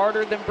little bit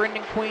harder than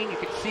Brendan Queen. You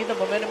can see the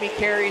momentum he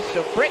carries.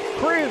 So Brent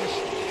Cruz,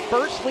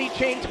 first lead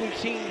change we've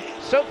seen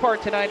so far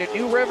tonight at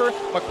New River.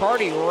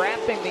 McCarty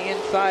wrapping the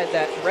inside,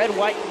 that red,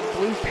 white, and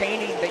blue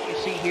painting that you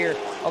see here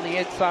on the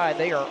inside.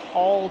 They are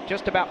all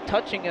just about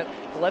touching the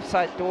left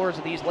side doors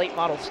of these late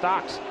model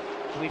stocks.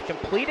 We've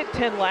completed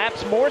 10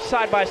 laps, more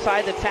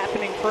side-by-side that's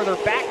happening further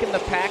back in the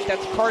pack.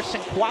 That's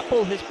Carson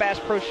Quapple, his Bass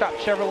Pro Shop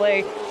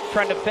Chevrolet,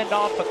 trying to fend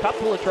off a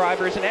couple of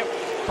drivers, and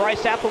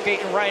Bryce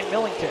Applegate and Ryan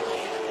Millington.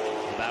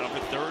 The battle for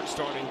third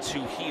starting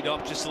to heat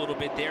up just a little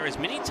bit there, as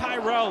Mini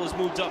Tyrell has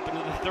moved up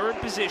into the third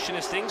position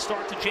as things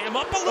start to jam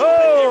up a little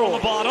bit there on the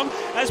bottom,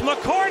 as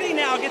McCarty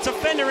now gets a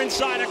fender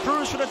inside of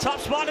Cruz for the top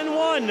spot in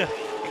 1.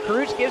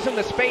 Cruz gives him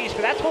the space,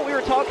 but that's what we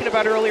were talking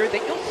about earlier,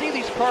 that you'll see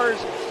these cars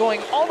going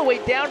all the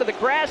way down to the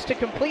grass to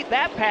complete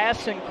that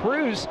pass, and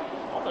Cruz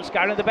almost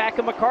got in the back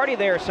of McCarty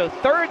there. So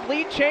third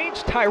lead change.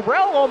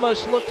 Tyrell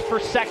almost looked for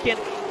second.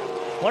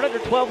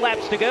 112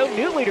 laps to go.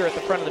 New leader at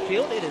the front of the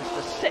field. It is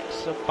the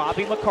 6 of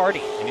Bobby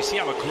McCarty. And you see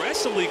how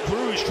aggressively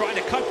Cruz tried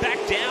to cut back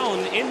down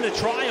in the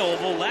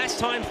tri-oval last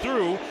time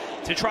through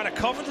to try to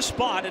cover the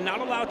spot and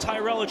not allow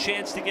Tyrell a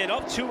chance to get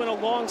up to and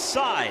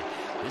alongside.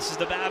 This is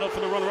the battle for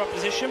the runner-up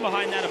position.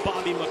 Behind that of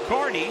Bobby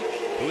McCarty,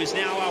 who is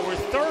now our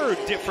third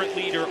different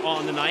leader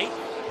on the night,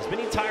 as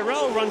Mini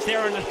Tyrell runs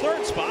there in the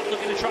third spot,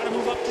 looking to try to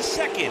move up to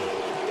second.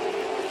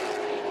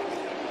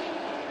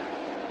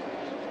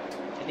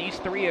 And these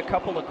three, a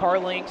couple of car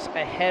lengths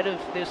ahead of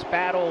this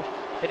battle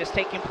that is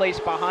taking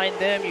place behind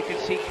them. You can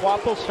see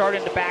Quapple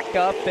starting to back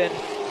up, and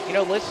you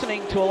know,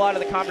 listening to a lot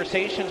of the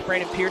conversations,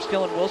 Brandon Pierce,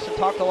 Dylan Wilson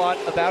talked a lot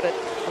about it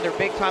on their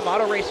Big Time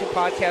Auto Racing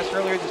podcast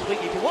earlier this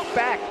week. If you look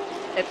back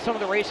at some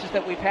of the races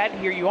that we've had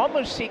here, you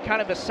almost see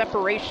kind of a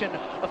separation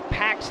of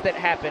packs that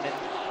happen. And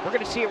we're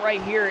going to see it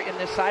right here in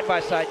this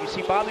side-by-side. You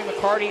see Bobby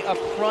McCarty up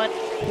front,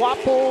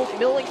 Quapple,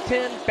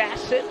 Millington,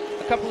 Bassett,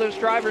 a couple of those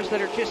drivers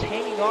that are just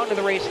hanging on to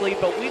the race lead.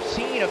 But we've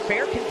seen a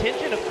fair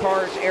contingent of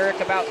cars, Eric,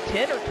 about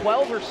 10 or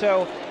 12 or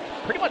so,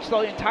 pretty much the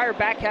entire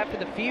back half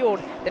of the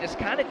field, that has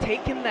kind of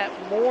taken that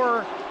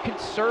more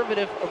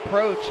conservative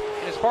approach,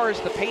 and as far as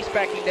the pace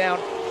backing down,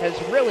 has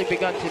really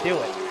begun to do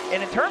it.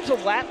 And in terms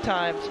of lap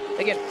times,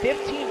 again,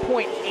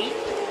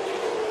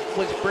 15.8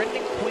 was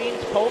Brendan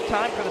Queen's pole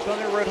time for the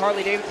Thunder Road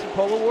Harley-Davidson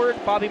Pole Award.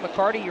 Bobby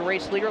McCarty, your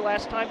race leader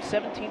last time,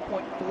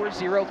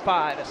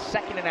 17.405, a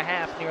second and a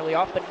half nearly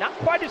off, but not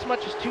quite as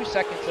much as 2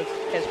 seconds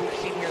as we've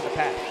seen here in the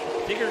past.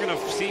 I think you're going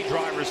to see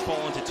drivers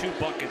fall into two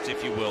buckets,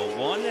 if you will.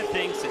 One that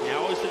thinks that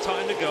now is the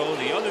time to go.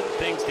 The other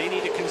thinks they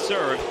need to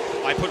conserve.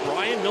 I put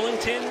Ryan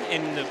Millington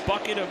in the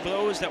bucket of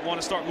those that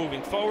want to start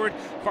moving forward.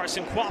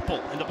 Carson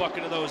Quapple in the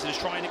bucket of those that is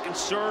trying to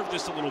conserve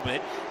just a little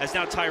bit. As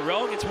now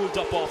Tyrell gets moved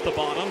up off the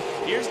bottom.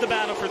 Here's the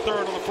battle for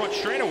third on the front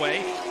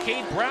straightaway.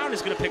 Cade Brown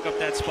is going to pick up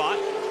that spot.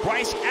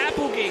 Bryce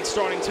Applegate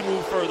starting to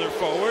move further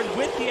forward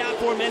with the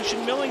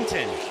aforementioned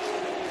Millington.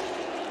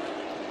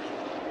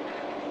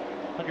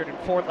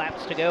 104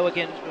 laps to go.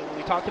 Again,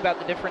 we talked about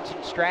the difference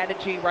in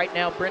strategy. Right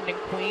now, Brendan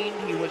Queen,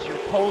 he was your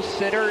pole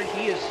sitter.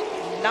 He is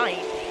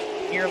ninth,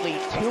 nearly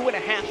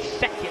 2.5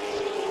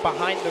 seconds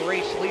behind the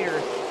race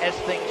leader as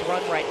things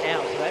run right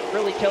now. So that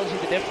really tells you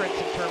the difference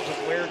in terms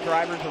of where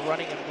drivers are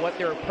running and what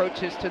their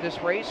approach is to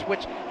this race,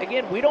 which,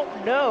 again, we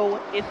don't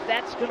know if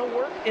that's going to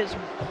work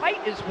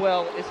quite as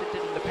well as it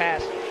did in the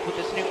past with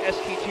this new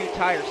ST2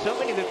 tire. So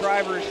many of the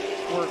drivers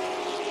were,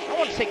 I don't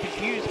want to say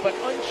confused, but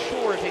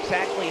unsure of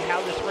exactly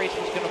how this race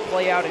was going to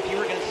play out. If you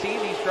were going to see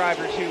these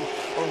drivers who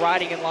were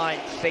riding in line,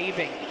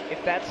 saving,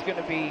 if that's going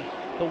to be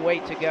the way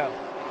to go.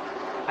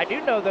 I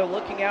do know, though,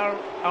 looking out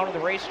on the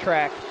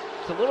racetrack,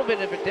 it's a little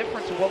bit of a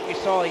difference of what we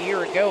saw a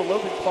year ago.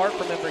 Logan Clark,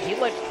 remember, he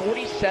led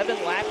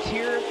 47 laps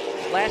here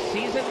last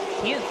season.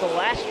 He is the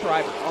last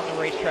driver on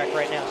the racetrack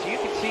right now. So you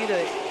can see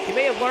that he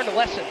may have learned a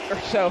lesson or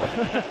so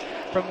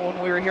from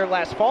when we were here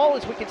last fall,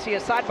 as we can see a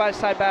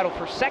side-by-side battle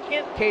for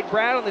second. Cade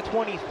Brown on the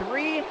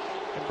 23,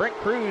 and Brent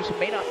Cruz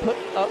may not put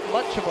up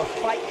much of a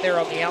fight there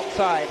on the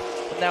outside,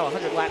 with now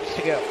 100 laps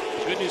to go.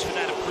 Good news for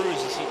Adam Cruz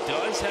is he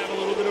does have a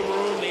little bit of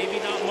room, maybe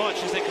not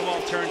much, as they come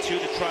off turn 2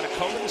 to try to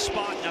cover the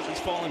spot. Now he's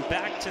fallen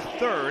back to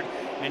third,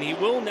 and he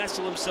will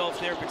nestle himself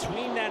there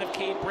between that of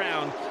Cade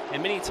Brown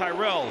and Minnie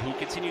Tyrell, who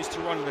continues to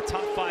run in the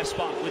top 5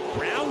 spot, with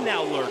Brown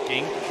now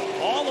lurking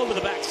all over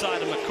the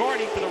backside of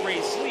McCarty for the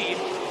race lead,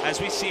 as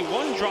we see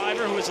one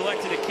driver who has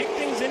elected to kick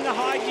things into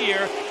high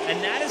gear,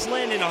 and that is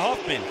Landon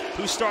Huffman,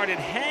 who started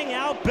hang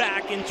out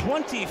back in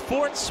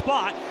 24th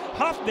spot.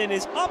 Huffman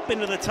is up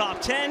into the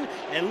top 10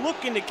 and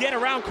looking to get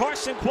around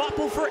Carson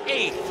Quapple for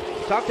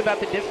 8th. Talked about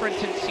the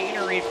difference in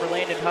scenery for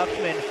Landon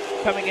Huffman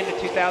coming into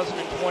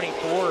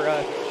 2024.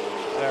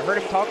 I heard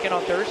him talking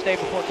on Thursday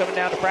before coming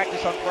down to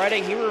practice on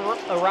Friday. He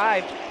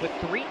arrived with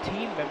 3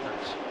 team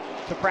members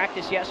to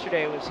practice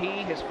yesterday. It was he,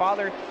 his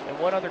father, and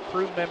one other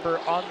crew member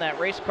on that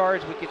race car.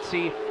 As we could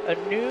see a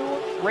new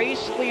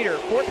race leader,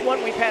 4th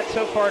one we've had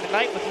so far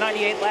tonight with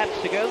 98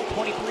 laps to go,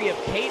 23 of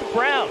Cade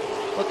Brown,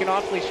 looking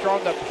awfully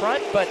strong up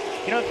front. But,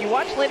 you know, if you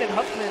watch Landon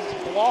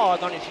Huffman's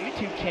blog on his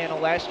YouTube channel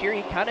last year,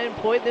 he kind of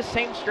employed this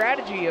same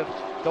strategy of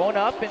going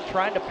up and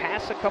trying to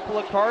pass a couple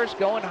of cars,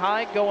 going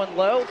high, going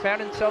low. Found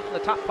himself in the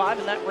top 5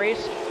 in that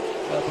race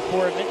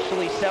before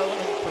eventually selling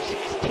for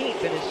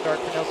 16th in his start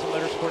for Nelson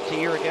Motorsports a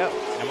year ago.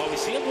 And while we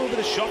see a little bit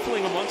of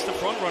shuffling amongst the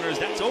front runners,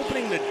 that's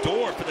opening the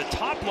door for the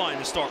top line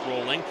to start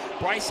rolling.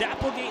 Bryce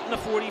Applegate in the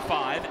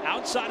 45,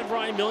 outside of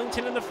Ryan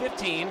Millington in the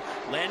 15,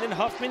 Landon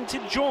Huffman to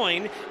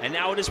join, and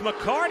now it is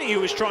McCarty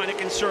who is trying to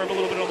conserve a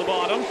little bit on the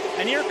bottom,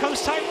 and here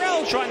comes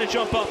Tyrell trying to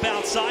jump up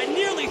outside,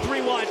 nearly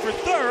 3 wide for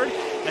third,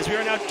 as we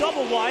are now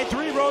double wide,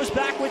 3 rows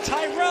back with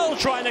Tyrell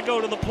trying to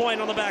go to the point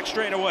on the back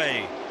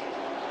straightaway.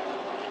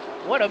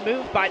 What a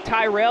move by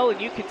Tyrell,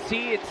 and you can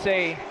see it's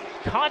a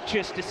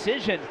conscious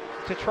decision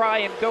to try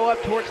and go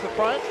up towards the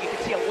front. You can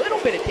see a little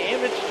bit of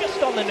damage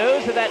just on the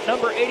nose of that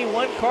number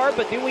 81 car,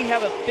 but then we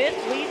have a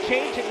 5th lead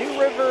change at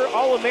New River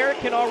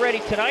All-American already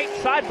tonight,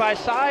 side by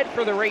side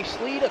for the race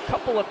lead, a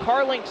couple of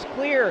car lengths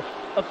clear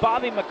of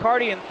Bobby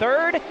McCarty in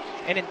 3rd,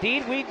 and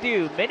indeed we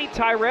do. Minnie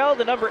Tyrell,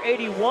 the number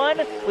 81,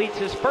 leads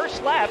his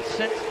first lap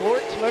since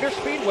Florence Motor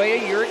Speedway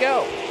a year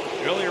ago.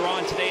 Earlier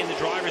on today in the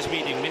drivers'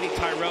 meeting, Minnie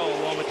Tyrell,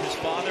 along with his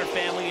father,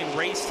 family, and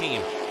race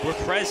team, were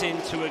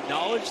present to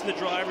acknowledge the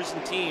drivers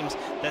and teams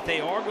that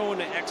they are going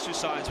to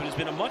exercise what has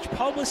been a much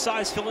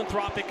publicized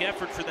philanthropic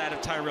effort for that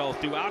of Tyrell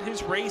throughout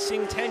his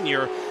racing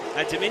tenure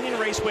at Dominion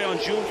Raceway on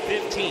June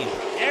 15th.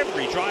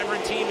 Every driver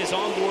and team is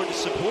on board to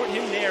support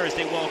him there as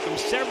they welcome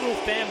several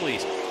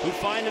families who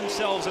find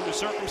themselves under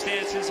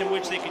circumstances in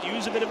which they could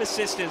use a bit of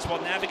assistance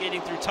while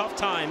navigating through tough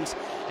times.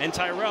 And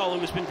Tyrell,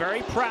 who has been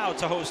very proud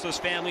to host those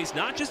families,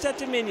 not just at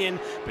Dominion,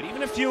 but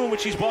even a few in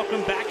which he's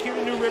welcomed back here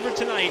to New River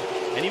tonight,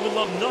 and he would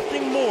love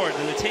nothing more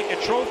than to take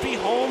a trophy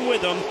home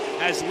with him,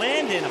 as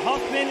Landon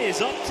Huffman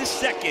is up to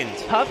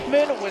 2nd.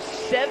 Huffman was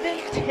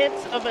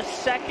 0.7 of a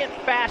second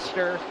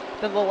faster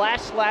than the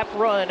last lap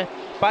run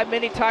by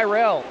Minnie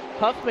Tyrell.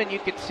 Huffman, you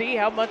can see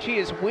how much he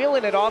is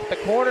wheeling it off the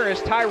corner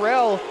as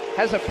Tyrell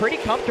has a pretty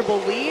comfortable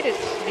lead.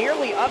 It's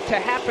nearly up to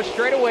half a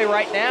straightaway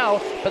right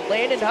now, but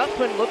Landon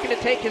Huffman looking to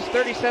take his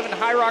 37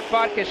 High Rock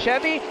Vodka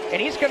Chevy,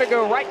 and he's going to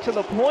go right to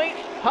the point.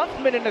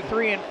 Huffman in the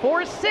 3 and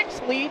 4,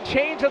 6th lead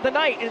change of the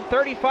night in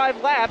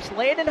 35 laps.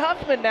 Landon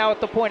Huffman now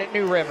at the point at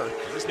New River.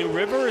 Is New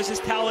River, is this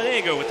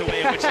Talladega with the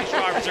way in which these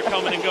drivers are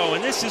coming and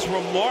going? This is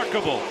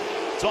remarkable.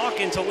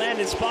 Talking to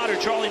Landon's spotter,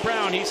 Charlie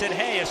Brown, he said,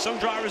 hey, if some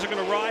drivers are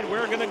going to ride,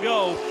 we're going to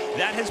go.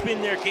 That has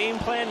been their game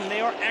plan, and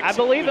they are executing I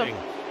believe him.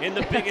 in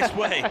the biggest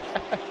way.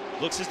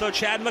 Looks as though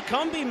Chad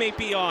McCumbee may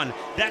be on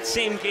that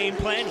same game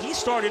plan. He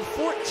started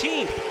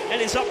 14th and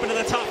is up into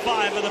the top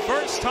 5 for the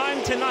first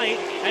time tonight,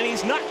 and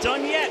he's not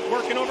done yet,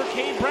 working over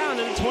Cade Brown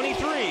in the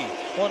 23.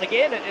 Well, and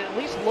again, at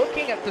least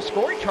looking at the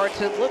scoring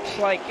charts, it looks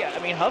like, I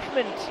mean,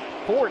 Huffman's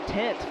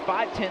 4/10,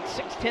 5/10,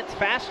 6/10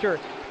 faster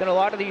than a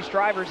lot of these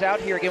drivers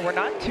out here. Again, we're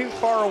not too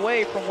far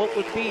away from what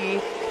would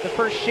be the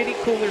first Shitty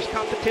Coolers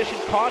competition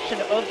caution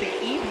of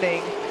the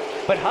evening.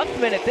 But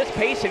Huffman at this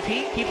pace, if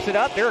he keeps it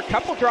up, there are a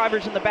couple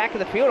drivers in the back of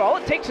the field. All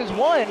it takes is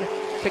one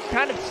to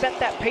kind of set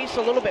that pace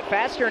a little bit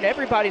faster, and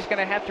everybody's going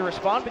to have to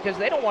respond because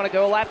they don't want to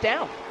go a lap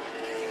down.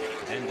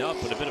 End up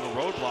with a bit of a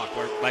roadblock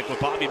where, like what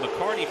Bobby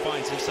McCarty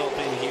finds himself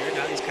in here.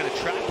 Now he's kind of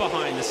trapped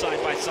behind the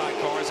side-by-side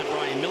cars of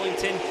Brian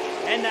Millington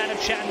and that of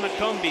Chad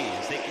McCumbee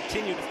as they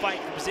continue to fight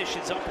for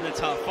positions up in the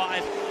top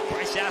 5.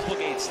 Bryce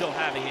Applegate still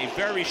having a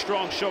very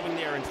strong showing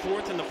there in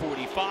 4th in the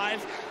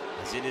 45.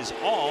 As it is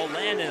all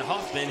Landon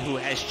Huffman who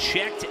has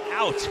checked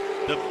out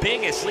the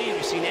biggest lead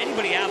we've seen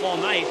anybody have all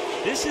night.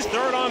 This is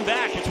third on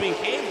back between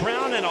Cade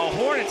Brown and a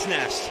Hornet's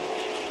Nest.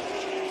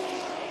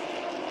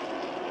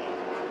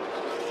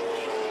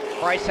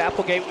 Bryce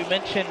Applegate, we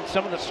mentioned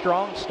some of the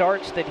strong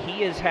starts that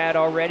he has had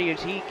already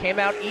as he came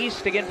out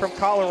east again from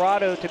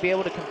Colorado to be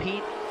able to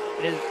compete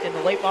in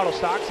the late model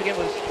stocks. Again,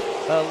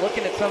 was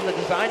looking at some of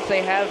the designs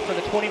they have for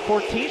the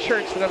 24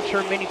 t-shirts that I'm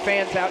sure many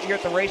fans out here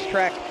at the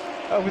racetrack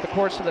over the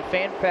course of the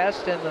Fan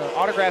Fest and the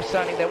autograph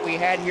signing that we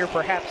had here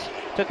perhaps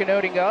took a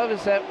noting of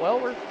is that, well,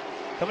 we're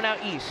coming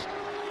out east.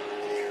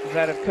 Is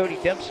that of Cody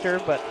Dempster,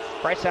 but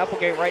Bryce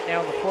Applegate right now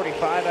in the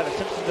 45 out of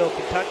Simpsonville,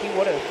 Kentucky.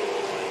 What an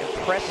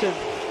impressive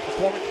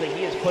performance that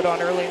he has put on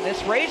early in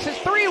this race. Is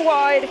 3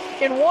 wide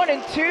in 1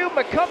 and 2.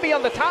 McCumbee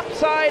on the top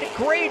side,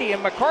 Grady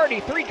and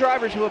McCarty, 3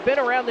 drivers who have been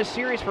around this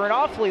series for an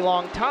awfully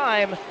long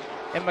time.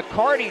 And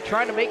McCarty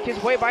trying to make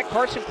his way by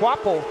Carson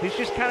Quapple, who's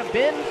just kind of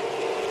been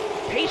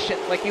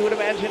patient like you would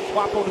imagine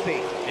Quapple to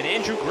be. And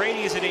Andrew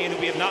Grady is a name that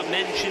we have not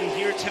mentioned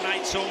here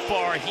tonight so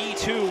far. He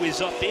too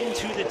is up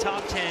into the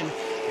top 10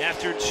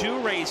 after 2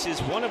 races,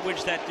 one of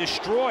which that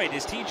destroyed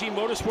his TG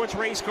Motorsports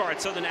race car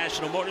at Southern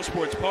National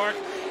Motorsports Park.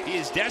 He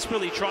is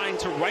desperately trying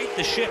to right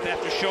the ship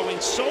after showing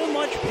so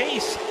much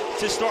pace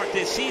to start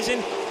this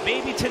season.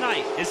 Maybe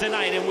tonight is the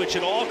night in which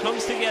it all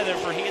comes together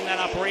for he and that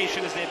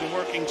operation as they've been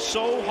working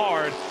so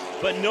hard.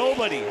 But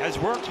nobody has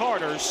worked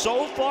harder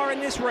so far in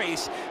this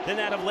race than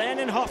that of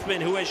Landon Huffman,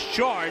 who has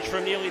charged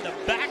from nearly the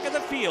back of the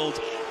field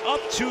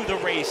up to the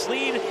race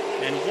lead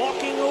and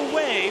walking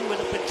away with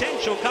a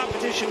potential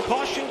competition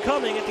caution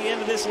coming at the end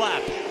of this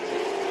lap.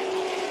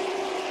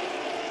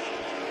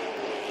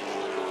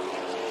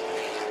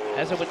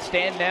 As it would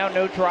stand now,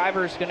 no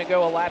driver is going to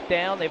go a lap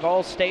down. They've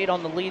all stayed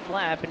on the lead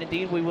lap, and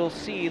indeed we will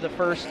see the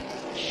first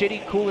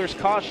Shitty Coolers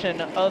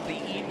caution of the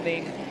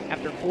evening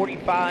after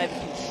 45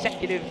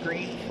 consecutive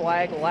green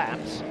flag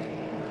laps.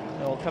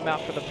 It will come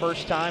out for the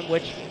first time,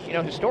 which, you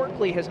know,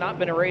 historically has not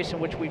been a race in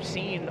which we've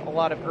seen a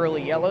lot of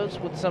early yellows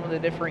with some of the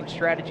differing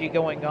strategy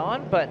going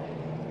on, but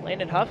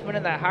Landon Huffman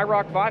in that High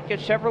Rock Vodka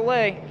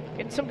Chevrolet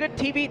getting some good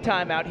TV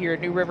time out here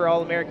at New River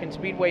All-American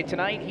Speedway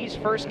tonight. He's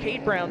first,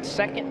 Cade Brown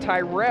second,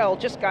 Tyrell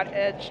just got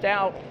edged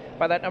out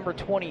by that number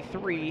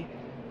 23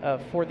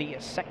 for the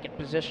second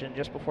position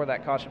just before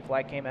that caution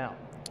flag came out.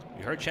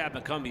 You heard Chad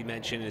McCumbee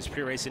mention in his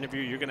pre-race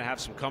interview you're going to have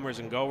some comers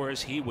and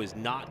goers. He was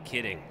not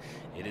kidding.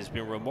 It has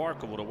been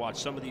remarkable to watch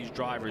some of these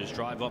drivers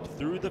drive up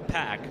through the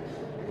pack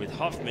with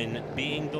Huffman being the